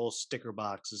big old sticker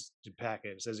box is to pack it.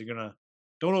 It says you're gonna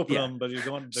don't open Yeah. them, but they're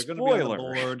going to be on the Spoiler,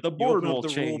 board. the You board open up will the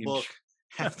change. rule book.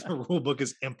 Half the rule book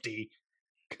is empty.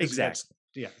 'Cause that's- Exactly.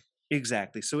 Yeah.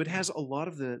 Exactly. So it has a lot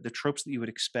of the tropes that you would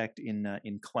expect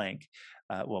in Clank,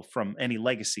 well, from any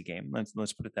legacy game.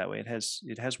 Let's put it that way. It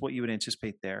has what you would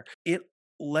anticipate there. It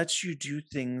lets you do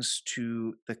things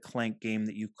to the Clank game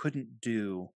that you couldn't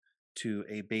do to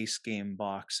a base game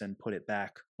box and put it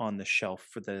back on the shelf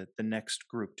for the next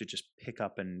group to just pick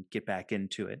up and get back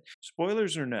into it.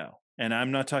 Spoilers or no? And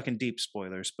I'm not talking deep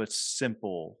spoilers, but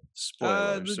simple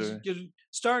spoilers.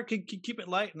 Keep it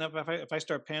light. And if I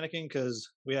start panicking because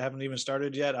we haven't even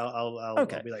started yet, I'll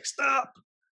Okay. be like, stop.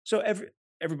 So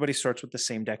everybody starts with the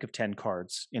same deck of 10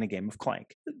 cards in a game of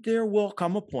Clank. There will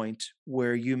come a point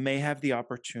where you may have the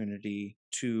opportunity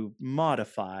to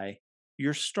modify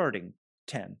your starting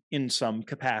 10 in some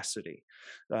capacity.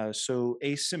 So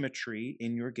asymmetry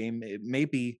in your game, it may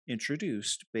be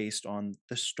introduced based on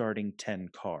the starting 10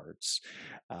 cards.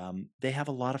 They have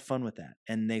a lot of fun with that,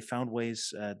 and they found ways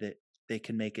that they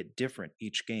can make it different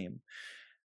each game.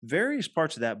 Various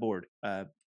parts of that board,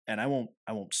 and I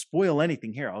won't spoil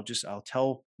anything here. I'll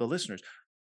tell the listeners,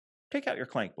 take out your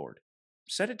Clank board,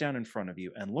 set it down in front of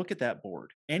you, and look at that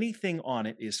board. Anything on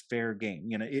it is fair game.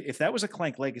 If that was a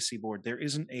Clank Legacy board, there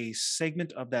isn't a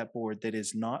segment of that board that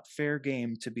is not fair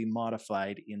game to be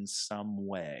modified in some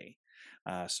way.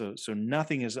 So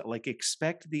nothing is like,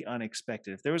 expect the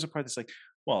unexpected. If there was a part that's like,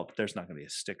 well, there's not going to be a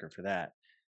sticker for that,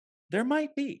 there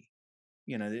might be.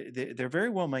 There very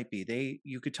well might be.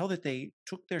 You could tell that they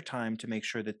took their time to make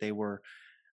sure that they were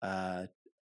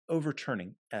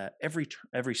overturning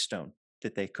every stone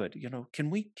that they could.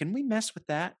 Can we mess with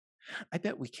that? I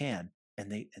bet we can,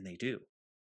 and they do.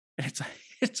 And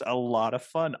it's a lot of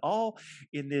fun, all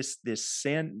in this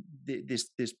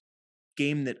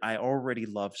game that I already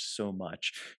love so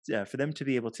much. For them to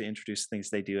be able to introduce things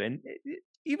they do, and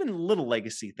even little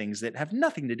legacy things that have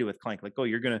nothing to do with Clank, like, oh,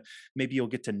 maybe you'll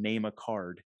get to name a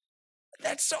card.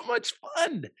 That's so much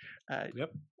fun.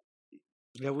 Yep.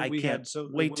 Yeah, I can't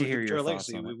wait to hear your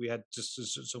thoughts on it. We had just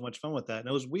so much fun with that, and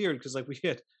it was weird because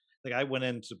I went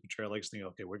into Betrayal Legacy thinking,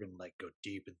 okay, we're gonna go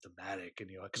deep and thematic, and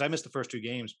because I missed the first 2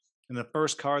 games, and the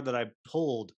first card that I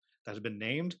pulled that had been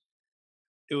named,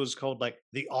 it was called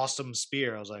the Awesome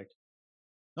Spear. I was like,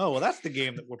 oh well, that's the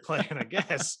game that we're playing, I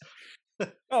guess.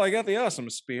 Oh, I got the Awesome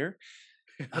Spear.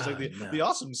 I was like the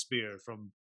Awesome Spear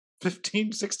from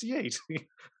 1568.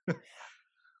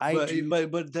 But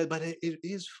it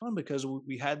is fun because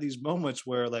we had these moments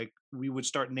where we would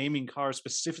start naming cars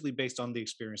specifically based on the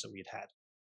experience that we had.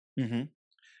 Mm-hmm.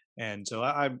 And so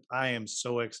I am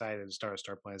so excited to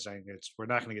start playing this. We're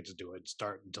not going to get to do it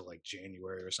start until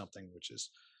January or something, which is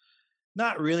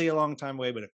not really a long time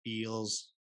away, but it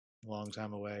feels a long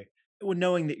time away. Well,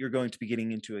 knowing that you're going to be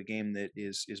getting into a game that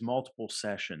is multiple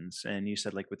sessions, and you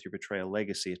said with your Betrayal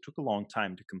Legacy, it took a long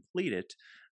time to complete it.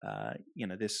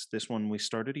 This one we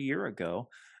started a year ago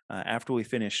after we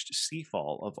finished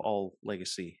Seafall. Of all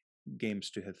Legacy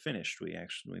games to have finished,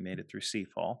 we made it through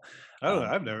Seafall. Oh,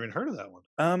 I've never even heard of that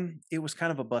one. It was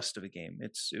kind of a bust of a game.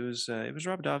 It was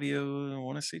Rob Daviau, I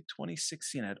want to say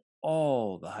 2016, had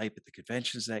all the hype at the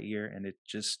conventions that year, and it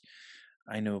just,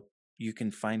 I know you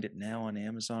can find it now on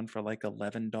Amazon for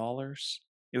 $11.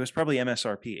 It was probably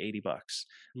MSRP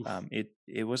 $80.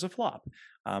 It was a flop,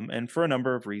 and for a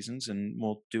number of reasons. And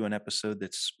we'll do an episode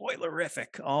that's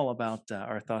spoilerific, all about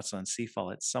our thoughts on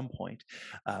Seafall at some point.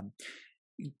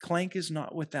 Clank is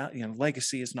not without,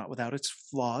 Legacy is not without its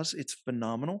flaws. It's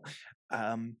phenomenal.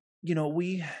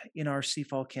 We in our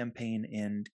Seafall campaign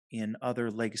and in other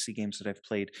Legacy games that I've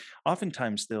played,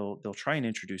 oftentimes they'll try and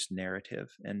introduce narrative,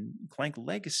 and Clank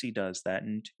Legacy does that,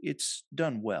 and it's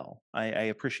done well. I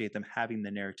appreciate them having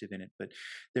the narrative in it, but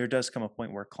there does come a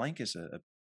point where Clank is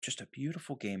just a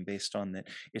beautiful game based on that.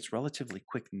 It's relatively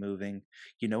quick moving.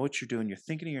 You know what you're doing. You're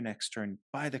thinking of your next turn.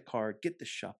 Buy the card, get the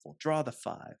shuffle, draw the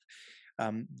 5.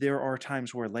 There are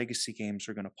times where Legacy games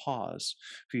are going to pause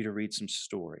for you to read some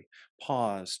story,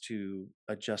 pause to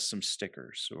adjust some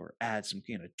stickers or add some,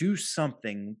 do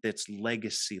something that's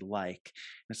Legacy-like.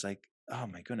 And it's like, oh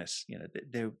my goodness,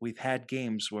 we've had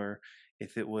games where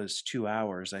if it was 2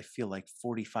 hours, I feel like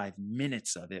 45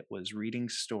 minutes of it was reading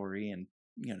story and,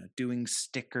 doing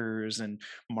stickers and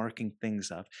marking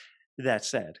things up. That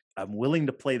said, I'm willing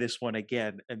to play this one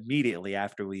again immediately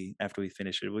after we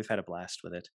finish it. We've had a blast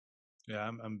with it. Yeah,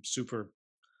 I'm super,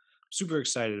 super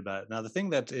excited about it. Now, the thing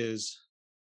that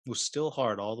was still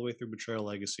hard all the way through Betrayal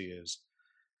Legacy is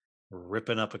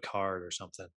ripping up a card or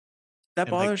something. That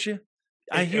bothers you?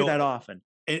 I hear that often.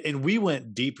 And we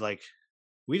went deep, like,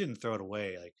 we didn't throw it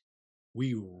away. Like,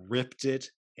 we ripped it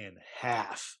in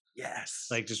half. Yes.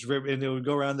 Like, just rip, and it would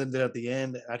go around, and then at the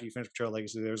end, after you finish Betrayal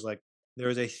Legacy, there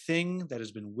is a thing that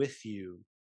has been with you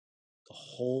the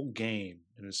whole game.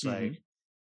 And it's like,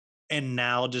 and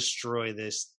now destroy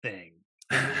this thing.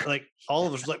 And like all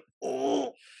of us like,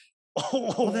 well,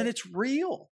 then it's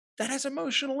real. That has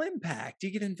emotional impact.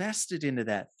 You get invested into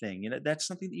that thing. That's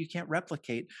something that you can't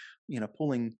replicate,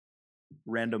 pulling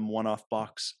random one-off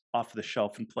box off the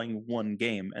shelf and playing one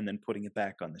game and then putting it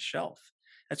back on the shelf.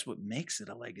 That's what makes it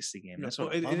a Legacy game. That's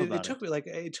what I love about it.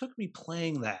 It took me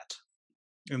playing that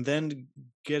and then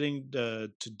getting to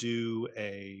do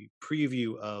a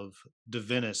preview of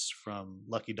Divinus from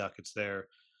Lucky Duck. It's their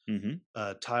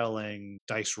tile laying,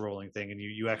 dice rolling thing, and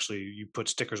you put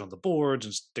stickers on the boards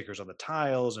and stickers on the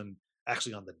tiles and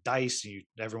actually on the dice. And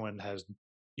everyone has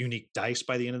unique dice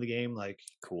by the end of the game. Like,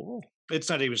 cool. It's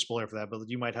not even a spoiler for that, but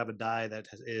you might have a die that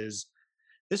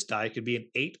this die could be an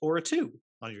 8 or a 2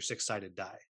 on your 6-sided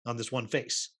die on this one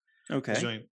face. Okay.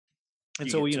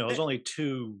 And so it was only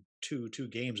two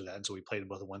games of that, and so we played them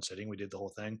both in one sitting. We did the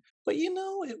whole thing, but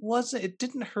it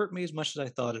didn't hurt me as much as I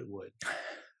thought it would.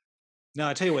 Now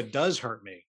I tell you what does hurt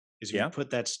me is you put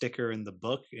that sticker in the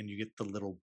book and you get the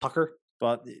little pucker.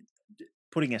 But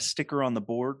putting a sticker on the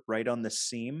board right on the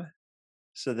seam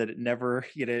so that it never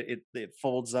it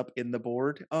folds up in the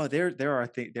board. Oh, there are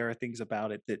things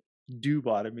about it that do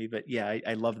bother me, but yeah,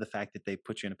 I love the fact that they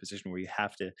put you in a position where you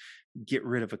have to get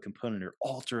rid of a component or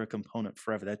alter a component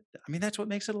forever. That's what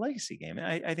makes it a Legacy game.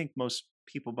 I think most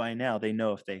people by now, they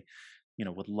know if they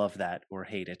would love that or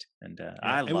hate it, and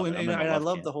I love it. I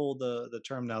love the whole the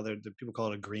term now. The people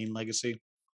call it a green legacy.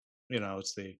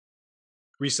 It's the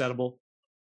resettable.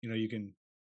 You can.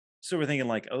 So we're thinking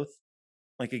like Oath,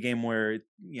 like a game where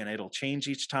it'll change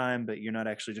each time, but you're not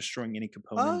actually destroying any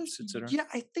components, etc. Yeah,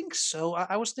 I think so.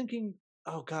 I was thinking,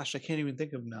 oh gosh, I can't even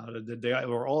think of now. They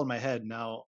were all in my head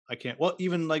now. I can't. Well,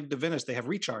 even like Divinus, they have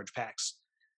recharge packs,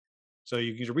 so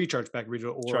you can get a recharge pack, or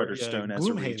Charterstone as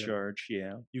a recharge.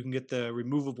 Yeah, you can get the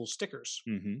removable stickers,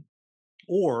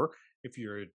 or if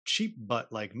you're a cheap butt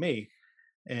like me,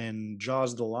 and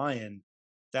Jaws the Lion,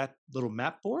 that little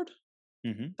map board,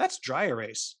 that's dry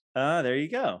erase. There you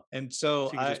go. And so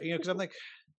because I was like,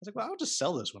 well, I'll just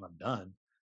sell this when I'm done,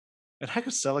 and I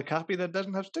could sell a copy that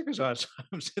doesn't have stickers on it. So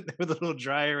I'm sitting there with a little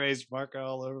dry erase marker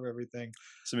all over everything.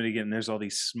 Somebody again, there's all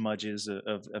these smudges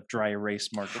of dry erase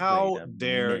marker. How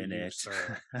dare you,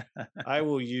 sir? I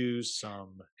will use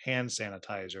some hand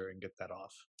sanitizer and get that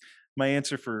off. My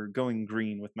answer for going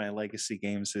green with my Legacy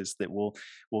games is that we'll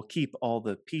keep all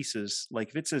the pieces. Like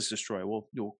if it says destroy,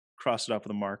 you'll cross it off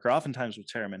with a marker. Oftentimes we'll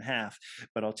tear them in half,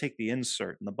 but I'll take the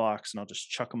insert in the box and I'll just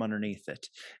chuck them underneath it.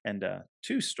 And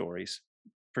 2 stories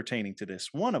pertaining to this,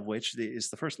 one of which is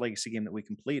the first Legacy game that we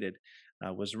completed,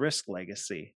 was Risk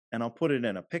Legacy, and I'll put it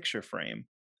in a picture frame.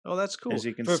 Oh, that's cool. As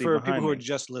you can see for people who are me.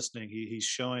 just listening, he's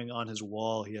showing on his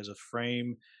wall. He has a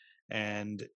frame,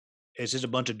 and it's just a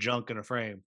bunch of junk in a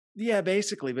frame. Yeah,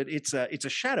 basically, but it's a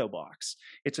shadow box.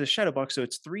 It's a shadow box, so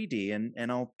it's 3D, and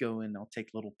I'll go and I'll take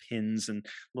little pins and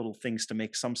little things to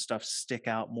make some stuff stick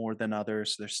out more than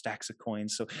others. There's stacks of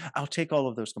coins, so I'll take all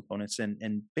of those components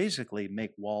and basically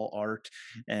make wall art.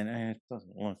 And it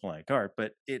doesn't look like art,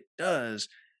 but it does.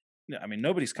 I mean,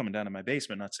 nobody's coming down to my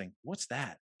basement not saying, "What's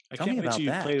that?" I can't wait till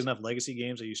you've played enough Legacy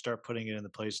games that you start putting it in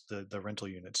the rental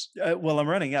units. Well, I'm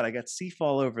running out. I got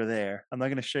Seafall over there. I'm not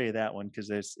going to show you that one because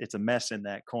it's a mess in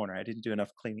that corner. I didn't do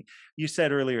enough cleaning. You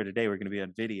said earlier today we're going to be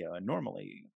on video, and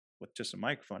normally with just a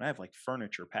microphone. I have like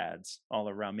furniture pads all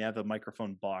around me. I have a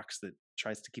microphone box that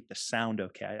tries to keep the sound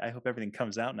okay. I hope everything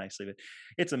comes out nicely, but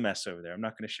it's a mess over there. I'm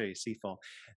not going to show you Seafall.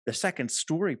 The second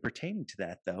story pertaining to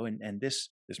that, though, and this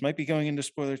might be going into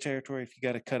spoiler territory. If you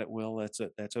got to cut it, Will,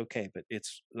 that's okay. But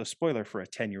it's a spoiler for a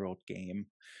 10-year-old game.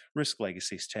 Risk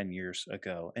Legacy's 10 years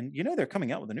ago, and they're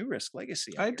coming out with a new Risk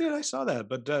Legacy. I saw that,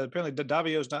 but apparently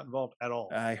Davio's not involved at all.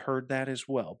 I heard that as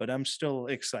well, but I'm still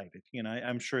excited.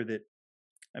 I'm sure that.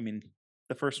 I mean,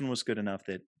 the first one was good enough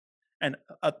that, and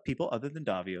people other than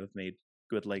Davio have made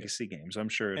good legacy games. I'm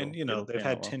sure, and they've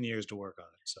had 10 years to work on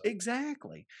it. So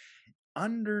exactly.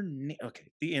 Underneath,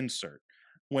 okay, the insert.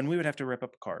 When we would have to rip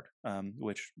up a card,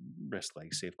 which Risk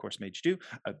Legacy, of course, made you do,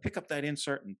 I'd pick up that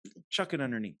insert and chuck it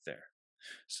underneath there.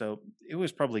 So it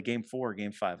was probably game 4 or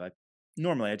game 5. I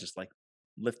just like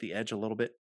lift the edge a little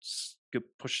bit,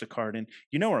 push the card in.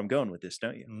 You know where I'm going with this,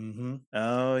 don't you? Mm-hmm.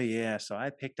 Oh yeah. So I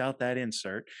picked out that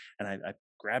insert and I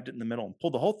grabbed it in the middle and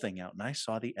pulled the whole thing out, and I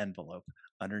saw the envelope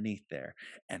underneath there,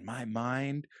 and my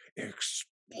mind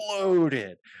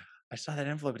exploded. I saw that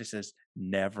envelope and it says,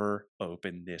 "Never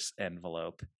open this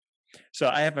envelope." So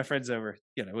I have my friends over.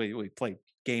 We played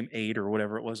game 8 or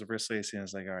whatever it was of Risk Legacy, and I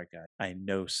was like, "All right, guys, I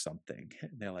know something."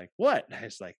 And they're like, "What?" And I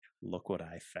was like, "Look what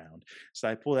I found." So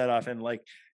I pull that off, and like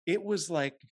it was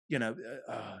like,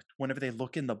 whenever they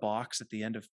look in the box at the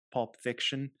end of Pulp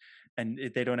Fiction and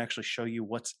they don't actually show you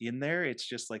what's in there, it's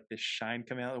just like this shine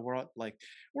coming out. We're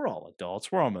all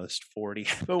adults. We're almost 40,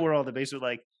 but we're all in the basement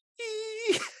like,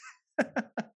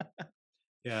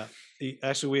 yeah.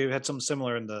 Actually, we had something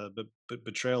similar in the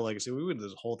Betrayal Legacy. We would do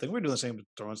this whole thing. We were doing the same,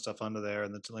 throwing stuff under there,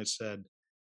 and then somebody said,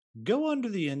 "Go under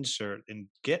the insert and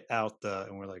get out the,"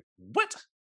 and we're like, "What?"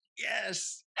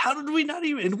 Yes. How did we not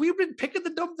even? And we've been picking the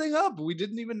dumb thing up. We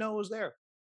didn't even know it was there.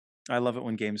 I love it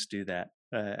when games do that.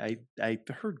 I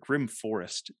heard Grim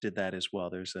Forest did that as well.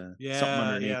 There's something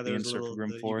underneath the insert for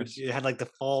Grim Forest. It had like the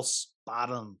false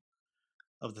bottom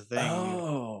of the thing.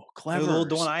 Oh, clever!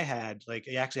 The one I had, like,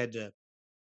 you actually had to.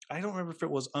 I don't remember if it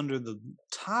was under the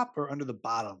top or under the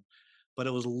bottom, but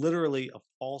it was literally a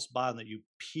false bottom that you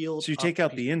peeled. So you take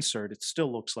out the insert, it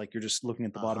still looks like you're just looking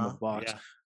at the bottom of the box. Yeah.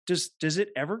 Does it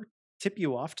ever tip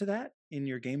you off to that in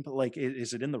your game? Like,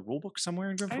 is it in the rule book somewhere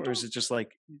in Grim Forest, or is it just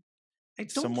like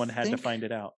someone had to find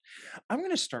it out? I'm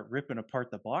going to start ripping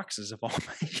apart the boxes of all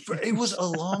my It was a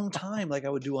long time. Like, I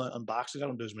would do unboxings. I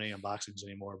don't do as many unboxings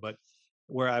anymore, but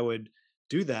where I would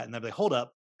do that and I'd be like, hold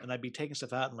up. And I'd be taking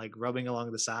stuff out and like rubbing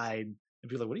along the side. And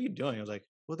people were like, "What are you doing?" I was like,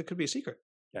 "Well, there could be a secret.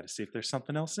 Got to see if there's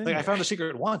something else in there." I found a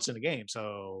secret once in a game.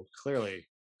 So clearly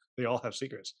they all have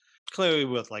secrets. Clearly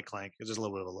with like Clank, it's just a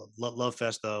little bit of a love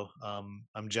fest though.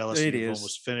 I'm jealous it is.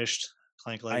 Almost finished.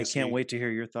 Clank Legacy. I can't wait to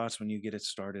hear your thoughts when you get it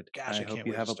started. Gosh, I hope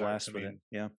you have a blast with it.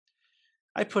 Yeah.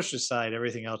 I pushed aside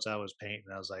everything else I was painting.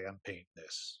 I was like, I'm painting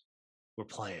this. We're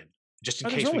playing. Just in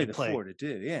case we can play. To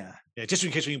do, yeah. Yeah, just in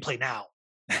case we can play now.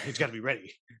 It's got to be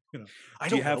ready. Do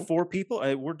you have 4 people?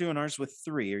 We're doing ours with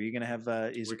 3. Are you going to have?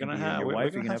 Is it going to have your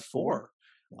wife? You're going to have 4.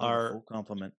 Our full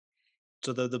complement.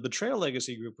 So the Betrayal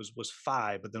Legacy group was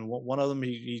 5, but then one of them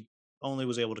he only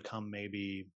was able to come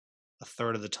maybe a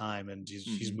third of the time, and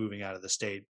he's moving out of the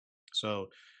state. So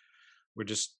we're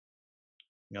just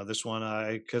this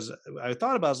one because I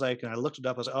thought about it, I was like, and I looked it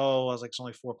up. I was like, it's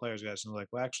only 4 players, guys. And I was like,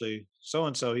 well, actually, so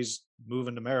and so he's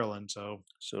moving to Maryland, so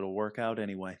it'll work out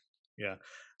anyway. Yeah.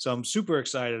 So I'm super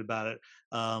excited about it.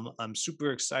 I'm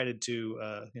super excited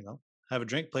to, have a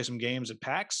drink, play some games at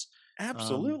PAX.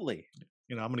 Absolutely.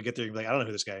 I'm going to get there and be like, I don't know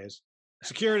who this guy is.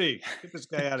 Security, get this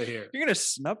guy out of here. You're going to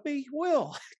snub me?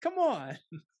 Will, come on.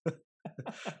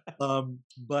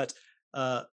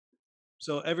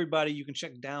 So everybody, you can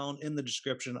check down in the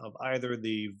description of either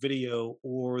the video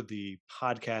or the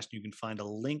podcast. You can find a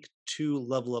link to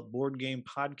Level Up Board Game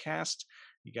Podcast.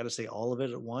 You got to say all of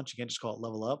it at once. You can't just call it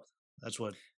Level Up. That's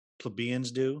what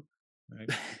plebeians do. Right?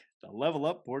 The Level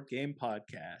Up Board Game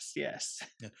Podcast. Yes.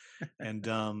 Yeah.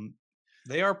 And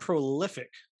they are prolific.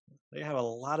 They have a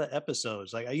lot of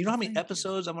episodes. Like, you know how many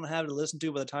episodes I'm going to have to listen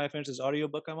to by the time I finish this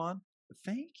audiobook I'm on?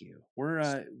 Thank you.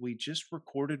 We just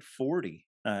recorded 40,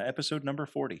 episode number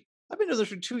 40. I've been doing this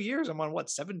for 2 years. I'm on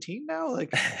 17 now?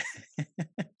 Like,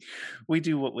 we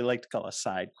do what we like to call a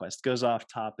side quest. Goes off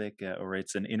topic, or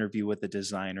it's an interview with the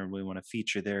designer, and we want to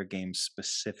feature their game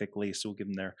specifically. So we'll give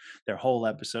them their whole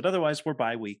episode. Otherwise, we're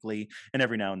bi-weekly, and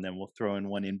every now and then we'll throw in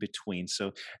one in between.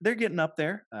 So they're getting up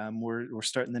there. We're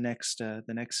starting the next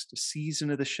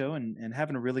season of the show, and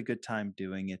having a really good time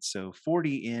doing it. So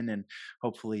 40 in, and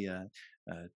hopefully at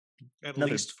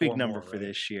another least big 4 number more, for right?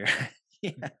 this year.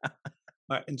 Yeah.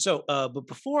 All right. And so, but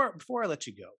before I let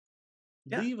you go,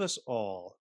 leave us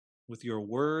all with your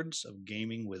words of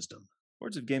gaming wisdom.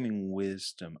 Words of gaming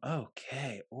wisdom.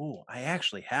 Okay. Oh, I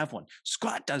actually have one.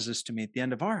 Scott does this to me at the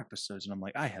end of our episodes, and I'm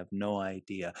like, I have no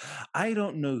idea. I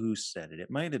don't know who said it.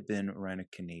 It might have been Rana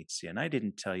Knizia, and I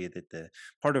didn't tell you that the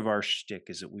part of our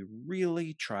shtick is that we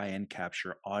really try and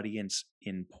capture audience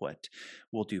input.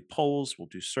 We'll do polls, we'll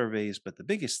do surveys, but the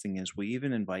biggest thing is we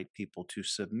even invite people to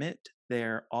submit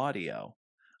their audio.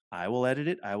 I will edit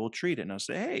it. I will treat it. And I'll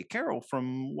say, hey, Carol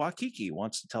from Waikiki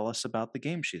wants to tell us about the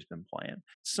game she's been playing.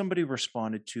 Somebody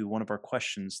responded to one of our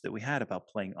questions that we had about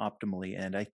playing optimally.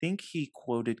 And I think he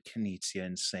quoted Knizia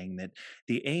in saying that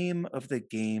the aim of the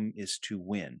game is to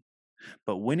win,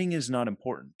 but winning is not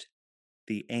important.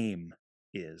 The aim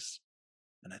is.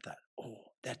 And I thought,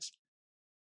 oh, that's.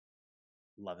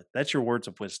 Love it. That's your words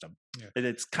of wisdom. Yeah.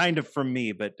 It's kind of from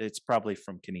me, but it's probably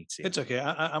from Knizia. It's okay.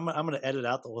 I'm going to edit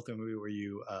out the whole thing movie where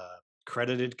you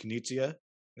credited Knizia,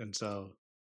 and so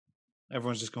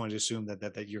everyone's just going to assume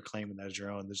that you're claiming that as your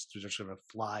own. They're just going to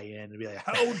fly in and be like,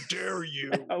 "How dare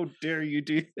you? How dare you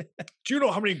do that? Do you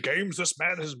know how many games this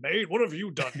man has made? What have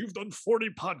you done? You've done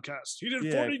 40 podcasts. He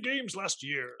did 40 games last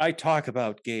year. I talk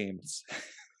about games.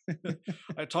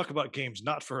 I talk about games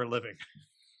not for a living."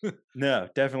 No,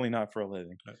 definitely not for a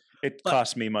living. It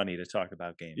costs me money to talk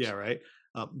about games. Yeah, right.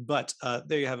 But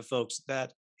there you have it, folks.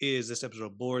 That is this episode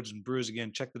of Boards and Brews.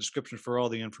 Again, check the description for all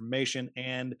the information.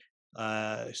 And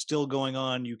still going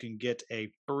on, you can get a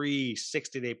free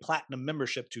 60-day platinum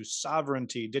membership to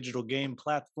Sovereignty digital game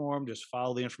platform. Just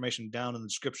follow the information down in the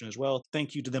description as well.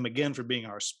 Thank you to them again for being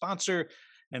our sponsor.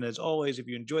 And as always, if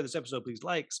you enjoyed this episode, please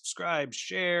like, subscribe,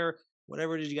 share,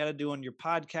 whatever it is you got to do on your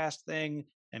podcast thing.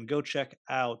 And go check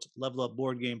out Level Up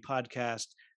Board Game Podcast.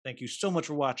 Thank you so much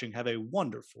for watching. Have a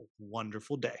wonderful,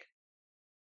 wonderful day.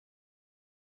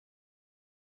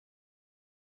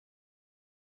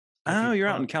 Oh, you're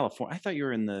out in California. I thought you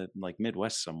were in the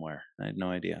Midwest somewhere. I had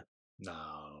no idea. No,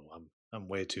 I'm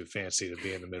way too fancy to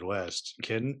be in the Midwest. You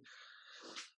kidding?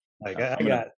 Like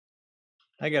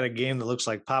I got a game that looks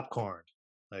like popcorn.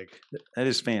 Like that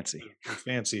is fancy.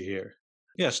 Fancy here.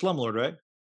 Yeah, Slumlord, right?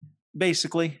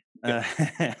 Basically. I'm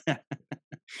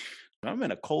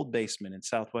in a cold basement in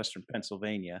southwestern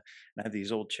Pennsylvania, and I have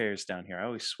these old chairs down here. I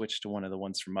always switch to one of the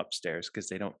ones from upstairs because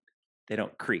they don't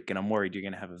creak, and I'm worried you're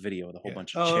going to have a video with a whole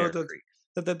bunch of chair creaks.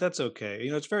 That's okay.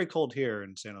 You know, it's very cold here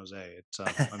in San Jose. It's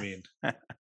I mean,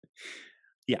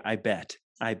 yeah, I bet.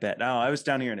 Oh, I was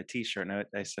down here in a t-shirt, and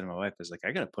I said to my wife, I was like,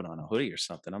 I got to put on a hoodie or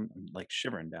something. I'm like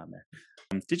shivering down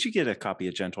there. Did you get a copy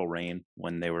of Gentle Rain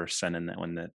when they were sending that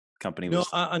when the company was?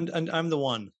 No, I'm the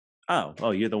one.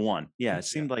 Oh, you're the one. Yeah, it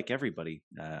seemed like everybody.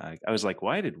 I was like,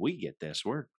 why did we get this?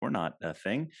 We're not a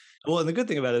thing. Well, and the good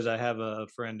thing about it is I have a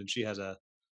friend, and she has a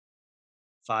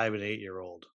 5 and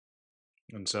 8-year-old,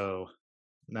 and so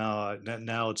now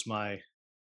it's my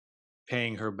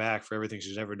paying her back for everything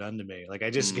she's ever done to me. Like I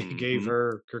just gave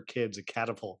her kids a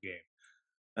catapult game.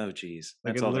 Oh, geez.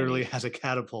 Like it literally has a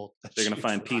catapult. They're going to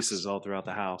find pieces all throughout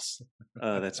the house.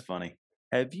 Oh, that's funny.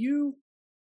 Have you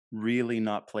really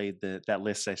not played that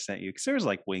list I sent you? Because there's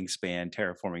like Wingspan,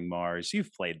 Terraforming Mars.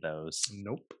 You've played those.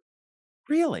 Nope.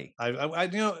 Really? I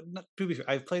to be fair,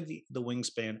 I've played the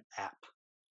Wingspan app.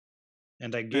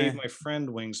 And I gave my friend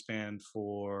Wingspan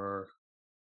for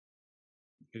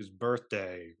his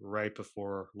birthday right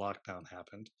before lockdown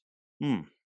happened.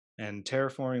 And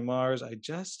Terraforming Mars, I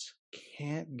just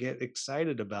can't get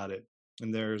excited about it.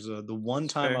 And there's the one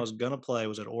time I was gonna play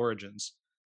was at Origins,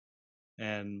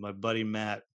 and my buddy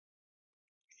Matt,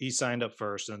 he signed up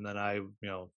first, and then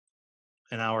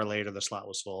an hour later the slot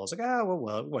was full. I was like,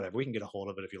 well, whatever, we can get a hold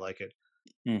of it if you like it.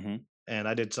 And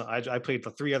I did. I played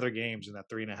the 3 other games in that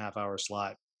 3.5 hour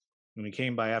slot. When he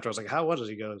came by after, I was like, "How was it?"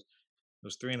 He goes, "It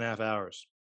was 3.5 hours.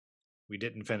 We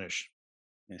didn't finish."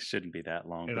 It shouldn't be that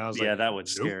long. And I was like, that would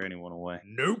nope. scare anyone away.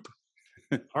 Nope.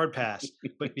 Hard pass.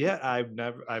 But yeah,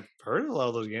 I've heard of a lot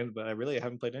of those games, but I really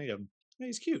haven't played any of them. Yeah,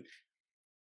 he's cute.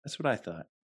 That's what I thought.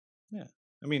 Yeah,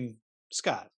 I mean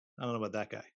Scott. I don't know about that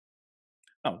guy.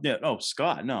 Oh yeah. Oh,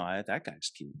 Scott. No, that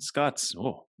guy's cute. Scott's.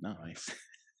 Oh no,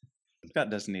 Scott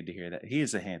doesn't need to hear that. He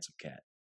is a handsome cat.